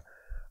 Okay. Yeah.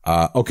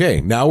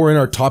 Okay, now we're in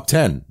our top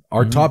 10.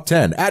 Our top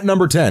 10. At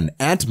number 10,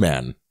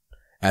 Ant-Man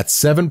at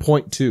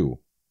 7.2.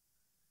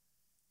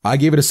 I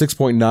gave it a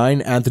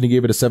 6.9, Anthony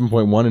gave it a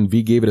 7.1, and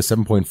V gave it a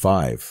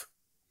 7.5.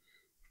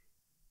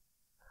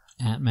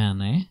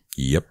 Ant-Man, eh?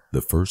 Yep,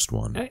 the first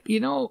one.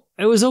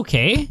 It was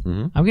okay.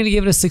 Mhm. I'm going to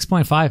give it a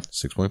 6.5.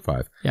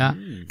 6.5. Yeah.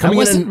 Coming I in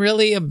wasn't and-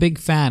 really a big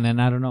fan,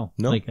 and I don't know.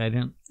 No. Like, I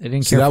didn't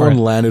See, care that for one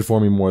it. landed for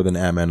me more than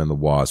Ant-Man and the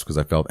Wasp because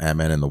I felt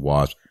Ant-Man and the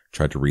Wasp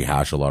tried to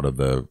rehash a lot of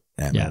the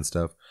Ant-Man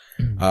stuff.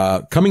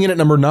 Coming in at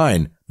number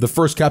 9, the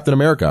first Captain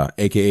America,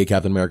 aka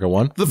Captain America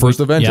 1, the first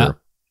Avenger. Yeah.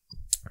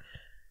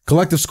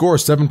 Collective score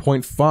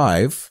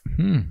 7.5.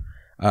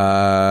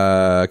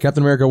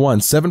 Captain America 1,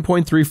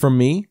 7.3 from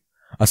me,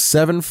 a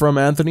 7 from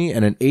Anthony,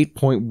 and an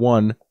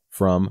 8.1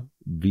 from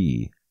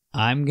V.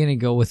 I'm going to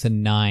go with a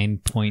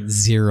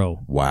 9.0.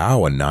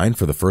 Wow, a 9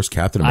 for the first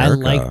Captain I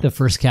America. like the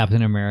first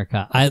Captain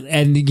America.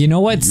 And you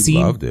know what You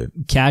scene loved it.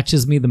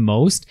 catches me the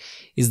most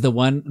is the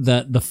one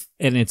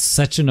and it's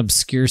such an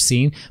obscure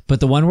scene,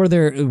 but the one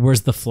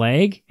where's the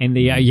flag and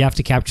you have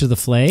to capture the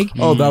flag.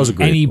 Oh, that was a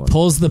great And he one.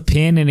 pulls the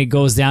pin and it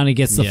goes down. He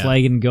gets the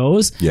flag and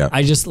goes. Yeah.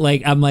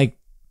 I'm like,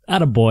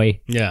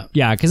 attaboy. Yeah.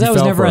 Yeah, because You I was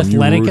fell never for him. You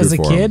athletic rooted as a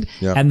for him. kid,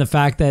 Yeah. and the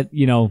fact that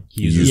He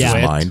used his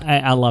mind.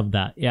 I love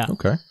that. Yeah.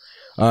 Okay.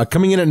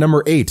 Coming in at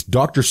number 8,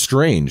 Doctor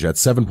Strange at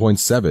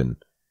 7.7.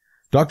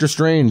 Doctor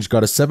Strange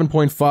got a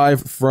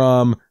 7.5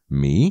 from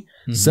me,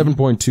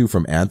 7.2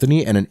 from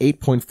Anthony, and an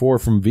 8.4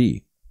 from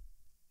V.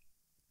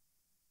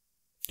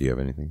 Do you have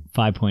anything?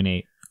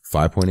 5.8.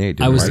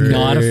 5.8. I was Right.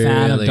 not a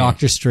fan of Really?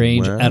 Doctor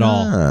Strange at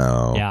all.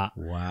 Wow. Yeah.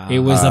 Wow. It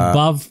was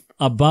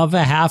above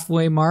a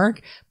halfway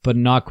mark, but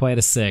not quite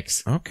a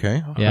 6.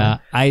 Okay.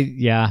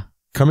 Yeah.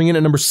 Coming in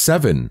at number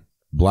 7,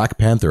 Black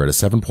Panther at a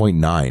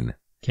 7.9.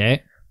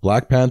 Okay.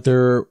 Black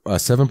Panther, a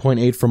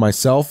 7.8 for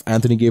myself.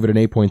 Anthony gave it an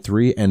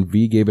 8.3, and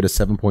V gave it a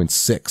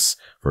 7.6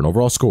 for an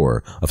overall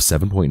score of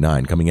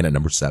 7.9. Coming in at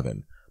number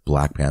 7,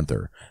 Black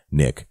Panther.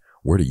 Nick,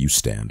 where do you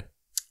stand?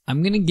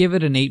 I'm going to give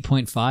it an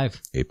 8.5.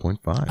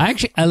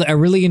 8.5. I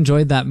really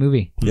enjoyed that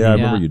movie. Yeah, I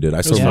remember you did.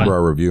 I still was remember fun.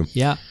 our review.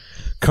 Yeah.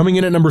 Coming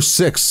in at number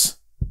 6,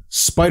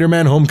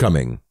 Spider-Man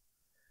Homecoming.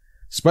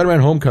 Spider-Man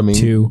Homecoming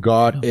 2.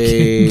 got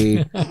a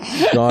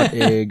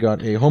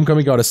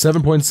Homecoming got a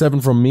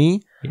 7.7 from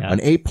me, Yeah. an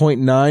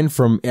 8.9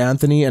 from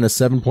Anthony, and a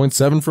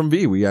 7.7 from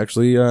V. We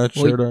actually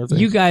shared our things.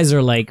 You guys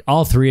are like,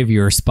 all three of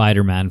you are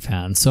Spider-Man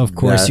fans. So, of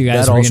course, you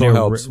guys that are also going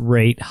helps. to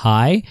rate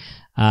high.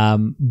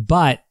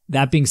 But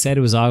that being said,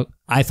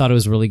 I thought it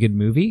was a really good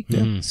movie.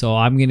 Yeah. So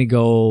I'm going to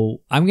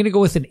go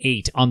with an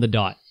 8 on the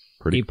dot.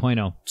 Pretty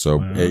 8.0.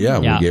 So, Yeah.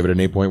 we gave it an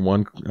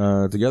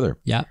 8.1 together.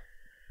 Yeah.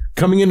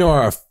 Coming into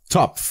our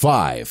top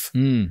 5.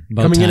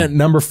 About Coming in time. at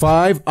number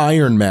 5,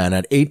 Iron Man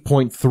at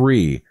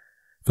 8.3.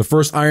 The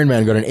first Iron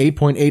Man got an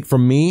 8.8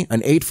 from me,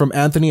 an 8 from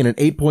Anthony, and an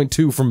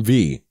 8.2 from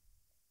V.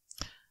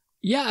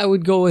 Yeah, I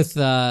would go with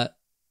an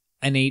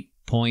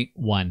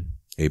 8.1.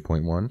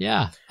 8.1?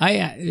 Yeah.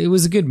 It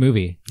was a good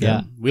movie.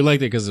 Yeah. We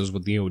liked it because it was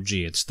with the OG.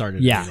 It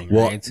started Yeah. everything,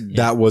 Well, right?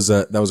 that was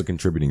a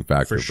contributing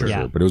factor for For sure. sure.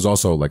 Yeah. But it was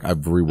also like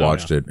I've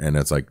rewatched Oh, it and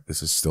it's like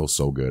this is still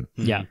so good.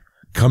 Yeah.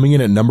 Coming in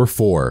at number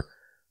 4,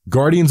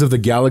 Guardians of the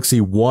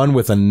Galaxy 1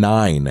 with a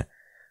 9.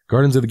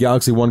 Guardians of the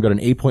Galaxy 1 got an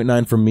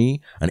 8.9 from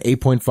me, an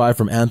 8.5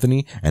 from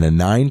Anthony, and a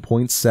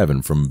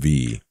 9.7 from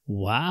V.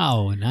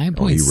 Wow. 9.7.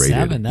 Oh, he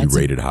That's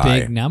rated a high.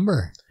 big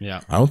number.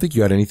 Yeah. I don't think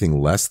you had anything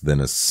less than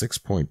a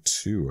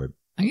 6.2.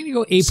 I'm going to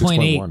go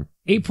 8.8. 6.1.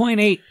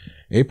 8.8.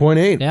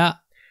 8.8. Yeah.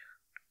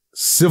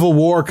 Civil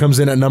War comes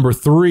in at number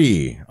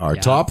 3. Our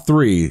top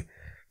 3.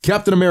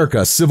 Captain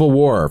America, Civil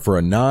War for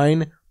a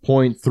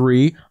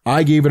 9.3.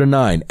 I gave it a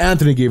 9.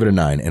 Anthony gave it a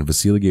 9. And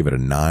Vasily gave it a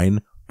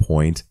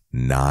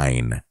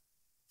 9.9.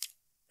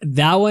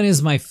 That one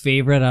is my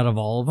favorite out of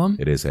all of them.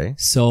 It is, hey?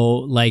 So,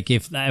 like,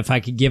 if I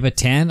could give a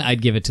 10,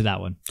 I'd give it to that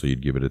one. So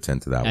you'd give it a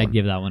 10 to that I'd one.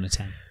 give that one a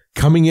 10.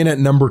 Coming in at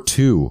number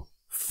 2,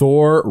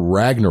 Thor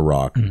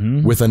Ragnarok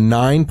with a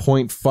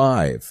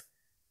 9.5.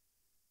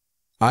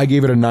 I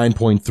gave it a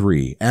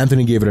 9.3.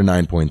 Anthony gave it a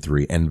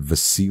 9.3. And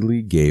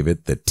Vasily gave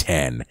it the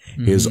 10.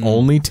 His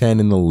only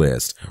 10 in the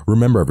list.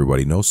 Remember,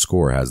 everybody, no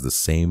score has the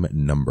same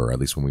number, at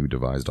least when we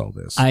devised all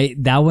this.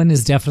 That one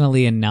is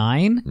definitely a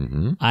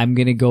 9. I'm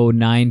going to go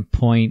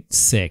 9.6.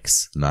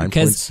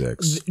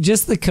 9.6.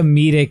 Just the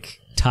comedic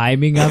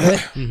timing of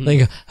it.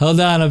 Like,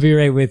 hold on, I'll be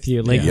right with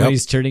you. Like, when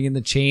he's turning in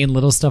the chain,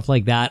 little stuff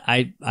like that.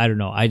 I don't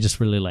know. I just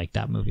really like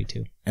that movie,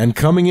 too. And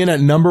coming in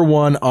at number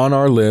 1 on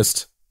our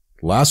list,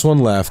 last one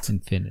left.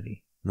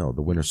 Infinity. No,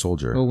 the Winter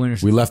Soldier. Oh,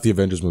 Winter We left the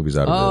Avengers movies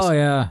out of this. Oh,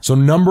 yeah. So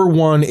number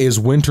 1 is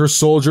Winter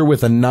Soldier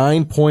with a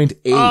 9.8.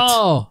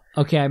 Oh,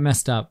 okay. I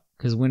messed up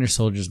because Winter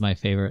Soldier's my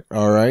favorite.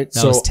 All right.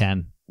 That was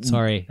 10.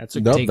 Sorry. That's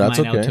Nope, Take that's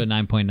mine out okay. to a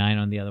 9.9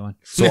 on the other one.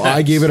 So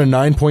I gave it a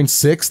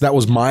 9.6. That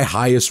was my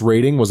highest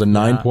rating, was a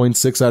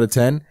 9.6 out of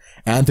 10.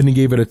 Anthony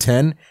gave it a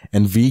 10,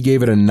 and V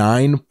gave it a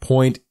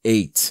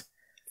 9.8.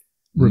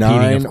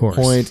 Repeating, of course.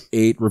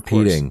 9.8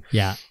 repeating.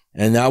 Yeah.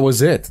 And that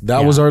was it.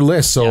 That was our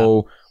list.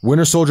 So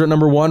Winter Soldier at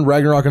number 1,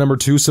 Ragnarok at number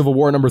 2, Civil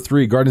War at number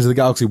 3, Guardians of the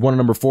Galaxy 1 at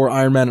number 4,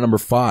 Iron Man at number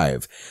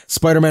 5,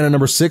 Spider-Man at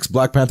number 6,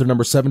 Black Panther at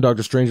number 7,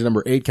 Doctor Strange at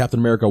number 8, Captain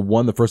America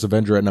 1, The First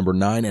Avenger at number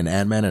 9, and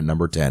Ant-Man at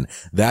number 10.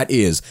 That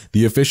is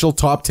the official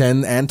top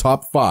 10 and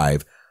top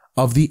 5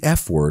 of the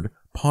F-Word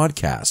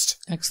podcast.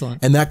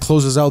 Excellent. And that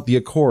closes out the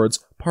Accords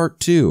Part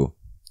 2.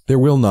 There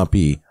will not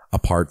be a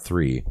Part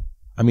 3.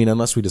 I mean,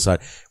 unless we decide.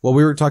 Well,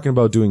 we were talking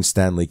about doing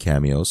Stan Lee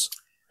cameos.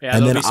 Yeah,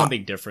 And that'll then be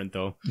something different,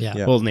 though.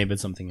 Yeah. We'll name it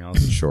something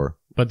else. Sure.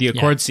 But the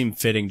Accords seem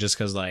fitting just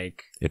because,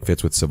 like... It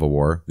fits with Civil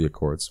War, the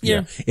Accords.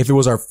 Yeah. If it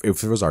was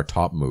our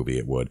top movie,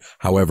 it would.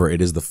 However, it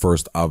is the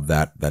first of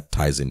that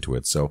ties into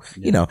it. So,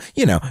 you know.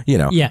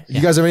 Yeah.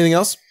 You guys have anything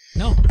else?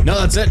 No. No,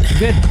 that's it.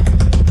 Good.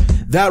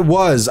 That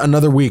was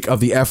another week of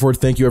the F Word.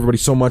 Thank you everybody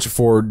so much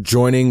for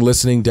joining,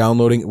 listening,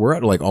 downloading. We're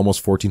at like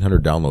almost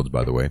 1,400 downloads,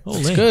 by the way. Holy.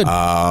 It's good.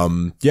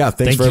 Yeah, thanks for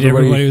Thank you to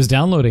everybody. everybody who's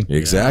downloading.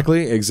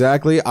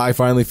 Exactly. I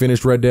finally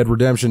finished Red Dead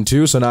Redemption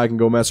 2, so now I can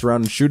go mess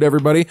around and shoot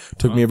everybody.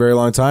 Took me a very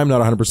long time,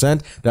 not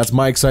 100%. That's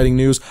my exciting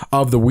news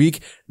of the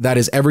week. That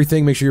is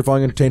everything. Make sure you're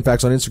following Entertain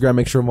Facts on Instagram.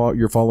 Make sure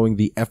you're following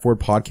the F Word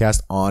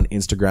Podcast on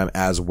Instagram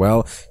as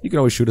well. You can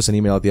always shoot us an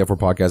email at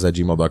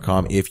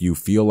thefwordpodcast@gmail.com if you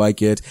feel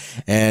like it.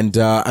 And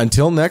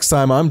until next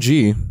time, I'm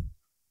G.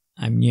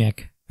 I'm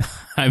Nick.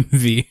 I'm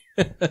V.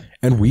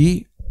 And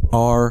we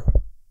are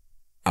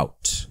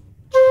out.